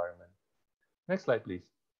urban environment. Next slide, please.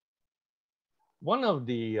 One of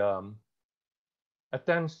the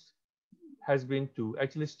attempts has been to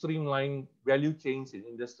actually streamline value chains in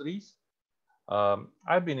industries.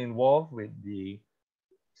 I've been involved with the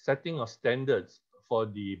setting of standards for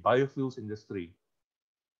the biofuels industry,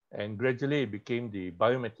 and gradually it became the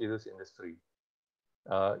biomaterials industry.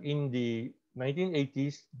 In the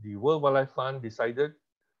 1980s, the World Wildlife Fund decided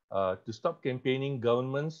to stop campaigning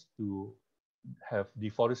governments to have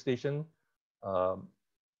deforestation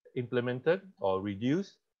implemented or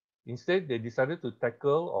reduced. Instead, they decided to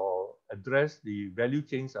tackle or address the value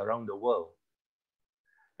chains around the world.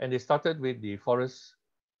 And they started with the forest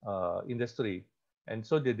industry. And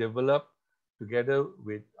so they developed, together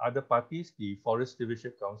with other parties, the Forest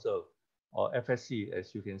Stewardship Council, or FSC,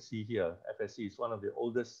 as you can see here. FSC is one of the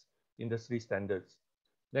oldest industry standards.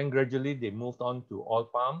 Then gradually they moved on to oil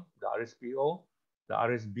palm, the RSPO, the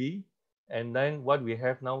RSB, and then what we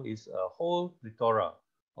have now is a whole plethora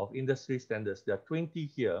of industry standards. There are 20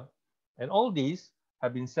 here, and all these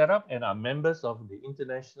have been set up and are members of the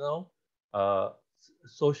International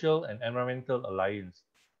Social and Environmental Alliance.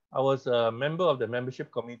 I was a member of the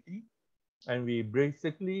membership committee, and we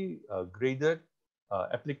basically graded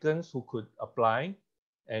applicants who could apply,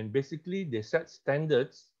 and basically they set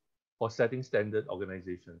standards for setting standard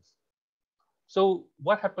organizations. So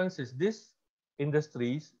what happens is these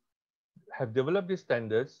industries have developed these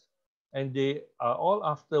standards, and they are all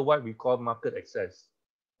after what we call market access,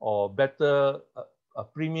 or better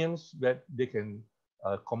premiums that they can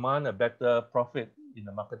command a better profit in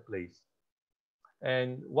the marketplace.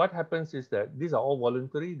 And what happens is that these are all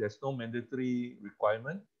voluntary. There's no mandatory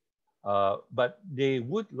requirement, but they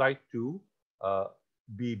would like to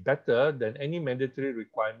be better than any mandatory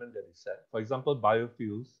requirement that is set. For example,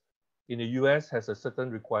 biofuels in the US has a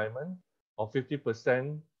certain requirement of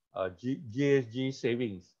 50% GHG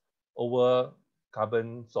savings over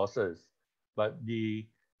carbon sources, but the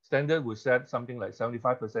standard would set something like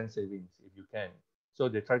 75% savings if you can. So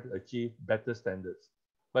they try to achieve better standards.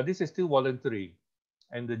 But this is still voluntary,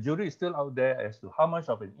 and the jury is still out there as to how much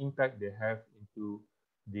of an impact they have into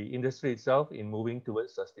the industry itself in moving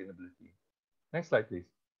towards sustainability. Next slide, please.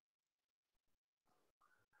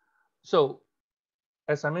 So,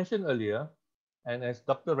 as I mentioned earlier, and as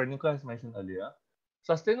Dr. Renuka has mentioned earlier,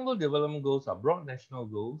 Sustainable Development Goals are broad national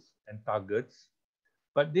goals and targets,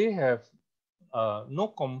 but they have no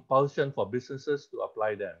compulsion for businesses to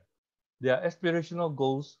apply them. They are aspirational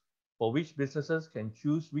goals for which businesses can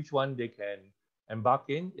choose which one they can embark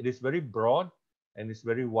in. It is very broad and it's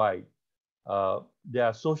very wide. There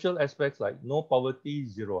are social aspects like no poverty,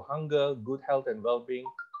 zero hunger, good health and well-being,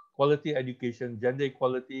 quality education, gender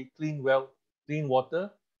equality, clean water,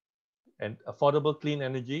 and affordable clean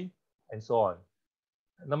energy, and so on.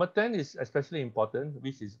 Number 10 is especially important,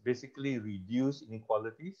 which is basically reduce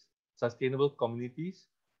inequalities, sustainable communities,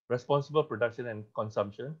 responsible production and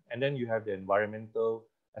consumption, and then you have the environmental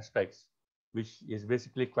aspects, which is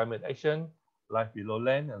basically climate action, life below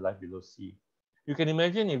land, and life below sea. You can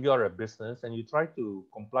imagine if you are a business and you try to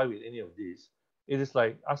comply with any of these, it is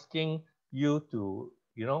like asking you to,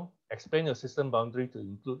 expand your system boundary to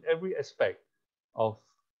include every aspect of,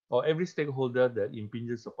 or every stakeholder that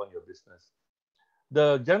impinges upon your business.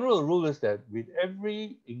 The general rule is that with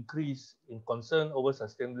every increase in concern over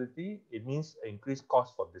sustainability, it means an increased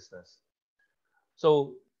cost for business.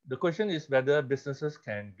 So the question is whether businesses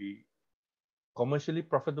can be commercially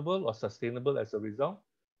profitable or sustainable as a result,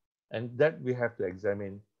 and that we have to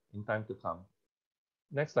examine in time to come.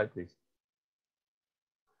 Next slide, please.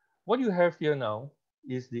 What you have here now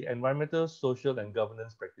is the environmental, social, and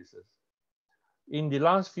governance practices. In the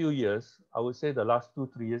last few years, I would say the last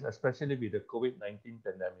 2-3 years, especially with the COVID-19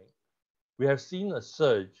 pandemic, we have seen a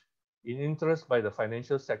surge in interest by the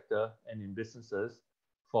financial sector and in businesses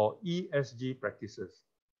for ESG practices.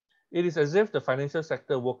 It is as if the financial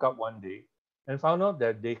sector woke up one day and found out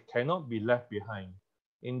that they cannot be left behind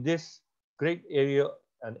in this great area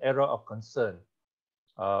an era of concern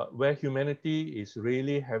where humanity is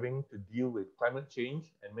really having to deal with climate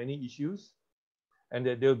change and many issues, and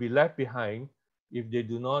that they'll be left behind if they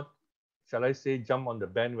do not, shall I say, jump on the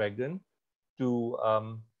bandwagon to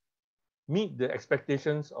meet the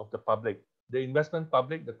expectations of the public, the investment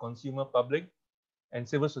public, the consumer public, and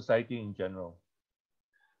civil society in general.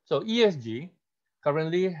 So ESG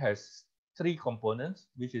currently has three components,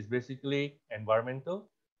 which is basically environmental,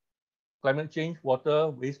 climate change, water,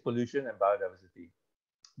 waste pollution, and biodiversity.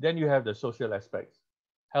 Then you have the social aspects,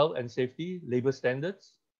 health and safety, labor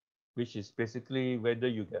standards, which is basically whether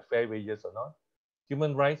you get fair wages or not,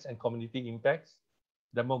 human rights and community impacts,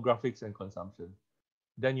 demographics and consumption.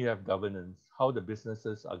 Then you have governance, how the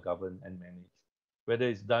businesses are governed and managed, whether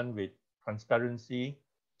it's done with transparency,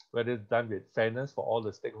 whether it's done with fairness for all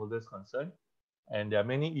the stakeholders concerned. And there are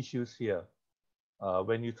many issues here.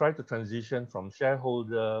 When you try to transition from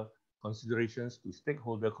shareholder considerations to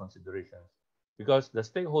stakeholder considerations, because the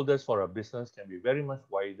stakeholders for a business can be very much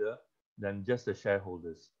wider than just the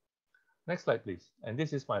shareholders. Next slide, please. And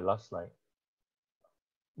this is my last slide.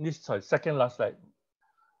 Second last slide.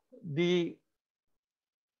 The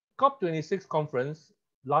COP26 conference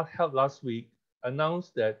held last week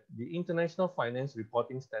announced that the International Finance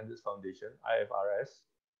Reporting Standards Foundation, IFRS,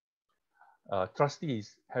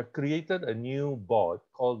 trustees have created a new board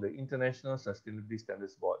called the International Sustainability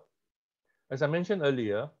Standards Board. As I mentioned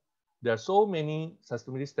earlier, there are so many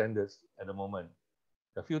sustainability standards at the moment,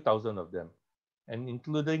 a few thousand of them, and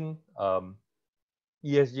including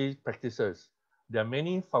ESG practices. There are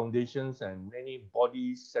many foundations and many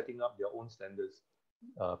bodies setting up their own standards.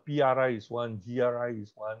 PRI is one, GRI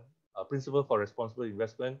is one, Principle for Responsible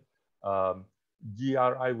Investment.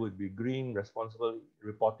 GRI would be Green Responsible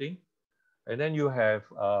Reporting. And then you have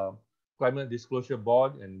Climate Disclosure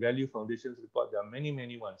Board and Value Foundations Report. There are many,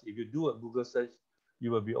 many ones. If you do a Google search, you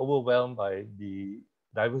will be overwhelmed by the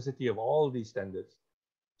diversity of all these standards.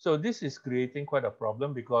 So this is creating quite a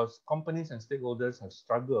problem because companies and stakeholders have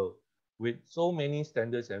struggled with so many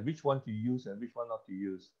standards and which one to use and which one not to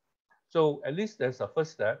use. So at least there's a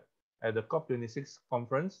first step. At the COP26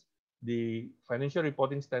 conference, the Financial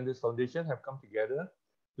Reporting Standards Foundation have come together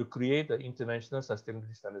to create the International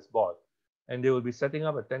Sustainability Standards Board. And they will be setting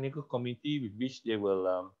up a technical committee with which they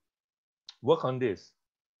will work on this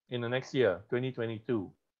in the next year,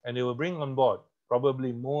 2022. And they will bring on board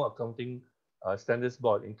probably more accounting standards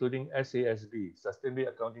board, including SASB, Sustainability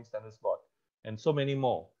Accounting Standards Board, and so many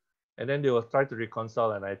more. And then they will try to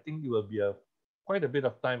reconcile, and I think it will be quite a bit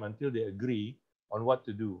of time until they agree on what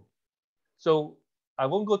to do. So I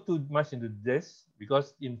won't go too much into this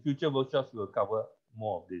because in future workshops we'll cover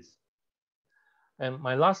more of this. And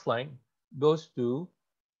my last slide goes to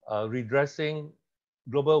redressing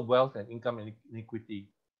global wealth and income inequity.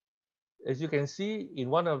 As you can see in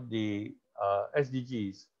one of the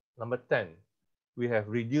SDGs, number 10, we have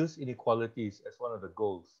reduced inequalities as one of the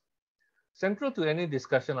goals. Central to any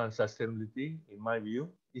discussion on sustainability, in my view,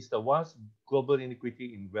 is the vast global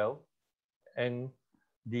inequity in wealth and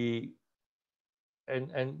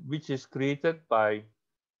which is created by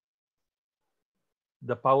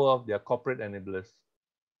the power of their corporate enablers.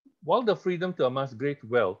 While the freedom to amass great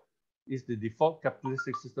wealth is the default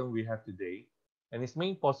capitalistic system we have today, and is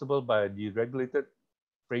made possible by a deregulated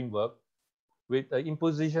framework with the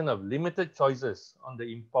imposition of limited choices on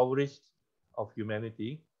the impoverished of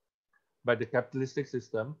humanity by the capitalistic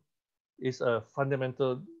system, is a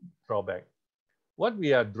fundamental drawback. What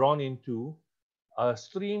we are drawn into are a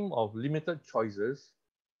stream of limited choices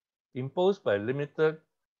imposed by limited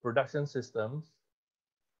production systems,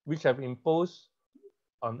 which have imposed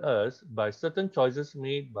on us by certain choices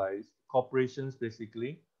made by corporations,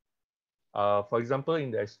 basically. For example,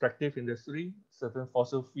 in the extractive industry, certain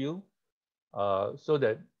fossil fuel, so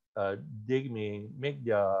that they may make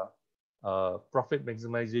their profit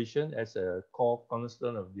maximization as a core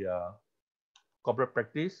cornerstone of their corporate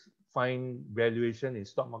practice, find valuation in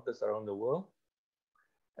stock markets around the world.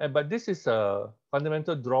 But this is a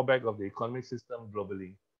fundamental drawback of the economic system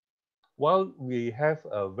globally. While we have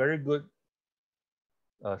a very good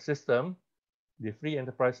system, the free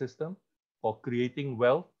enterprise system for creating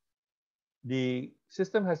wealth, the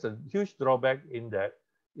system has a huge drawback in that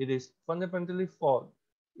it is fundamentally flawed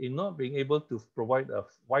in not being able to provide a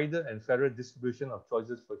wider and fairer distribution of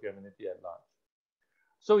choices for humanity at large.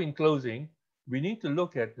 So in closing, we need to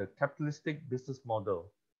look at the capitalistic business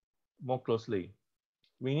model more closely.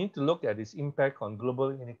 We need to look at its impact on global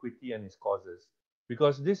inequity and its causes,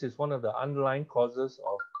 because this is one of the underlying causes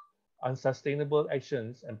of unsustainable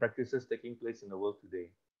actions and practices taking place in the world today.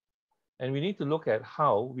 And we need to look at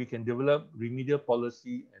how we can develop remedial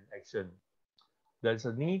policy and action. There's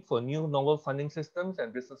a need for new novel funding systems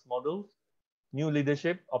and business models, new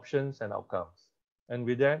leadership options and outcomes. And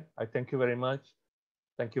with that, I thank you very much.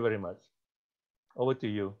 Thank you very much. Over to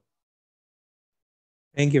you.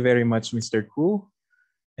 Thank you very much, Mr. Khoo.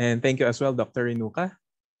 And thank you as well, Dr. Renuka.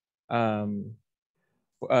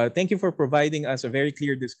 Thank you for providing us a very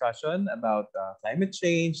clear discussion about climate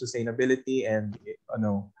change, sustainability, and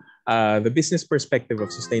the business perspective of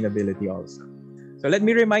sustainability also. So let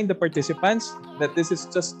me remind the participants that this is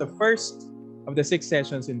just the first of the 6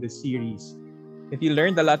 sessions in this series. If you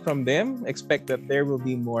learned a lot from them, expect that there will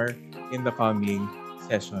be more in the coming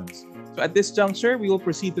sessions. So at this juncture, we will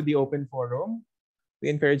proceed to the open forum. We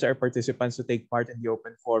encourage our participants to take part in the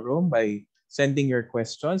open forum by sending your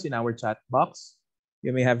questions in our chat box.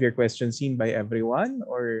 You may have your questions seen by everyone,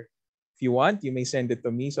 or if you want, you may send it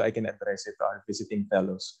to me so I can address it to our visiting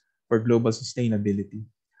fellows for global sustainability.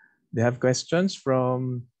 They have questions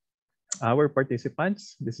from our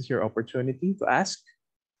participants. This is your opportunity to ask.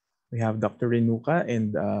 We have Dr. Renuka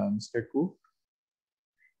and Mr. Khoo.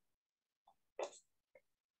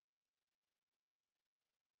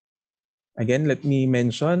 Again, let me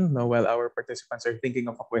mention, while our participants are thinking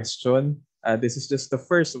of a question, this is just the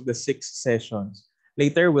first of the 6 sessions.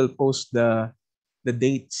 Later, we'll post the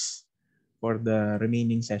dates for the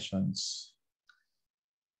remaining sessions.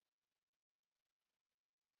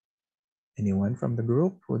 Anyone from the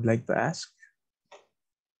group who would like to ask?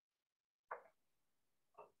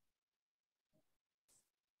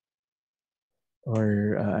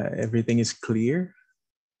 Or everything is clear,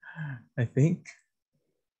 I think.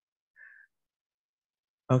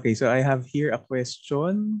 Okay, so I have here a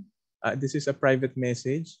question. This is a private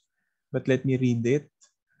message, but let me read it.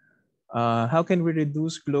 How can we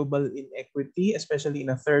reduce global inequity, especially in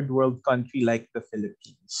a third world country like the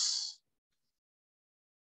Philippines?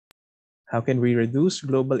 How can we reduce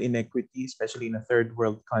global inequity, especially in a third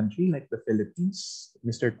world country like the Philippines?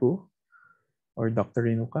 Mr. Khoo or Dr.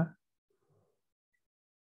 Renuka?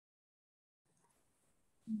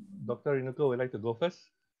 Dr. Renuka, would you like to go first?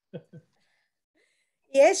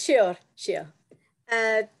 Yes, sure.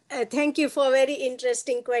 Thank you for a very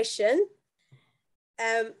interesting question.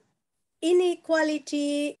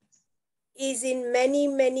 Inequality is in many,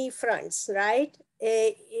 many fronts, right?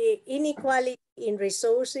 Inequality in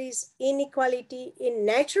resources, inequality in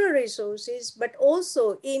natural resources, but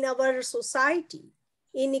also in our society.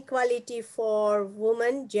 Inequality for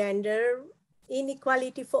women, gender,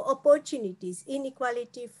 inequality for opportunities,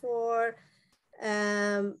 inequality for,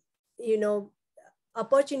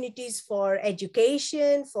 opportunities for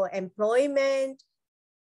education, for employment,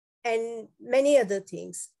 and many other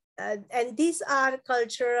things. And these are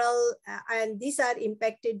cultural, and these are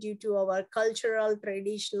impacted due to our cultural,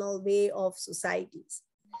 traditional way of societies.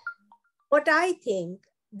 What I think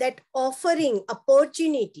that offering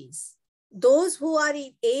opportunities, those who are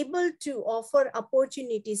able to offer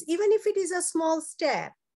opportunities, even if it is a small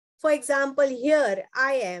step. For example, here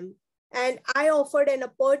I am, and I offered an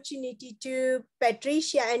opportunity to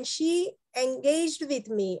Patricia, and she engaged with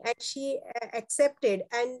me, and she accepted,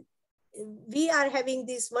 and we are having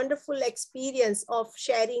this wonderful experience of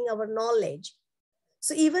sharing our knowledge.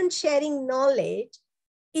 So even sharing knowledge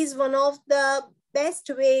is one of the best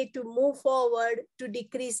way to move forward to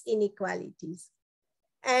decrease inequalities.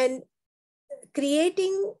 And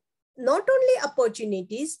creating not only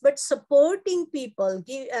opportunities, but supporting people,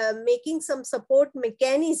 making some support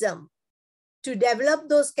mechanism to develop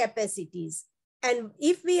those capacities. And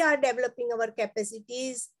if we are developing our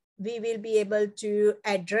capacities, we will be able to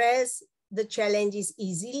address the challenges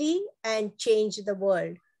easily and change the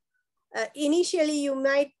world. Initially, you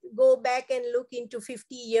might go back and look into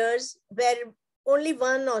 50 years where only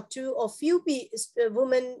 1 or 2 or few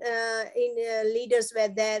women leaders were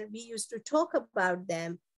there. We used to talk about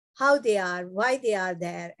them, how they are, why they are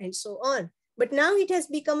there, and so on. But now it has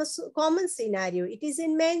become a common scenario. It is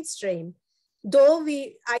in mainstream. Though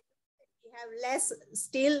we have less,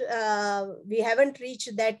 still we haven't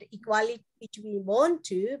reached that equality which we want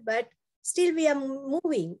to, but still we are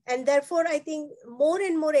moving. And therefore, I think more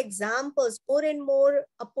and more examples, more and more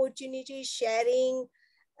opportunities, sharing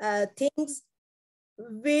things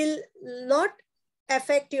will not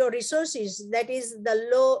affect your resources. That is the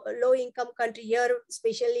low income country here,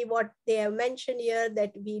 especially what they have mentioned here,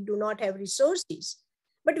 that we do not have resources.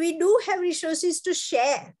 But we do have resources to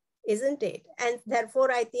share, isn't it? And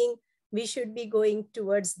therefore, I think we should be going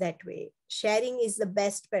towards that way. Sharing is the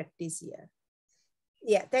best practice here.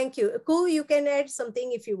 Yeah, thank you. Khoo, you can add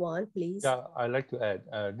something if you want, please. Yeah, I'd like to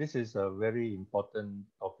add, this is a very important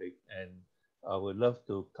topic, and I would love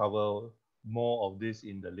to cover more of this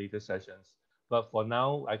in the later sessions. But for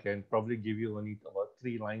now, I can probably give you only about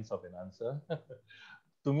 3 lines of an answer.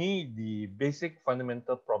 To me, the basic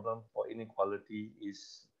fundamental problem for inequality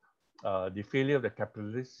is the failure of the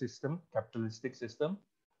capitalistic system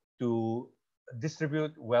to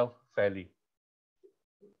distribute wealth fairly.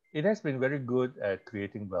 It has been very good at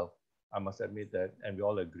creating wealth. I must admit that, and we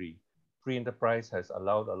all agree. Free enterprise has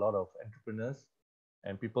allowed a lot of entrepreneurs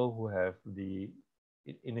and people who have the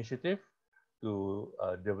initiative to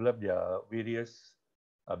develop their various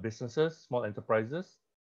businesses, small enterprises,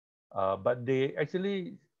 but they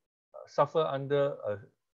actually suffer under an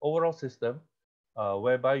overall system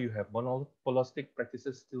whereby you have monopolistic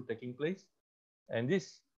practices still taking place. And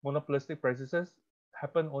these monopolistic practices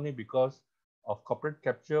happen only because of corporate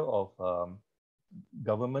capture of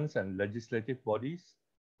governments and legislative bodies,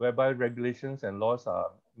 whereby regulations and laws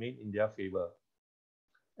are made in their favor.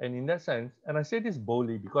 And in that sense, and I say this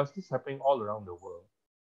boldly because this is happening all around the world,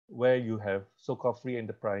 where you have so-called free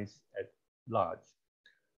enterprise at large.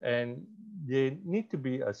 And there need to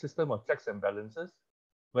be a system of checks and balances,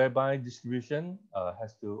 whereby distribution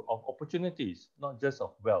of opportunities, not just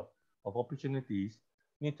of wealth, of opportunities,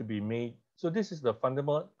 need to be made. So this is the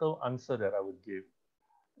fundamental answer that I would give.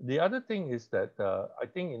 The other thing is that I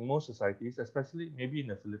think in most societies, especially maybe in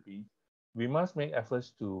the Philippines, we must make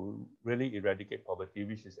efforts to really eradicate poverty,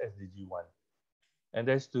 which is SDG 1. And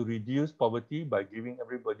that's to reduce poverty by giving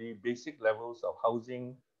everybody basic levels of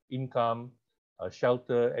housing, income,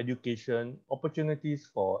 shelter, education, opportunities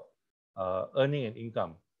for earning an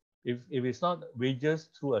income. If it's not wages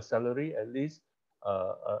through a salary, at least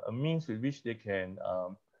a means with which they can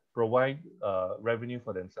provide revenue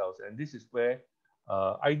for themselves. And this is where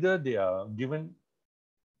either they are given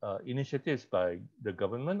initiatives by the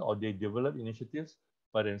government or they develop initiatives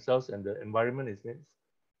by themselves and the environment is made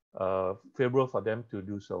favorable for them to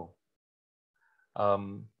do so.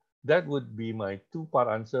 That would be my 2-part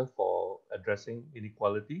answer for addressing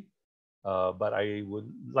inequality. But I would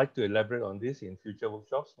like to elaborate on this in future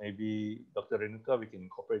workshops. Maybe Dr. Renuka, we can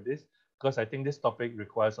incorporate this because I think this topic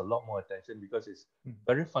requires a lot more attention because it's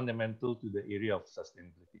very fundamental to the area of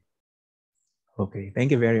sustainability. Okay,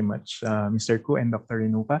 thank you very much, Mr. Khoo and Dr.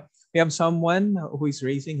 Renuka. We have someone who is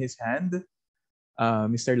raising his hand.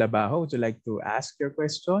 Mr. Labajo, would you like to ask your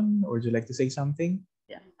question or would you like to say something?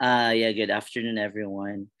 Yeah, good afternoon,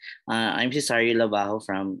 everyone. I'm Cesario Labajo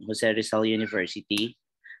from Jose Rizal University.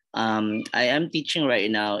 I am teaching right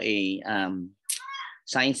now a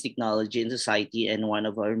science, technology, and society, and one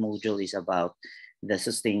of our modules is about the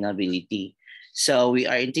sustainability. So we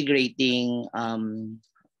are integrating,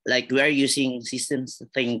 like we are using systems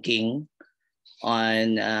thinking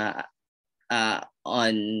on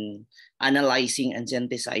analyzing and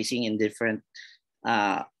synthesizing in different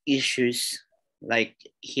issues, like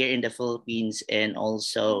here in the Philippines and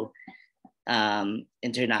also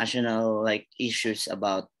international like issues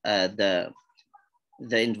about the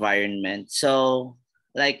environment. So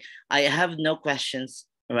like I have no questions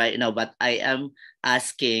right now, but I am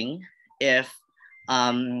asking if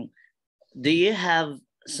do you have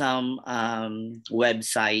some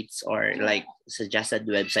websites or like suggested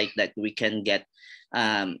website that we can get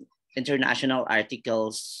international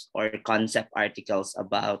articles or concept articles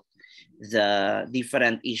about the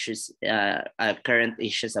different issues, current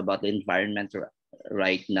issues about the environment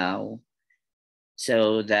right now,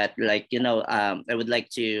 so that like, you know, I would like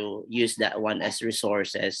to use that one as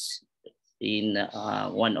resources in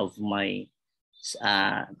one of my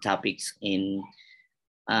topics in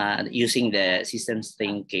using the systems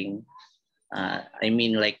thinking. I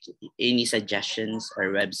mean, like any suggestions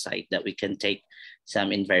or website that we can take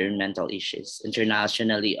some environmental issues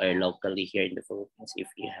internationally or locally here in the Philippines, if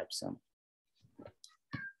you have some.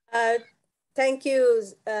 Thank you,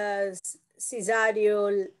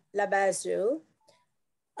 Cesario Labazo.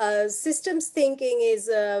 Systems thinking is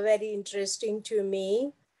very interesting to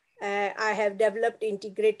me. I have developed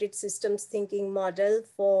integrated systems thinking model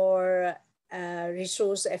for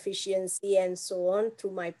resource efficiency and so on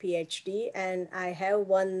through my PhD. And I have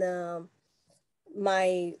one,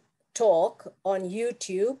 my talk on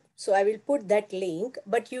YouTube. So I will put that link,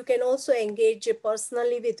 but you can also engage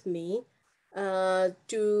personally with me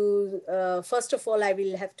first of all, I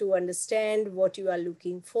will have to understand what you are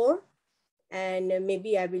looking for, and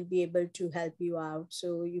maybe I will be able to help you out.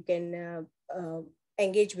 So you can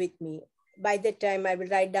engage with me. By that time, I will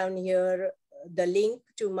write down here the link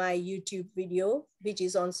to my YouTube video, which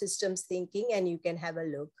is on systems thinking, and you can have a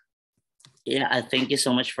look. Yeah, thank you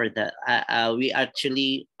so much for that. We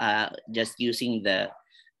actually just using the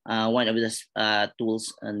one of the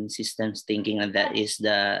tools and systems thinking, and that is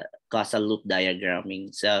the causal loop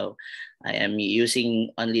diagramming. So I am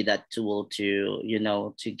using only that tool to,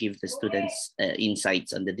 to give the students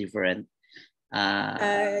insights on the different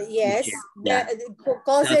yes, yeah. the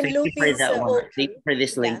cause So and thank loop you for is that one. okay. Thank you for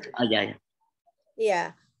this link. Yeah. Oh, yeah.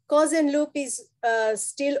 Yeah, cause and loop is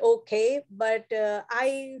still okay, but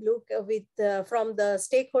I look with from the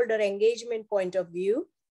stakeholder engagement point of view,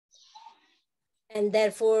 and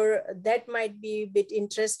therefore that might be a bit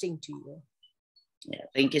interesting to you. Yeah,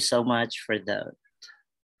 thank you so much for that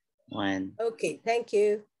one. Okay, thank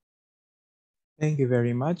you. Thank you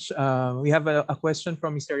very much. We have a question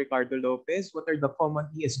from Mr. Ricardo Lopez. What are the common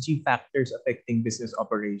ESG factors affecting business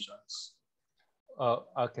operations?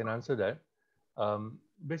 I can answer that.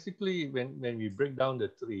 Basically, when we break down the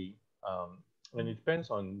three, and it depends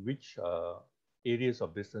on which areas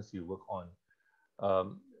of business you work on.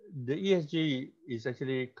 The ESG is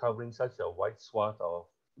actually covering such a wide swath of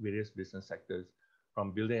various business sectors,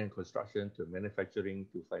 from building and construction to manufacturing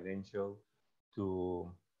to financial to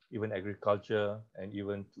even agriculture, and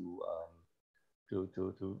even to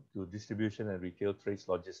distribution and retail trades,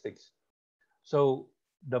 logistics. So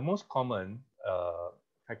the most common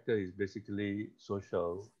factor is basically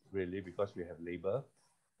social, really, because we have labor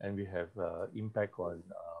and we have impact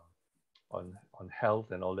on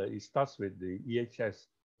health and all that. It starts with the EHS,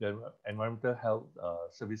 the environmental health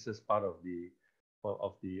services part of the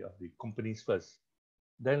companies first.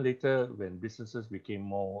 Then later, when businesses became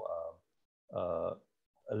more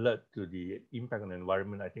alert to the impact on the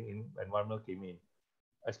environment, I think environmental came in,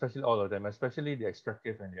 especially all of them, especially the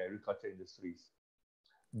extractive and the agriculture industries.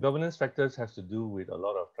 Governance factors has to do with a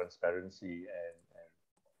lot of transparency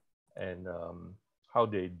and how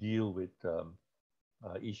they deal with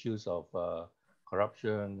issues of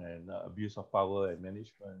corruption and abuse of power and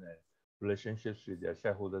management and relationships with their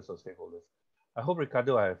shareholders or stakeholders. I hope,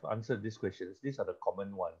 Ricardo, I have answered these questions. These are the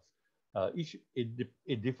common ones.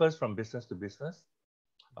 It differs from business to business.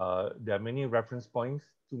 There are many reference points,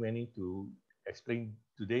 too many to explain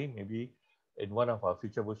today. Maybe in one of our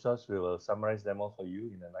future workshops, we will summarize them all for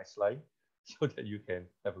you in a nice slide so that you can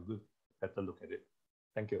have a better look at it.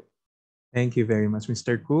 Thank you. Thank you very much,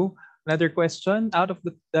 Mr. Khoo. Another question. Out of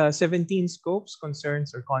the 17 scopes,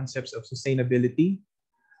 concerns, or concepts of sustainability,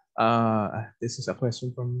 this is a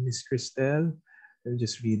question from Ms. Cristel. Let me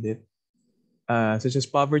just read it. Such as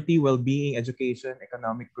poverty, well-being, education,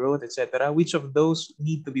 economic growth, etc. Which of those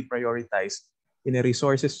need to be prioritized in a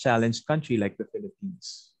resources-challenged country like the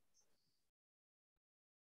Philippines?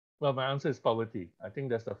 Well, my answer is poverty. I think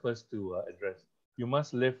that's the first to address. You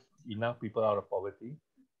must lift enough people out of poverty,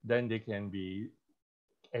 then they can be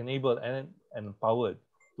enabled and empowered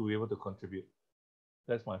to be able to contribute.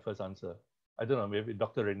 That's my first answer. I don't know, maybe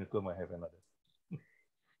Dr. Renuka might have another.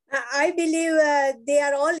 I believe they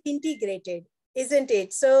are all integrated, isn't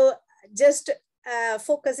it? So just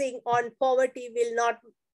focusing on poverty will not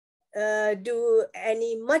do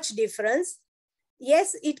any much difference.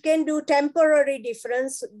 Yes, it can do temporary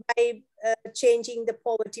difference by changing the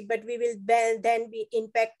poverty, but we will then be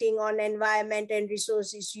impacting on environment and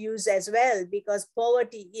resources use as well, because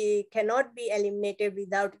poverty cannot be eliminated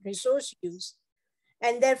without resource use.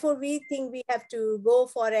 And therefore, we think we have to go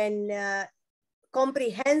for an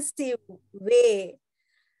comprehensive way.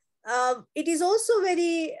 It is also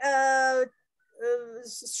very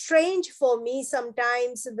strange for me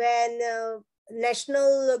sometimes when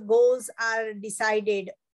national goals are decided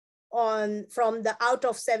on from the out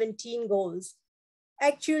of 17 goals.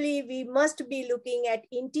 Actually, we must be looking at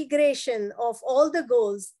integration of all the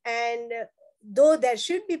goals, and though there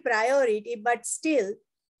should be priority, but still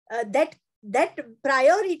that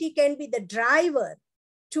priority can be the driver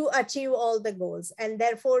to achieve all the goals. And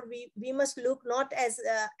therefore, we must look not as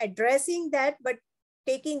addressing that, but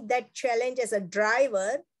taking that challenge as a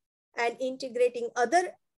driver and integrating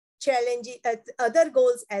other challenges, other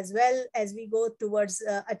goals as well as we go towards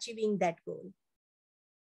achieving that goal.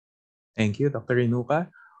 Thank you, Dr. Renuka.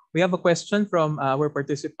 We have a question from our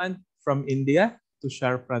participant from India,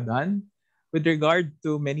 Tushar Pradhan. With regard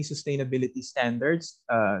to many sustainability standards,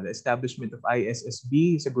 the establishment of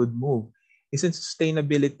ISSB is a good move. Isn't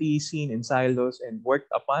sustainability seen in silos and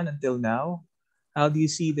worked upon until now? How do you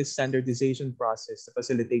see this standardization process to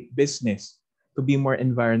facilitate business to be more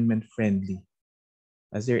environment friendly?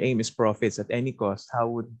 As their aim is profits at any cost, how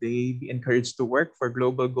would they be encouraged to work for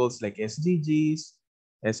global goals like SDGs,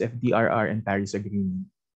 SFDRR, and Paris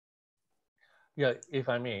Agreement? Yeah, if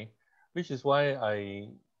I may, which is why I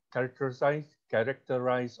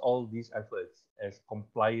characterize all these efforts as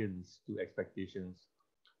compliance to expectations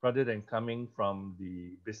rather than coming from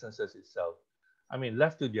the businesses itself. I mean,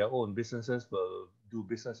 left to their own, businesses will do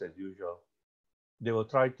business as usual. They will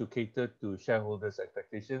try to cater to shareholders'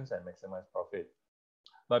 expectations and maximize profit.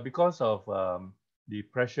 But because of the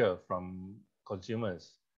pressure from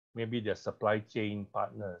consumers, maybe their supply chain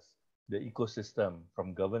partners, the ecosystem,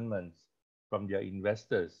 from governments, from their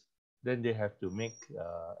investors, then they have to make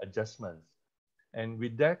adjustments. And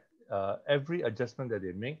with that, every adjustment that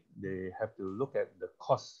they make, they have to look at the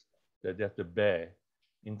costs that they have to bear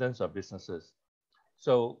in terms of businesses.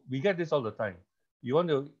 So we get this all the time. You want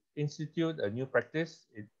to institute a new practice,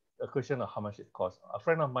 it's a question of how much it costs. A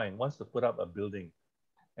friend of mine wants to put up a building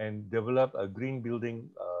and develop a green building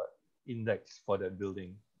index for that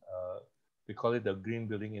building. We call it the Green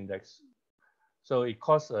Building Index. So it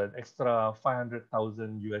costs an extra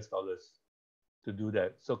 500,000 US dollars to do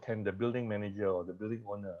that. So can the building manager or the building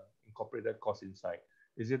owner incorporate that cost inside?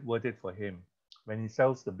 Is it worth it for him? When he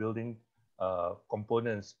sells the building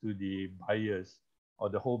components to the buyers or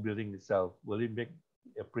the whole building itself, will it make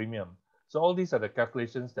a premium? So all these are the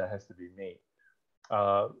calculations that has to be made.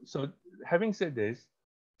 So having said this,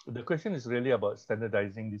 the question is really about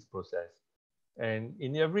standardizing this process. And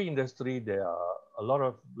in every industry, there are a lot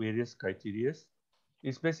of various criteria.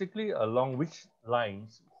 It's basically along which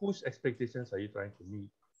lines, whose expectations are you trying to meet?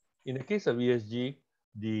 In the case of ESG,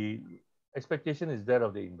 the expectation is that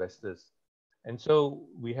of the investors. And so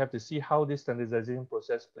we have to see how this standardization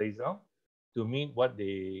process plays out to meet what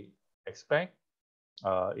they expect,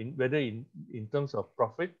 whether in terms of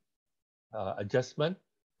profit, adjustment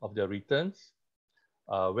of the returns,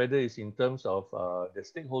 whether it's in terms of the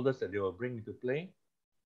stakeholders that they will bring into play.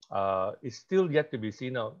 It's still yet to be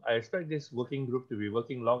seen out. I expect this working group to be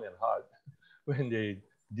working long and hard when they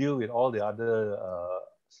deal with all the other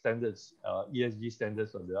standards, ESG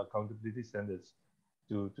standards or the accountability standards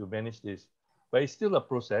to manage this. But it's still a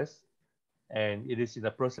process, and it is in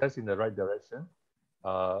a process in the right direction.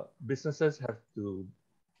 Businesses have to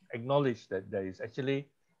acknowledge that there is actually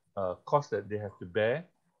cost that they have to bear,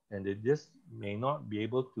 and they just may not be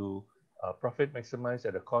able to profit maximize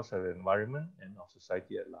at the cost of the environment and of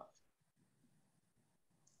society at large.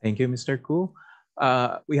 Thank you, Mr. Khoo.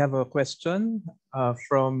 We have a question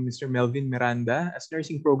from Mr. Melvin Miranda. As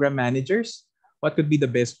nursing program managers, what could be the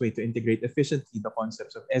best way to integrate efficiently the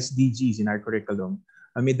concepts of SDGs in our curriculum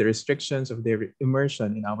amid the restrictions of their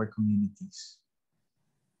immersion in our communities?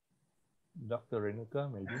 Dr.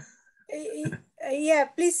 Renuka, maybe? Yeah,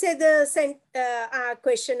 please say the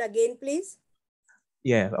question again, please.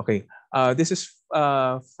 Yeah, okay. This is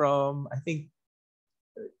from, I think,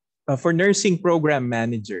 for nursing program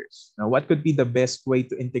managers. Now, what could be the best way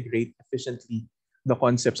to integrate efficiently the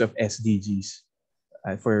concepts of SDGs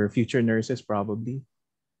for future nurses, probably,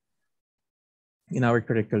 in our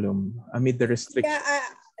curriculum amid the restrictions? Yeah,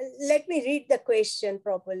 let me read the question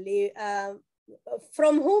properly.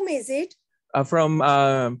 From whom is it? From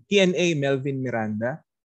PNA Melvin Miranda.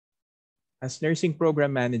 As nursing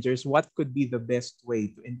program managers, what could be the best way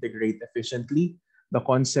to integrate efficiently the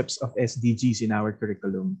concepts of SDGs in our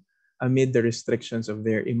curriculum amid the restrictions of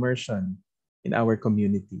their immersion in our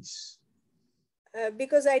communities?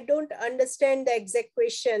 Because I don't understand the exact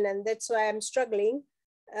question, and that's why I'm struggling.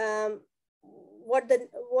 Can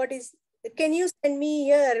you send me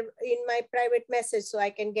here in my private message so I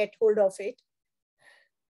can get hold of it?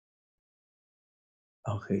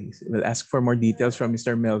 Okay, so we'll ask for more details from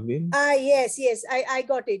Mr. Melvin. Yes, I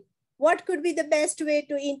got it. What could be the best way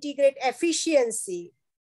to integrate efficiency,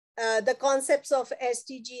 the concepts of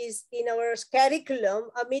SDGs in our curriculum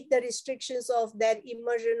amid the restrictions of their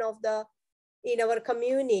immersion in our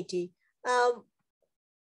community? Can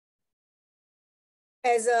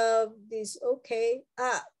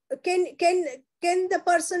the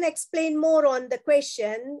person explain more on the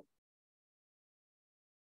question?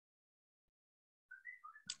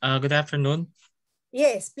 Good afternoon.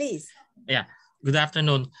 Yes, please. Yeah, good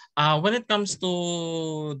afternoon. When it comes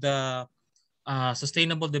to the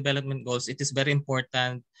Sustainable Development Goals, it is very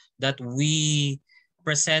important that we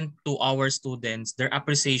present to our students their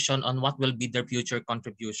appreciation on what will be their future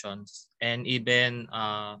contributions, and even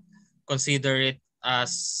consider it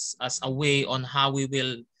as a way on how we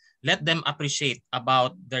will let them appreciate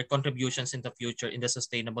about their contributions in the future in the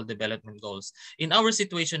Sustainable Development Goals. In our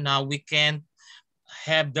situation now, we can't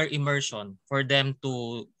have their immersion for them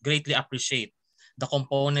to greatly appreciate the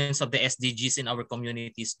components of the SDGs in our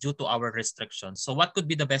communities due to our restrictions. So what could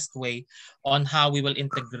be the best way on how we will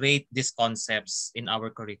integrate these concepts in our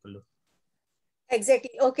curriculum?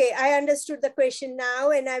 Exactly. Okay, I understood the question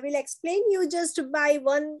now, and I will explain you just by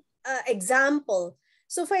one example.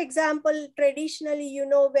 So for example, traditionally,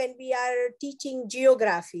 when we are teaching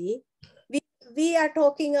geography, we are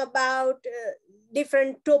talking about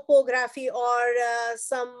different topography or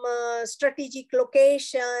some strategic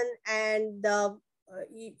location, and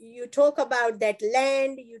you talk about that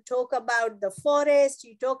land, you talk about the forest,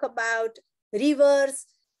 you talk about rivers,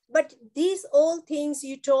 but these all things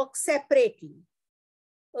you talk separately,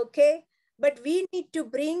 okay? But we need to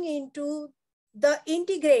bring into the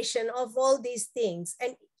integration of all these things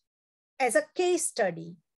and as a case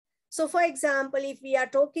study. So for example, if we are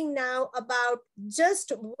talking now about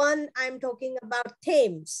just one, I'm talking about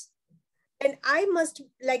Thames. And I must,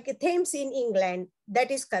 like Thames in England, that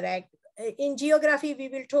is correct. In geography, we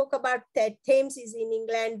will talk about that Thames is in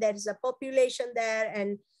England, there is a population there,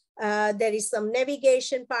 and there is some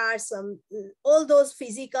navigation parts, some all those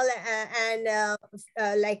physical and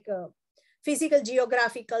physical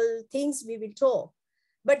geographical things we will talk.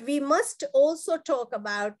 But we must also talk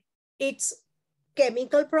about its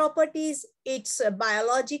chemical properties, its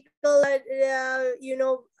biological,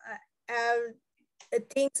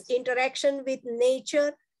 things, interaction with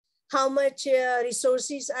nature, how much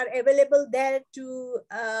resources are available there to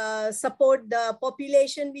support the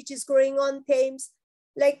population which is growing on Thames.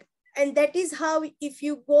 And that is how, if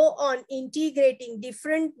you go on integrating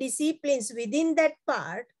different disciplines within that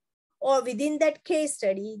part or within that case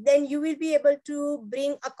study, then you will be able to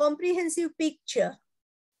bring a comprehensive picture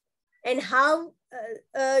and how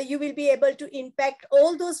you will be able to impact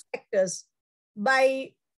all those factors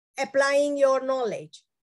by applying your knowledge.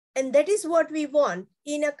 And that is what we want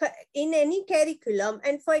in any curriculum.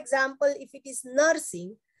 And for example, if it is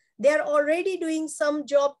nursing, they're already doing some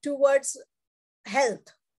job towards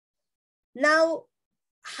health. Now,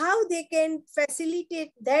 how they can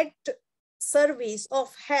facilitate that service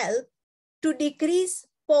of health to decrease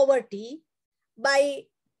poverty by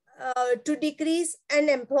to decrease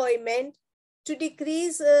unemployment, to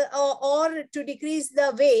decrease or to decrease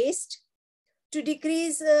the waste, to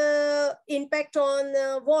decrease impact on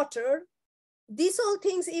water. These all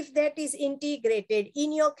things, if that is integrated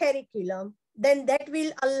in your curriculum, then that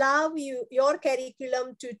will allow your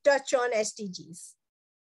curriculum to touch on SDGs.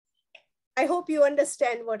 I hope you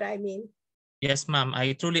understand what I mean. Yes, ma'am.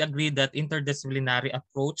 I truly agree that interdisciplinary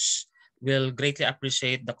approach will greatly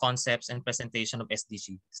appreciate the concepts and presentation of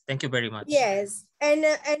SDGs. Thank you very much. Yes, and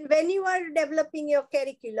when you are developing your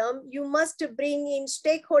curriculum, you must bring in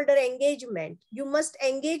stakeholder engagement. You must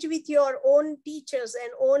engage with your own teachers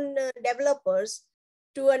and own developers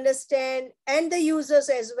to understand, and the users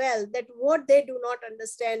as well, that what they do not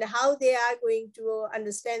understand, how they are going to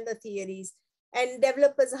understand the theories, and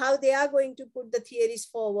developers, how they are going to put the theories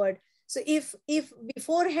forward. So if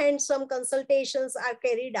beforehand some consultations are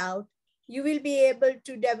carried out, you will be able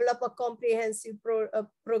to develop a comprehensive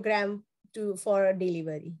program for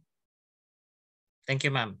delivery. Thank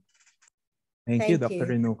you, ma'am. Thank you, Dr.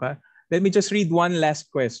 Renuka. Let me just read one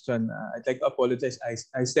last question. I'd like to apologize.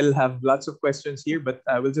 I still have lots of questions here, but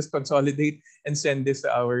I will just consolidate and send this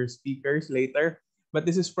to our speakers later. But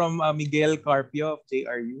this is from Miguel Carpio of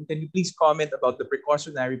JRU. Can you please comment about the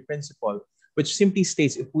precautionary principle, which simply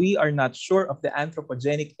states if we are not sure of the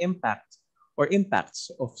anthropogenic impact or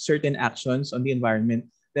impacts of certain actions on the environment,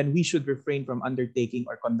 then we should refrain from undertaking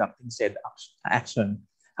or conducting said action.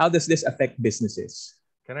 How does this affect businesses?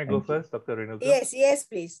 Can I go first, Dr. Renuka? Yes,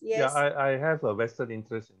 please. Yes. Yeah, I have a vested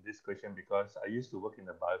interest in this question because I used to work in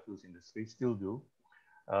the biofuels industry, still do.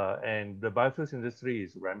 And the biofuels industry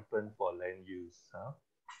is rampant for land use.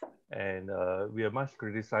 And we were much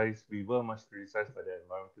criticized by the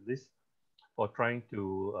environmentalists for trying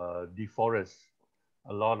to deforest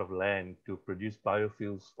a lot of land to produce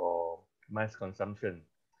biofuels for mass consumption.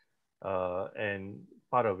 And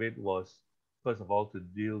part of it was, first of all, to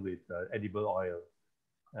deal with edible oil.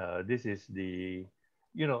 This is the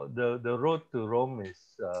road to Rome is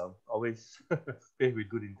always paved with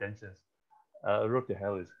good intentions. Road to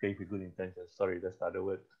hell is paved with good intentions. Sorry, that's the other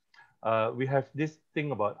word. We have this thing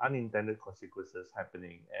about unintended consequences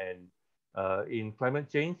happening. And in climate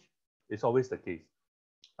change, it's always the case.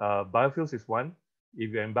 Biofuels is one.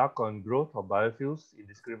 If you embark on growth of biofuels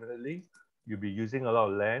indiscriminately, you'll be using a lot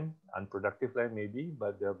of land, unproductive land maybe,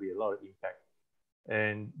 but there'll be a lot of impact.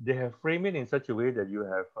 And they have framed it in such a way that you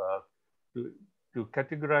have to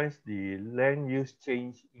categorize the land use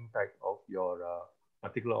change impact of your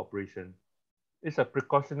particular operation. It's a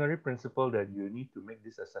precautionary principle that you need to make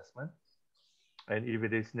this assessment. And if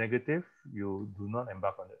it is negative, you do not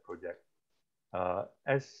embark on that project.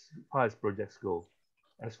 As far as projects go.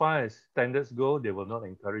 As far as standards go, they will not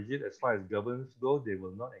encourage it. As far as governance go, they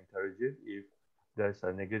will not encourage it if there's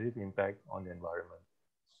a negative impact on the environment.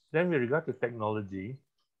 Then with regard to technology,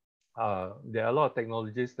 there are a lot of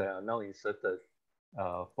technologies that are now inserted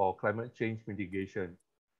for climate change mitigation.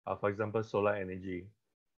 For example, solar energy.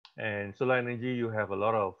 And solar energy, you have a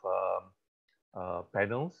lot of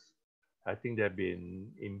panels. I think they've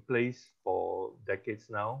been in place for decades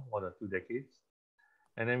now, 1 or 2 decades.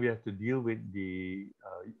 And then we have to deal with the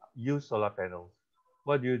used solar panels.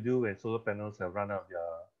 What do you do when solar panels have run out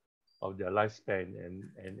of their lifespan,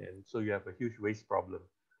 and so you have a huge waste problem.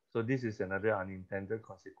 So this is another unintended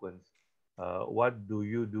consequence. What do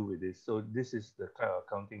you do with this? So this is the kind of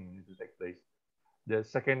accounting that needs to take place. The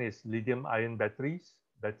second is lithium-ion batteries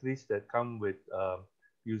that come with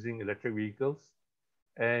using electric vehicles,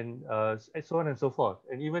 and so on and so forth.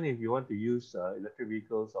 And even if you want to use electric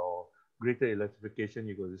vehicles or greater electrification,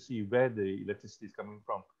 you got to see where the electricity is coming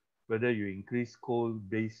from, whether you increase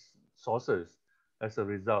coal-based sources. As a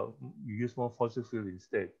result, you use more fossil fuel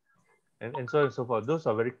instead, and so on and so forth. Those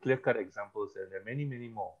are very clear-cut examples, and there are many, many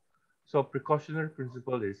more. So precautionary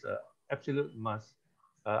principle is an absolute must.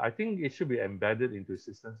 I think it should be embedded into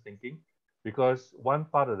systems thinking, because one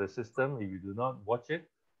part of the system, if you do not watch it,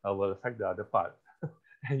 will affect the other part.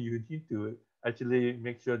 And you need to actually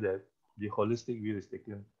make sure that the holistic view is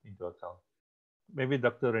taken into account. Maybe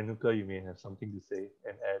Dr. Renuka, you may have something to say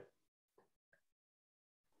and add.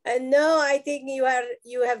 No, I think you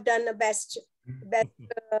have done the best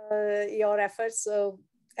your efforts. So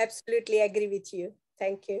absolutely agree with you.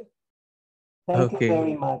 Thank you. Thank you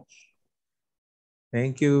very much.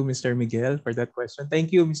 Thank you, Mr. Miguel, for that question.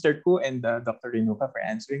 Thank you, Mr. Khoo and Dr. Renuka, for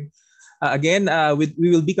answering. Again, we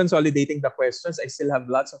will be consolidating the questions. I still have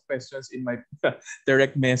lots of questions in my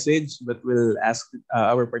direct message, but we'll ask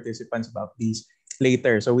our participants about these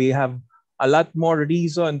later. So we have a lot more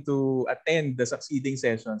reason to attend the succeeding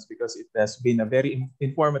sessions because it has been a very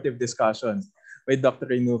informative discussion with Dr.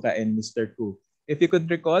 Renuka and Mr. Khoo. If you could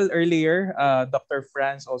recall earlier, Dr.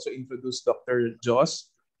 Franz also introduced Dr. Jos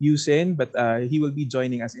Yusin, but he will be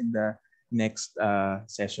joining us in the next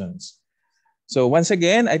sessions. So once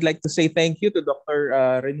again, I'd like to say thank you to Dr.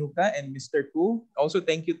 Renuka and Mr. Khoo. Also,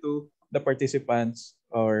 thank you to the participants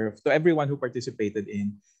or to everyone who participated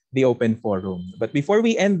in the open forum. But before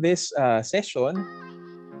we end this session,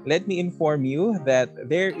 let me inform you that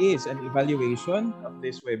there is an evaluation of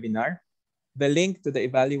this webinar. The link to the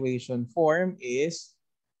evaluation form is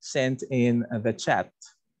sent in the chat.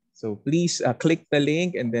 So please click the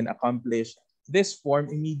link and then accomplish this form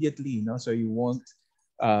immediately, so you won't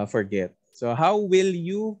forget. So how will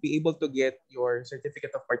you be able to get your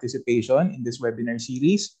certificate of participation in this webinar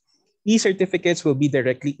series? E-certificates will be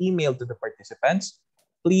directly emailed to the participants.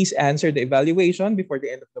 Please answer the evaluation before the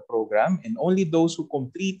end of the program, and only those who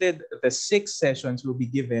completed the 6 sessions will be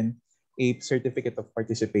given a certificate of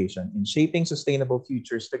participation in Shaping Sustainable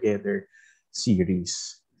Futures Together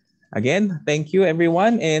series. Again, thank you,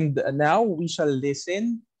 everyone. And now we shall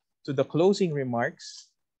listen to the closing remarks.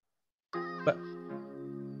 But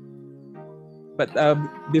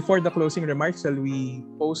before the closing remarks, shall we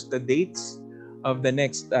post the dates of the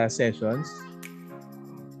next sessions?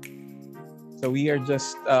 So we are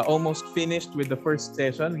just almost finished with the first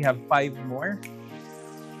session. We have 5 more.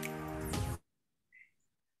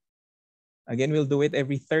 Again, we'll do it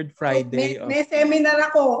every 3rd Friday. May seminar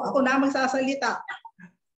ako. Ako na magsasalita.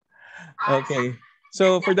 Okay.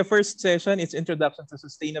 So for the first session, it's Introduction to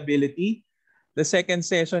Sustainability. The second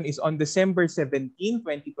session is on December 17,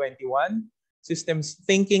 2021, Systems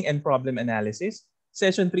Thinking and Problem Analysis.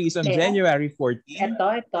 Session 3 is on January 14.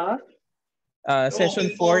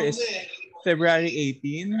 Session 4 is February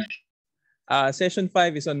 18. Session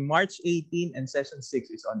 5 is on March 18, and Session 6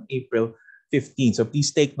 is on April 15. So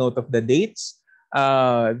please take note of the dates.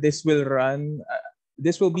 This will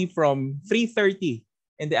be from 3:30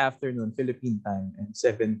 in the afternoon, Philippine time, and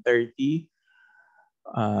 7:30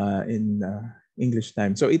 in English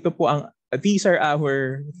time. So these are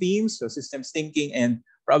our themes, so systems thinking and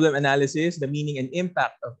problem analysis, the meaning and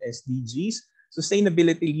impact of SDGs,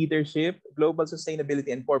 sustainability leadership, global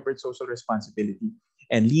sustainability and corporate social responsibility,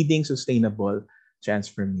 and leading sustainable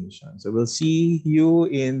transformation. So we'll see you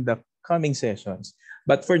in the coming sessions.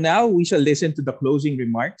 But for now, we shall listen to the closing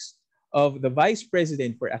remarks of the Vice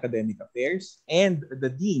President for Academic Affairs and the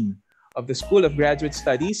Dean of the School of Graduate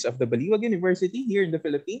Studies of the Baliuag University here in the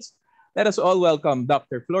Philippines. Let us all welcome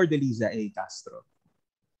Dr. Flordeliza A. Castro.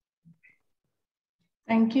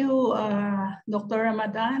 Thank you, Dr.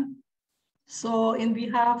 Ramadan. So in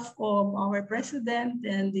behalf of our President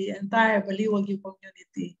and the entire Baliuag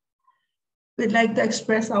community, we'd like to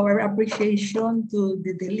express our appreciation to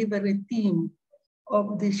the delivery team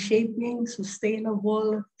of the Shaping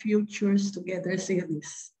Sustainable Futures Together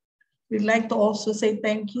series. We'd like to also say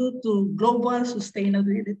thank you to Global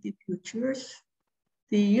Sustainability Futures,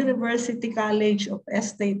 the University College of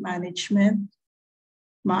Estate Management,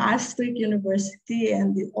 Maastricht University,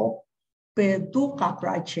 and the Duca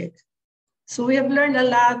project. So we have learned a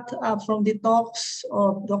lot from the talks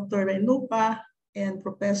of Dr. Renuka and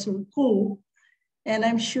Professor Khoo, and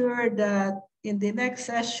I'm sure that in the next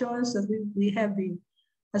sessions that we have,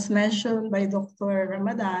 as mentioned by Dr.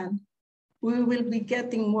 Ramadan, we will be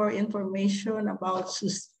getting more information about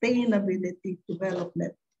sustainability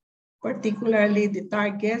development, particularly the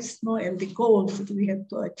targets and the goals that we have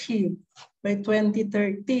to achieve by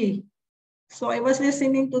 2030. So I was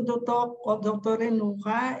listening to the talk of Dr.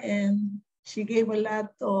 Renuka, and she gave a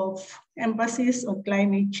lot of emphasis on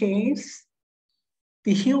climate change,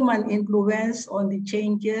 the human influence on the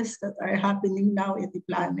changes that are happening now in the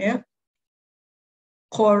planet,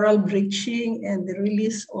 coral bleaching, and the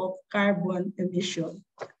release of carbon emission.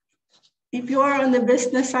 If you are on the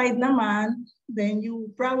business side naman, then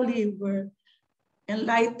you probably were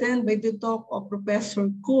enlightened by the talk of Professor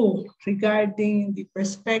Khoo regarding the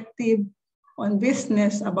perspective on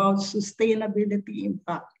business about sustainability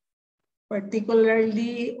impact,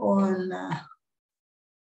 particularly on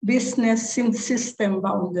business system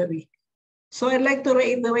boundary. So I'd like to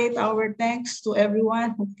reiterate our thanks to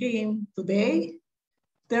everyone who came today.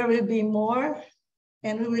 There will be more,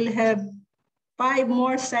 and we will have 5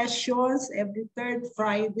 more sessions every 3rd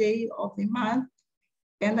Friday of the month.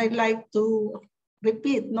 And I'd like to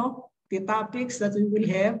repeat the topics that we will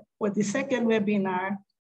have for the 2nd webinar.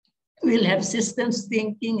 We'll have systems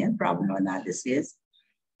thinking and problem analysis.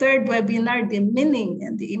 3rd webinar, the meaning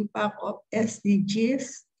and the impact of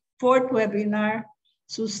SDGs. 4th webinar,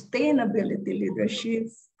 sustainability leadership.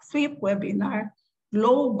 5th webinar,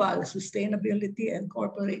 global sustainability and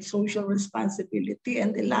corporate social responsibility.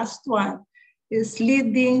 And the last one is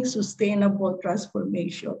leading sustainable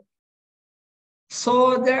transformation.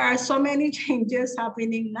 So there are so many changes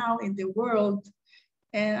happening now in the world.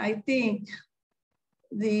 And I think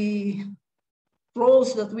the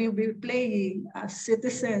roles that we'll be playing as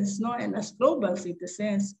citizens and as global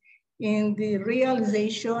citizens in the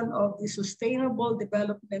realization of the Sustainable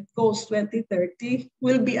Development Goals 2030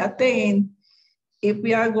 will be attained if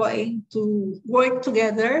we are going to work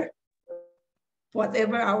together,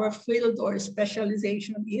 whatever our field or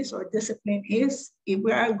specialization is or discipline is, if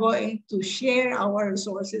we are going to share our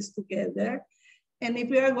resources together, and if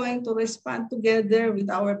we are going to respond together with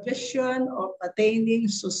our vision of attaining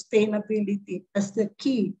sustainability as the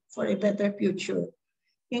key for a better future.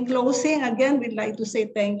 In closing, again, we'd like to say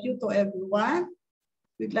thank you to everyone.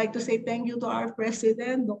 We'd like to say thank you to our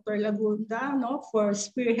president, Dr. Lagunda, for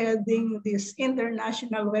spearheading this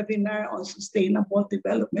international webinar on sustainable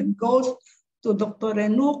development goals, to Dr.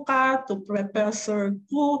 Renuka, to Professor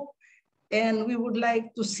Khoo, and we would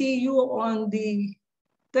like to see you on the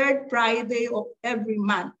 3rd Friday of every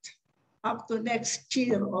month up to next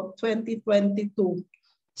year of 2022.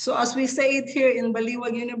 So as we say it here in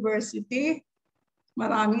Baliuag University,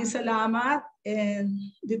 maraming salamat, and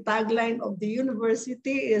the tagline of the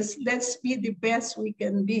university is, let's be the best we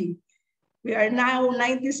can be. We are now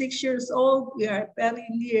 96 years old. We are very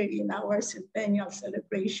near in our centennial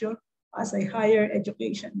celebration as a higher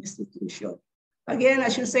education institution. Again,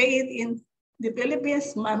 as you say it in the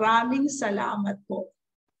Philippines, maraming salamat po.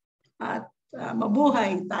 At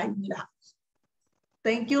mabuhay tayong lahat.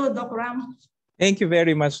 Thank you, Dr. Ram. Thank you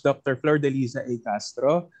very much, Dr. Flordeliza A.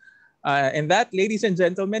 Castro. And that, ladies and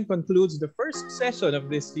gentlemen, concludes the first session of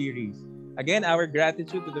this series. Again, our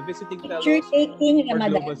gratitude to the visiting fellows for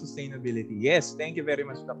global sustainability. Yes, thank you very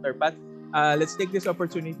much, Dr. Pat. Let's take this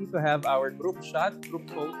opportunity to have our group shot, group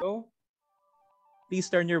photo. Please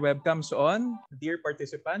turn your webcams on, dear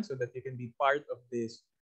participants, so that you can be part of this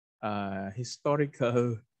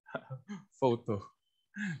historical photo,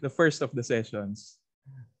 the first of the sessions.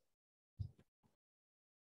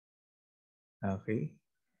 Okay,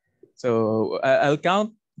 so I'll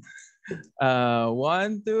count.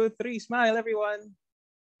 1, 2, 3. Smile, everyone.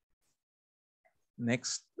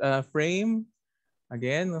 Next frame.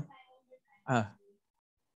 Again.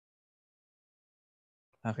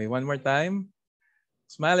 Okay, one more time.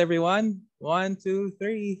 Smile, everyone. 1, 2,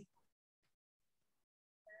 3.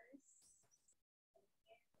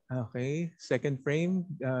 Okay, 2nd frame.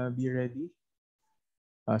 Be ready.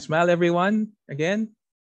 Smile, everyone. Again.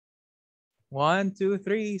 1, 2,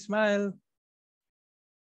 3. Smile.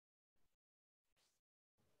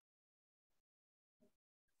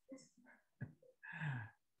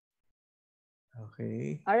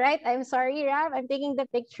 Okay. All right. I'm sorry, Ram. I'm taking the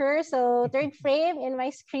picture. So 3rd frame in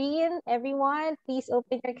my screen. Everyone, please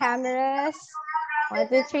open your cameras.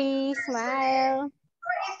 1, 2, 3. Smile.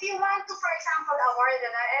 If you want to, for example, award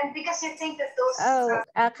and because you think that those...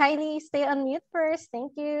 kindly stay on mute first.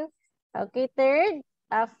 Thank you. Okay, 3rd.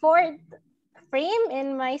 fourth frame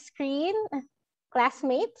in my screen.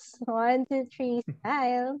 Classmates, 1, 2, 3,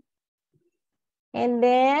 smile. And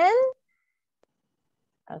then,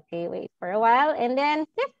 okay, wait for a while. And then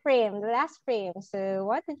fifth frame, the last frame. So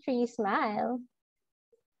 1, 2, 3, smile.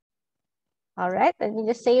 All right, let me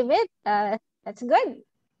just save it. That's good.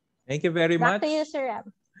 Thank you very much. Back to you, Sir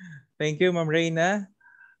Ram. Thank you, Ma'am Reyna.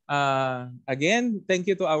 Again, thank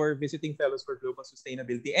you to our visiting fellows for global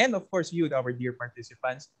sustainability, and of course you, our dear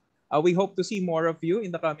participants. We hope to see more of you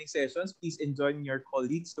in the coming sessions. Please enjoin your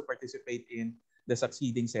colleagues to participate in the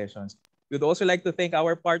succeeding sessions. We'd also like to thank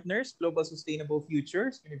our partners, Global Sustainable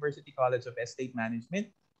Futures, University College of Estate Management,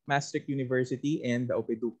 Maastricht University, and the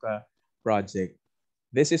Opeduca Project.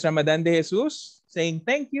 This is Ramadan de Jesus saying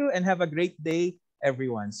thank you and have a great day,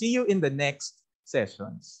 everyone. See you in the next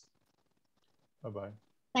sessions. Bye-bye.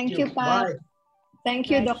 Thank you, Pat.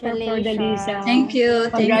 Thank you, Dr. Flordeliza. Thank you.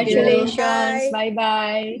 Congratulations.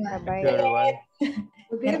 Bye-bye. Thank you, everyone.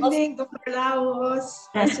 Good evening, Dr. Laos.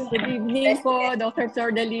 Good evening po, Dr.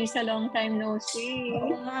 Flordeliza. Long time no see.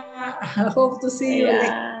 Hope to see you.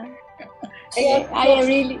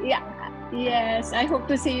 Yes, I hope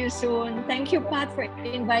to see you soon. Thank you, Pat, for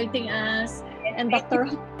inviting us. And Dr.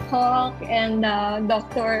 Hock and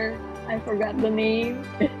Dr. I forgot the name.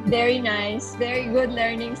 Very nice. Very good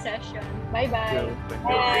learning session. Bye-bye.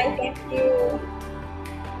 Bye. Thank you.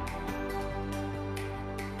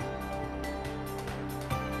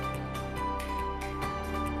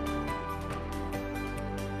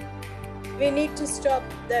 We need to stop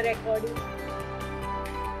the recording.